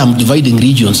people say I'm dividing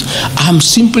regions, I'm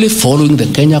simply following the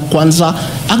Kenya Kwanza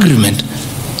agreement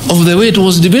of the way it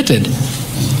was debated.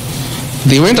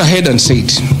 They went ahead and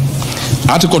said,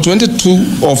 Article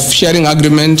 22 of sharing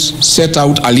agreement set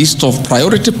out a list of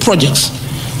priority projects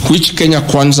which Kenya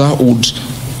Kwanza would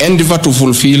endeavor to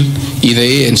fulfill in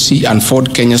the ANC and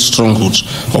Ford Kenya strongholds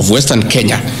of Western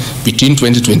Kenya between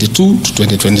 2022 to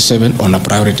 2027 on a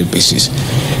priority basis.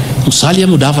 Musalia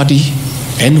Mudavadi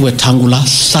and Wetangula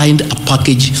signed a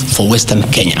package for Western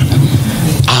Kenya.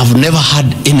 I've never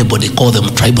had anybody call them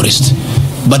tribalists,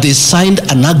 but they signed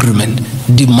an agreement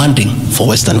demanding for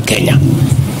Western Kenya.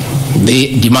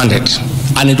 They demanded,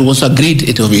 and it was agreed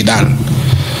it will be done.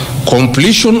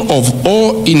 Completion of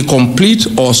all incomplete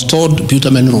or stored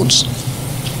bitumen roads.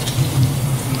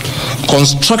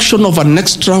 Construction of an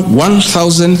extra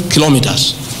 1,000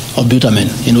 kilometers of bitumen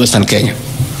in Western Kenya.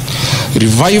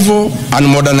 Revival and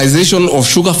modernization of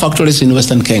sugar factories in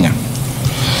Western Kenya.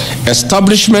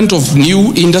 Establishment of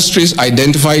new industries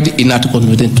identified in Article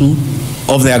 22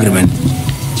 of the agreement.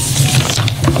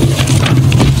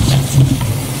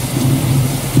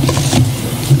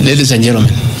 Ladies and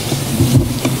gentlemen,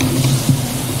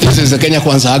 This is the Kenya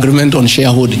Kwanza agreement on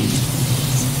shareholding.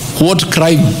 What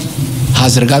crime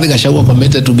has Rigathi Gachagua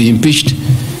committed to be impeached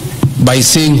by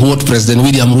saying what President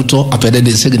William Ruto appended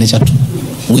his signature to,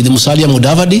 with Musalia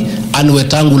Mudavadi and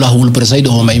Wetangula, who will preside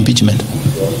over my impeachment?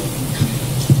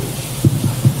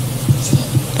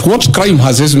 What crime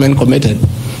has this man committed?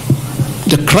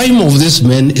 The crime of this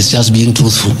man is just being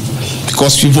truthful,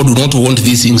 because people do not want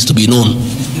these things to be known.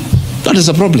 That is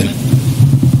the problem.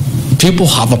 People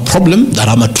have a problem that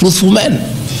I'm a truthful man.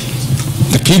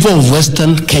 The people of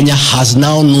Western Kenya has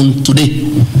now known today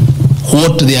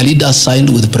what their leaders signed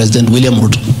with President William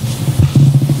Ruto.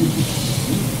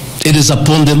 It is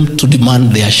upon them to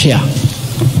demand their share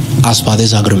as per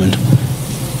this agreement.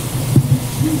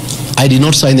 I did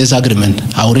not sign this agreement.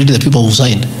 I will read the people who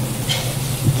signed.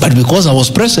 But because I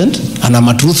was present and I'm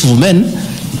a truthful man,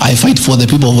 I fight for the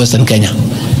people of Western Kenya.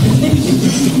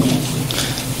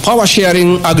 Power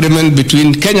sharing agreement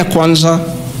between Kenya Kwanza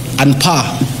and PAR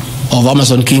of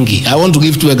Amason Kingi. I want to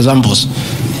give 2 examples.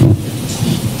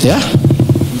 Yeah?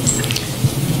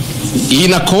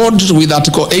 In accord with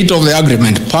Article 8 of the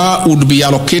agreement, PAR would be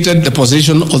allocated the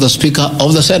position of the Speaker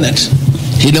of the Senate.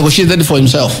 He negotiated for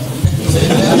himself.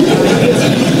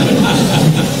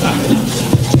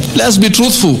 Let's be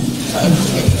truthful.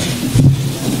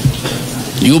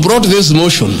 You brought this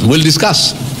motion. We'll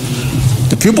discuss.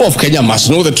 The people of Kenya must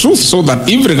know the truth, so that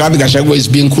if Rigathi Gachagua is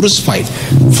being crucified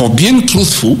for being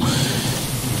truthful,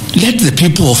 let the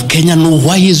people of Kenya know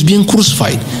why he is being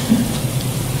crucified.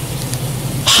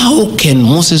 How can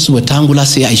Moses Wetangula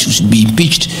say I should be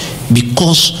impeached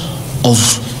because of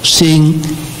saying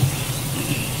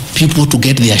people to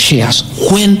get their shares,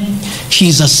 when he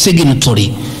is a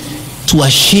signatory to a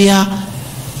share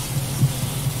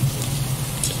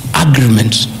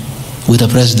agreement with the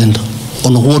president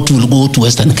on what will go to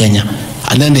Western Kenya?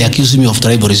 And then they accuse me of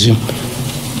tribalism.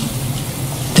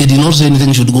 They did not say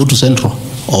anything should go to Central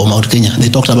or Mount Kenya. They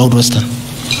talked about Western.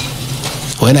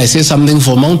 When I say something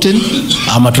for Mountain,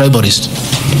 I'm a tribalist.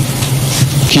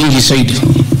 King, he said,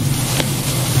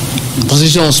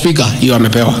 position of Speaker, you are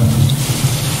mepewa.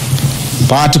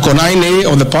 Article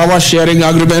 9A of the Power Sharing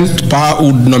Agreement, PAR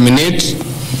would nominate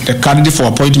the candidate for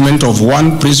appointment of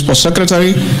 1 principal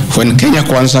secretary when Kenya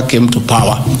Kwanza came to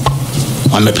power.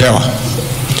 Wamepewa.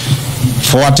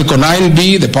 For Article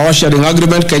 9B, the Power Sharing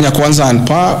Agreement, Kenya Kwanza and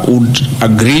PAR would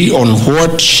agree on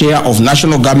what share of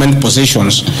national government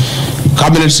positions,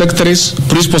 cabinet secretaries,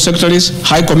 principal secretaries,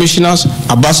 high commissioners,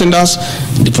 ambassadors,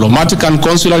 diplomatic and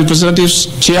consular representatives,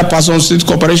 chairpersons, state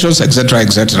corporations, etc.,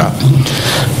 etc.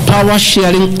 Power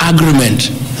sharing agreement,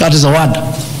 that is a word,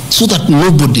 so that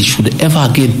nobody should ever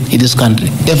again in this country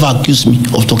ever accuse me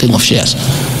of talking of shares.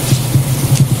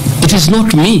 It is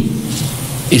not me.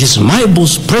 It is my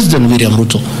boss, President William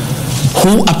Ruto,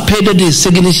 who appended his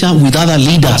signature with other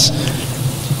leaders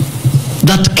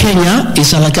that Kenya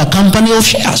is like a company of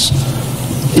shares.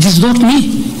 It is not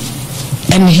me.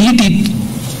 And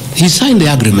he signed the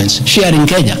agreements. Sharing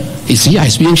Kenya is here,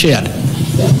 it's being shared.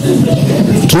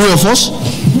 True of us?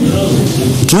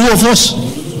 True of us.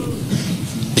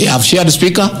 They have shared the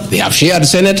Speaker, they have shared the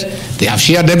Senate, they have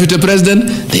shared Deputy President,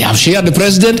 they have shared the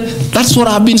President. That's what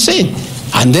I've been saying.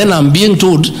 And then I'm being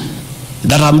told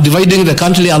that I'm dividing the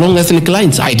country along ethnic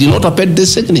lines. I did not append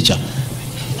this signature.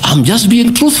 I'm just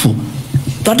being truthful.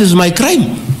 That is my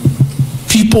crime.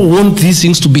 People want these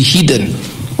things to be hidden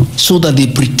so that they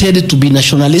pretend to be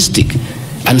nationalistic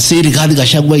and say Rigathi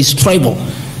Gachagua is tribal.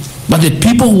 But the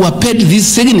people who append these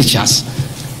signatures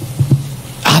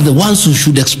are the ones who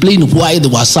should explain why they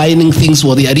were signing things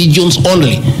for their regions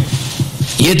only.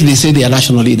 Yet they say they are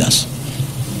national leaders.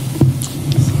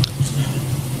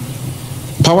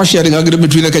 Power sharing agreement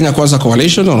between the Kenya Kwanza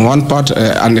coalition on one part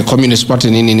and the Communist Party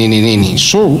nini.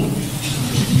 So,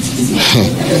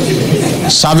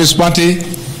 Service Party,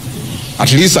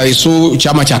 at least I saw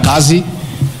Chama cha Kazi.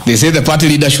 They say the party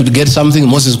leader should get something.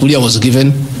 Moses Kuria was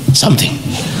given something.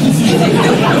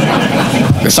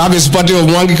 The Service Party of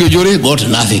Mwangi Kujuri got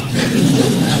nothing.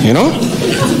 You know?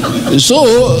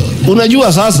 So,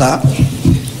 unajua sasa,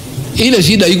 ile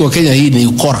shida iko Kenya hii ni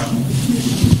ukora.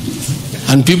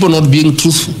 And people not being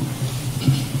truthful.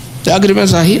 The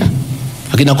agreements are here.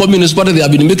 Like in a Communist Party, they have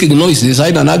been making noise. They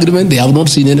signed an agreement, they have not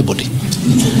seen anybody.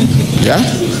 Yeah?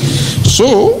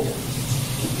 So,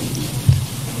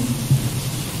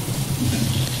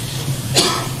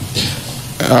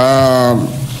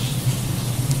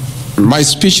 my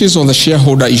speeches on the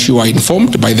shareholder issue are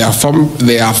informed by their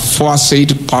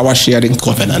aforesaid power sharing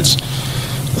covenants,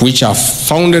 which are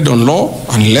founded on law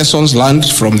and lessons learned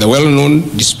from the well-known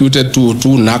disputed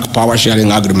 202 NAC power sharing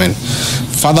agreement.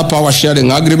 Further power sharing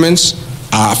agreements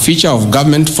are a feature of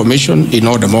government formation in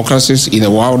all democracies in a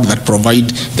world that provide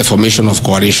the formation of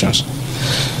coalitions.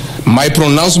 My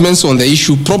pronouncements on the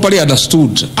issue, properly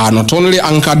understood, are not only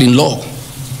anchored in law,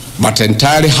 but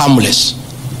entirely harmless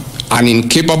and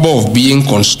incapable of being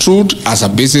construed as a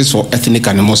basis for ethnic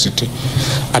animosity,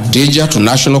 a danger to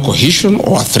national cohesion,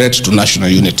 or a threat to national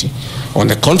unity. On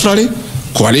the contrary,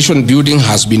 coalition building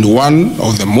has been one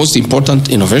of the most important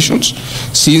innovations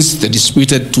since the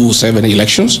disputed 2007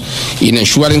 elections in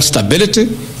ensuring stability,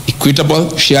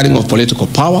 equitable sharing of political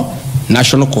power,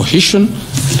 national cohesion,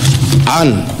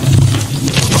 and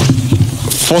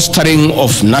fostering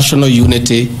of national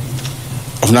unity.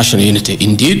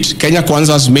 Indeed, Kenya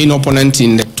Kwanza's main opponent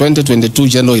in the 2022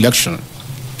 general election,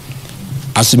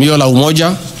 Azimio la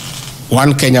Umoja,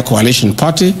 One Kenya Coalition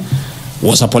Party,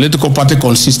 was a political party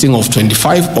consisting of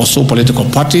 25 or so political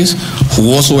parties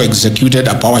who also executed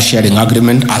a power sharing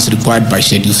agreement as required by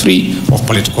Schedule 3 of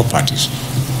political parties.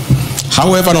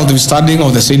 However, notwithstanding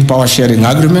of the said power sharing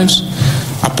agreements,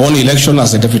 upon election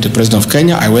as the Deputy President of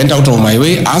Kenya, I went out of my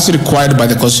way, as required by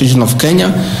the Constitution of Kenya,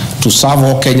 to serve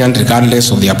all Kenyans regardless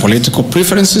of their political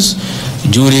preferences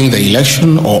during the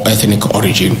election or ethnic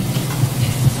origin.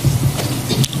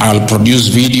 I'll produce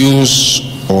videos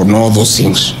on all those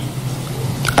things.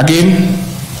 Again,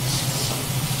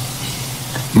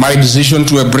 my decision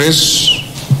to embrace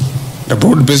the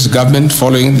broad-based government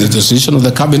following the decision of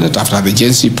the cabinet after the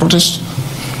Gen Z protest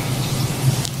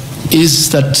is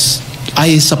that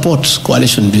I support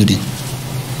coalition building.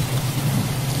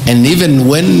 And even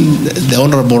when the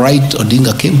Honorable Right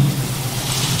Odinga came,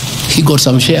 he got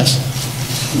some shares.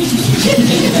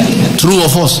 True or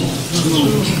false?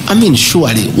 I mean,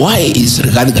 surely, why is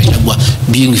Rigathi Gachagua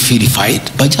being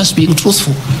vilified by just being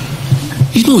truthful?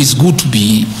 You know, it's good to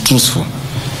be truthful.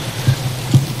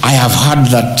 I have heard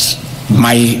that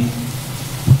my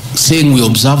saying we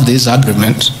observe this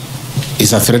agreement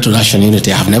is a threat to national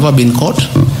unity. I have never been caught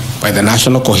by the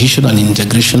National Cohesion and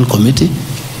Integration Committee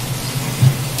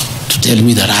to tell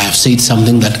me that I have said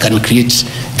something that can create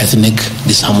ethnic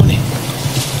disharmony.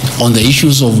 On the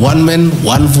issues of one man,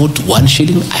 one vote, one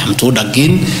shilling, I am told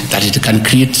again that it can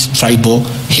create tribal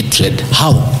hatred.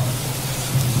 How?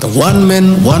 The one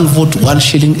man, one vote, one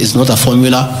shilling is not a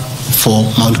formula for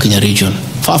Mount Kenya region.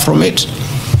 Far from it.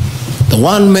 The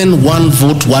one man, one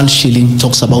vote, one shilling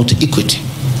talks about equity.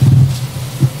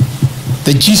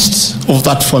 The gist of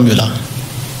that formula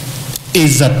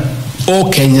is that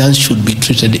all Kenyans should be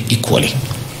treated equally.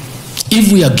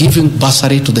 If we are giving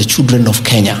bursary to the children of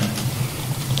Kenya,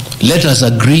 let us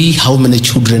agree how many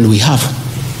children we have.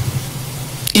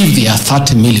 If there are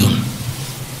 30 million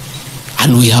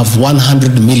and we have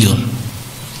 100 million,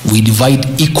 we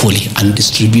divide equally and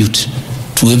distribute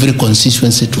to every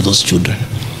constituency to those children.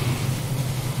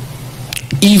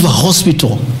 If a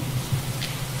hospital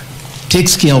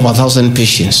takes care of 1,000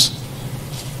 patients,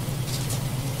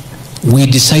 we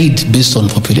decide based on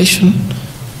population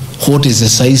what is the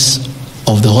size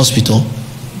of the hospital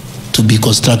to be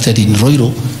constructed in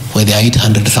Roiro, where there are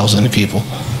 800,000 people.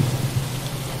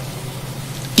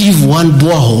 If one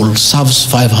borehole serves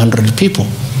 500 people,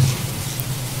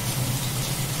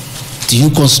 do you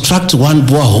construct one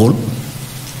borehole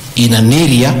in an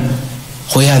area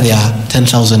where there are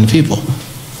 10,000 people?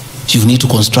 You need to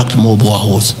construct more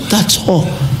boreholes. That's all.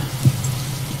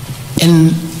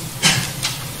 And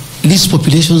these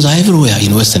populations are everywhere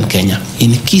in Western Kenya,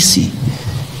 in Kisii,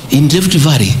 in Rift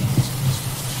Valley.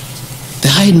 The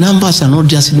high numbers are not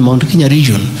just in the Mount Kenya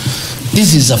region.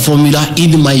 This is a formula,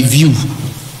 in my view,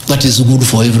 that is good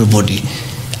for everybody.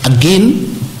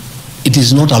 Again, it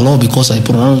is not a law because I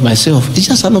pronounce myself. It's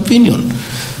just an opinion.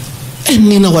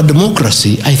 And in our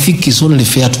democracy, I think it's only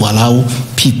fair to allow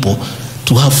people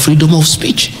to have freedom of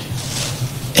speech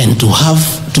and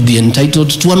to be entitled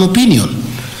to an opinion.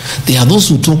 There are those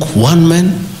who talk one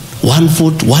man, one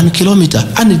vote, 1 kilometer,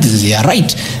 and it is their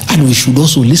right, and we should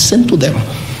also listen to them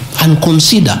and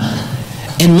consider.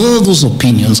 And all those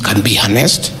opinions can be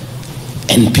harnessed,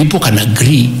 and people can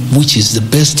agree which is the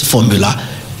best formula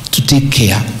to take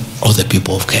care of the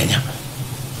people of Kenya.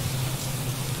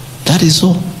 That is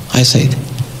all I said.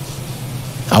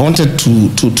 I wanted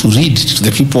to read to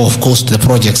the people, of course, the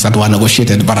projects that were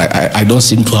negotiated, but I don't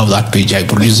seem to have that page. I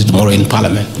produce it tomorrow in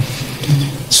Parliament.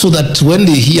 So that when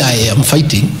they hear I am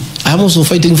fighting, I am also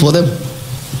fighting for them.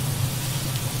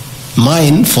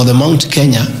 Mine, for the Mount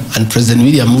Kenya and President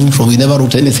William Ruto, we never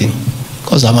wrote anything,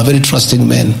 because I'm a very trusting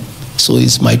man. So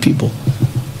it's my people,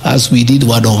 as we did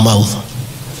word of mouth.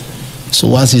 So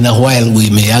once in a while we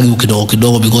may argue kidogo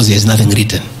kidogo because there's nothing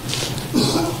written.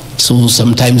 So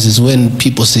sometimes it's when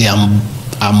people say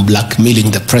I'm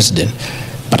blackmailing the president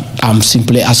But I'm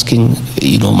simply asking,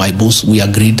 my boss, we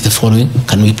agreed the following,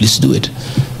 can we please do it?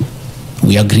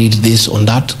 We agreed this on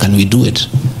that, can we do it?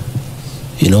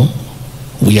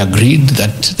 We agreed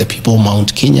that the people of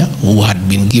Mount Kenya who had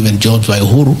been given jobs by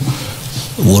Uhuru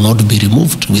will not be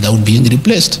removed without being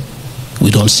replaced. We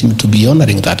don't seem to be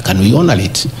honoring that. Can we honor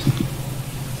it?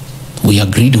 We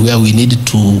agreed where we needed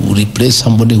to replace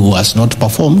somebody who has not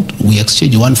performed, we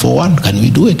exchange 1 for 1. Can we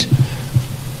do it?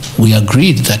 We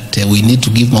agreed that we need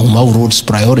to give Mau Mau roads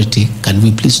priority. Can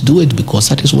we please do it? Because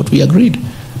that is what we agreed.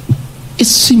 It's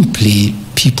simply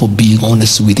people being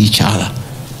honest with each other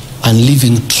and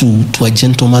living true to a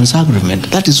gentleman's agreement.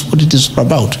 That is what it is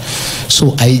about.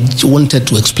 So I wanted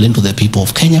to explain to the people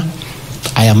of Kenya,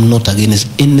 I am not against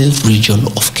any region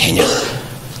of Kenya.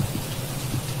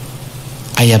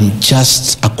 I am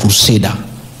just a crusader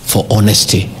for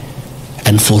honesty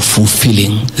and for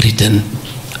fulfilling written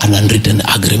and unwritten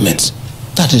agreements.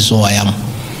 That is all I am.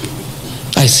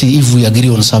 I say if we agree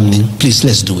on something, please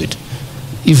let's do it.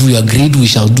 If we agreed we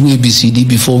shall do ABCD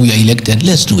before we are elected,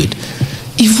 let's do it.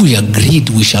 If we agreed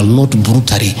we shall not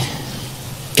brutally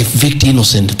evict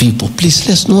innocent people, please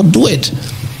let's not do it.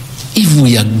 If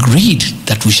we agreed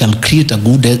that we shall create a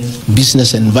good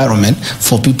business environment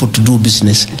for people to do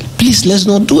business, please let's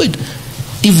not do it.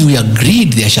 If we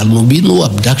agreed there shall be no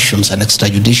abductions and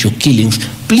extrajudicial killings,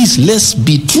 please let's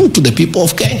be true to the people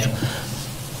of Kenya.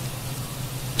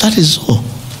 That is all.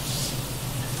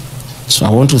 So I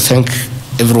want to thank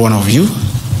every one of you.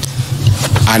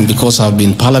 And because I've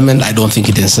been in Parliament, I don't think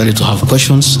it is necessary to have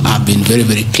questions. I've been very,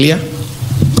 very clear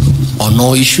on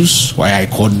all issues, why I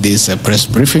called this a press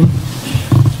briefing.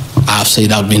 I've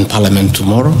said I'll be in Parliament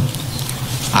tomorrow.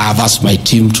 I have asked my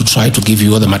team to try to give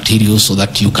you all the materials so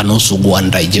that you can also go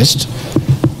and digest.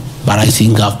 But I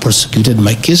think I've prosecuted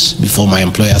my case before my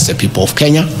employers, the people of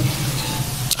Kenya.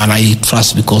 And I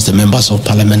trust because the members of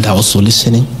Parliament are also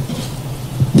listening,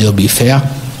 they'll be fair,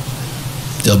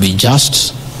 they'll be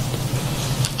just,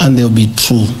 and they'll be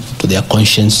true to their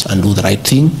conscience and do the right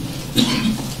thing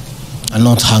and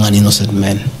not hang an innocent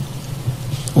man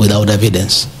without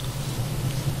evidence.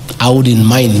 I wouldn't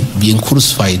mind being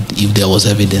crucified if there was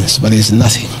evidence, but there's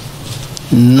nothing,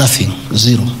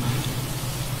 zero.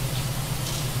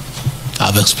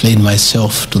 I've explained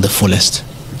myself to the fullest.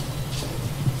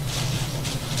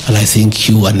 And I think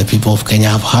you and the people of Kenya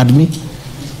have heard me.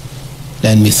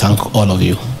 Let me thank all of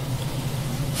you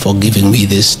for giving me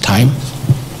this time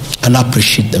and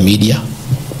appreciate the media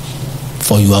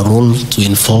for your role to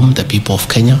inform the people of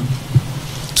Kenya,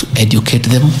 to educate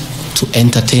them, to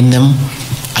entertain them,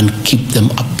 and keep them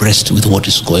abreast with what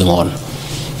is going on.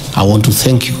 I want to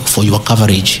thank you for your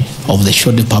coverage of the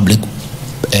short public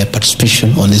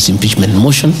participation on this impeachment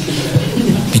motion,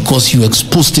 because you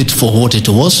exposed it for what it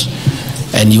was,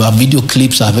 and your video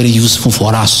clips are very useful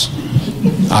for us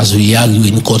as we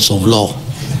argue in courts of law.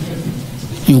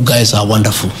 You guys are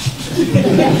wonderful.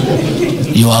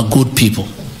 You are good people.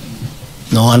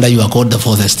 No wonder you are called the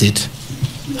fourth estate.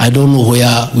 I don't know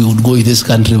where we would go in this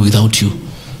country without you.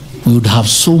 We would have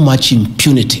so much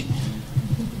impunity.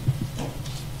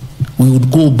 We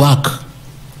would go back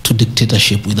to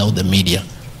dictatorship without the media.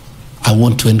 I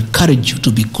want to encourage you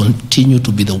to continue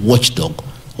to be the watchdog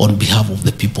on behalf of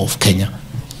the people of Kenya,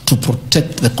 to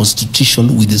protect the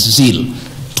Constitution with zeal,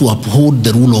 to uphold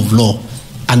the rule of law,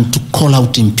 and to call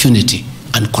out impunity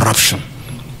and corruption.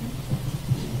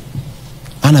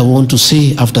 And I want to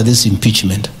say, after this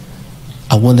impeachment,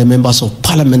 I want the members of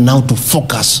Parliament now to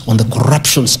focus on the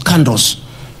corruption scandals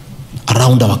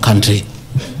around our country.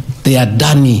 The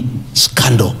Adani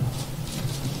scandal,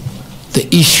 the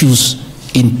issues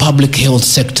in public health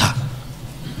sector,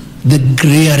 the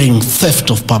glaring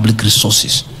theft of public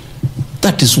resources.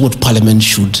 That is what Parliament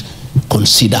should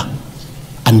consider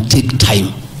and take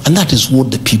time. And that is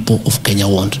what the people of Kenya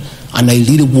want. And I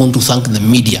really want to thank the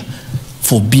media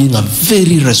for being a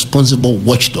very responsible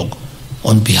watchdog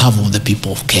on behalf of the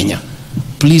people of Kenya.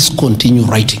 Please continue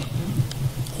writing.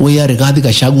 Where Rigathi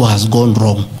Gachagua has gone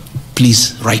wrong,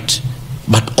 please write.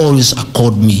 But always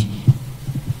accord me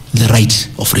the right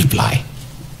of reply.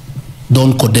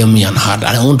 Don't condemn me unheard.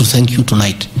 And I want to thank you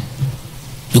tonight,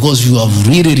 because you have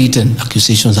really written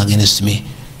accusations against me.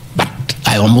 But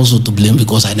I am also to blame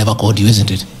because I never called you, isn't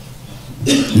it?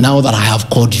 Now that I have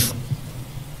called you,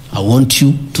 I want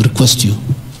you to request you.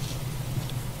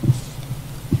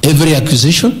 Every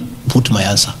accusation, put my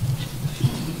answer.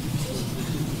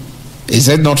 Is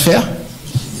that not fair?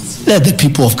 Let the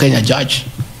people of Kenya judge.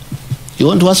 You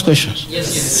want to ask questions?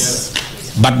 Yes.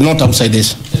 But not outside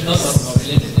this.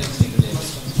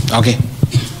 Okay.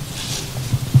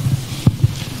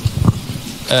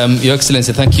 Your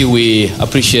Excellency, thank you. We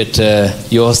appreciate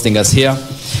you hosting us here.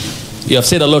 You have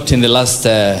said a lot in the last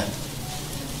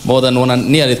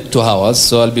nearly 2 hours,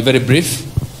 so I'll be very brief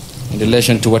in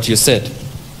relation to what you said.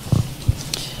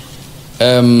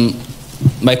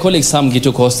 My colleague Sam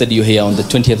Gituk hosted you here on the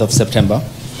 20th of September,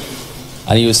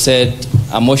 and you said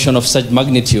a motion of such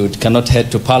magnitude cannot head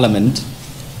to Parliament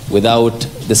without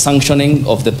the sanctioning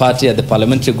of the party at the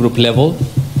parliamentary group level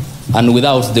and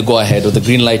without the go-ahead or the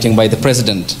green lighting by the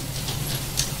President.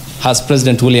 Has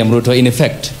President William Ruto in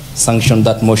effect sanctioned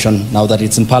that motion now that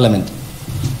it's in Parliament?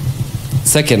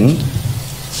 Second,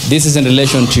 this is in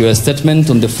relation to your statement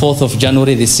on the 4th of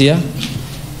January this year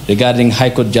regarding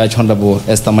High Court Judge Honorable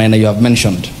Esther Maina you have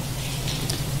mentioned.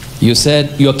 You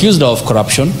said you accused her of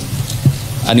corruption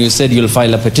and you said you'll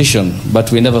file a petition, but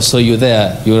we never saw you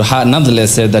there. You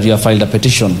nonetheless said that you have filed a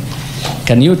petition.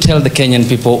 Can you tell the Kenyan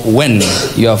people when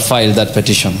you have filed that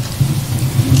petition?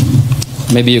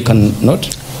 Maybe you can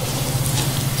note.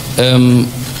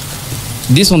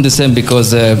 This one the same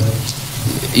because,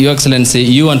 Your Excellency,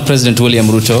 you and President William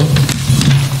Ruto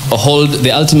hold the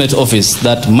ultimate office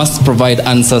that must provide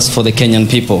answers for the Kenyan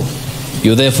people.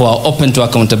 You therefore are open to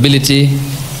accountability,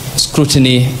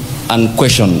 scrutiny, and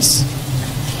questions.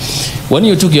 When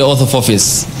you took your oath of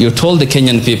office, you told the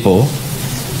Kenyan people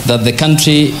that the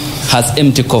country has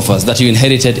empty coffers, that you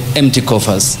inherited empty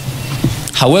coffers.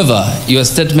 However, your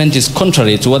statement is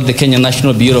contrary to what the Kenya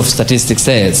National Bureau of Statistics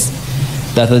says,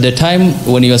 that at the time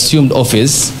when you assumed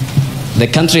office, the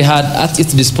country had at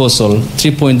its disposal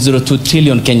 3.02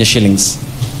 trillion Kenya shillings,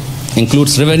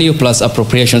 includes revenue plus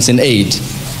appropriations in aid.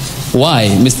 Why,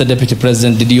 Mr. Deputy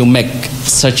President, did you make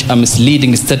such a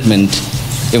misleading statement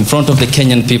in front of the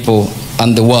Kenyan people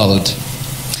and the world?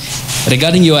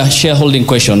 Regarding your shareholding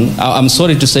question, I'm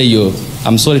sorry to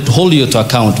hold you to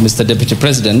account, Mr. Deputy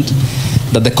President,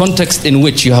 that the context in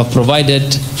which you have provided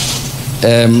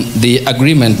the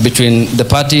agreement between the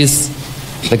parties,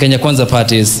 the Kenya Kwanza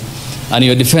parties, and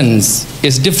your defense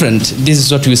is different. This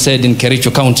is what we said in Kericho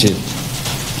County,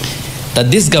 that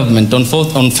this government on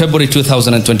February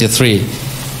 2023,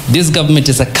 this government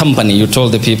is a company, you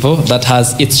told the people, that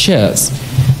has its shares.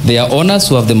 There are owners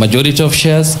who have the majority of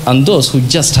shares and those who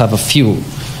just have a few,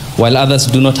 while others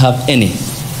do not have any.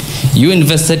 You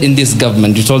invested in this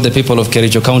government, you told the people of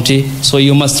Kericho County, so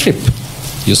you must reap.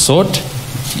 You sowed,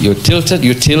 you tilted,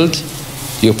 you tilled,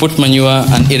 you put manure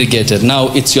and irrigated. Now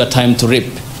it's your time to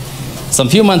reap. Some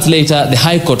few months later, the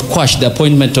High Court quashed the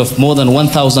appointment of more than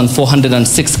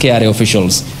 1,406 KRA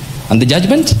officials. And the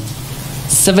judgment?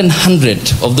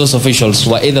 700 of those officials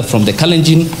were either from the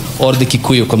Kalenjin or the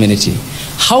Kikuyu community.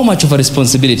 How much of a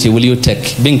responsibility will you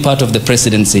take, being part of the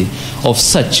presidency, of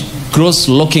such gross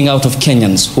locking out of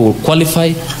Kenyans who qualify,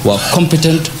 who are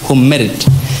competent, who merit,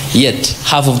 yet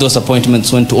half of those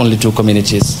appointments went to only 2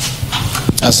 communities?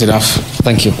 That's enough.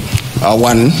 Thank you.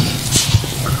 One,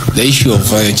 the issue of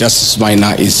Justice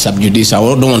Maina is sub judice. I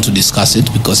don't want to discuss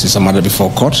it because it's a matter before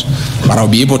court, but I'll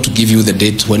be able to give you the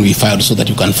date when we filed so that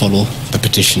you can follow the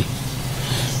petition.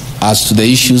 As to the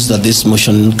issues that this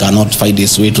motion cannot find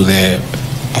its way to the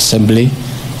Assembly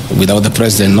without the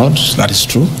President nod, that is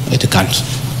true. It can't.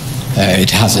 It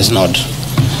has its nod.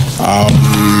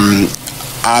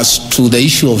 As to the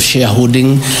issue of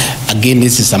shareholding, again,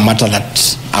 this is a matter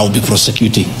that I'll be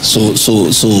prosecuting.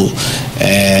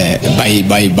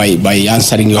 By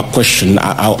answering your question,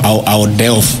 I'll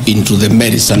delve into the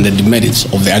merits and the demerits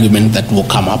of the argument that will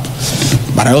come up.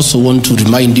 But I also want to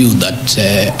remind you that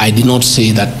I did not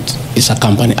say that it's a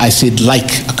company. I said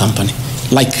like a company.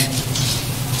 Like.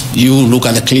 You look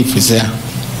at the clip, it's there.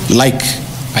 Like,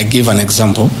 I gave an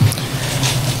example.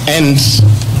 And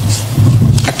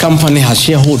a company has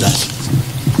shareholders.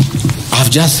 I've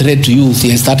just read to you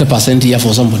the 30% here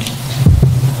for somebody.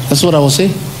 That's what I was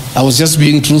saying. I was just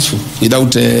being truthful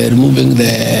without removing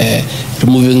the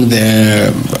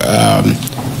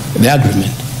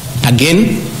agreement.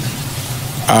 Again,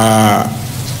 I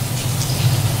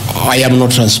am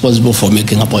not responsible for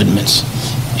making appointments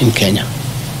in Kenya.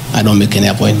 I don't make any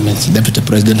appointments. The Deputy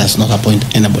President does not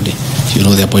appoint anybody. You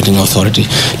know, the appointing authority.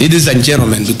 Ladies and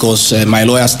gentlemen, because my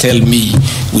lawyers tell me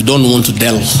we don't want to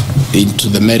delve into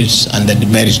the merits and the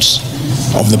demerits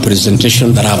of the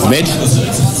presentation that I've made.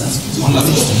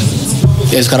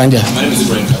 Yes, Karanja. My name is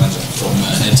Ibrahim Karanja from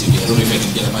NTV. I don't know if I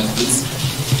can get a mic, please.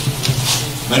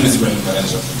 My name is Ibrahim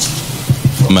Karanja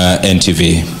from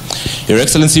NTV. Your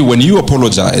Excellency, when you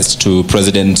apologized to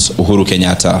President Uhuru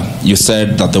Kenyatta, you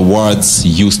said that the words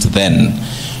used then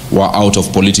were out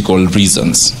of political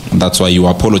reasons. And that's why you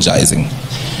are apologizing.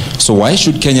 So why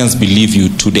should Kenyans believe you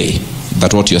today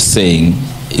that what you're saying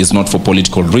is not for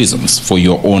political reasons, for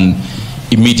your own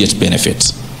immediate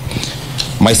benefit.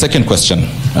 My second question,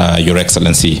 Your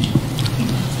Excellency,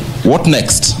 what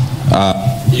next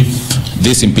if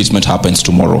this impeachment happens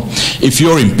tomorrow? If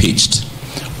you're impeached,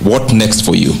 what next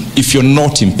for you? If you're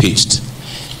not impeached,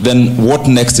 then what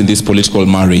next in this political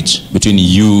marriage between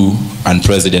you and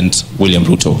President William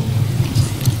Ruto?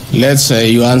 Let's say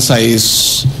your answer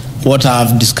is what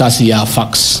I've discussed here are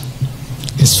facts.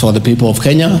 It's for the people of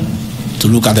Kenya to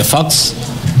look at the facts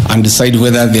and decide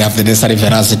whether they have the necessary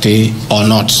veracity or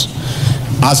not.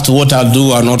 As to what I'll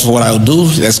do or not what I'll do,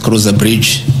 let's cross the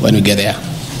bridge when we get there.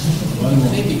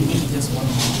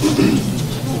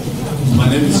 My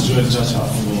name is Joel Chacha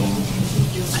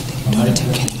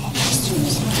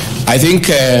I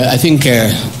think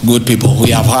good people,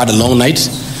 we have had a long night.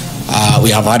 We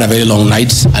have had a very long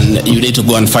night, and you need to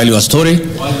go and file your story.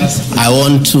 I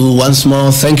want to once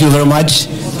more thank you very much.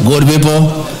 Good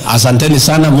people, asanteni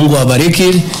sana, Mungu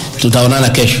awabariki. Tutaonana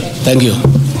kesho. Thank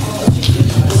you.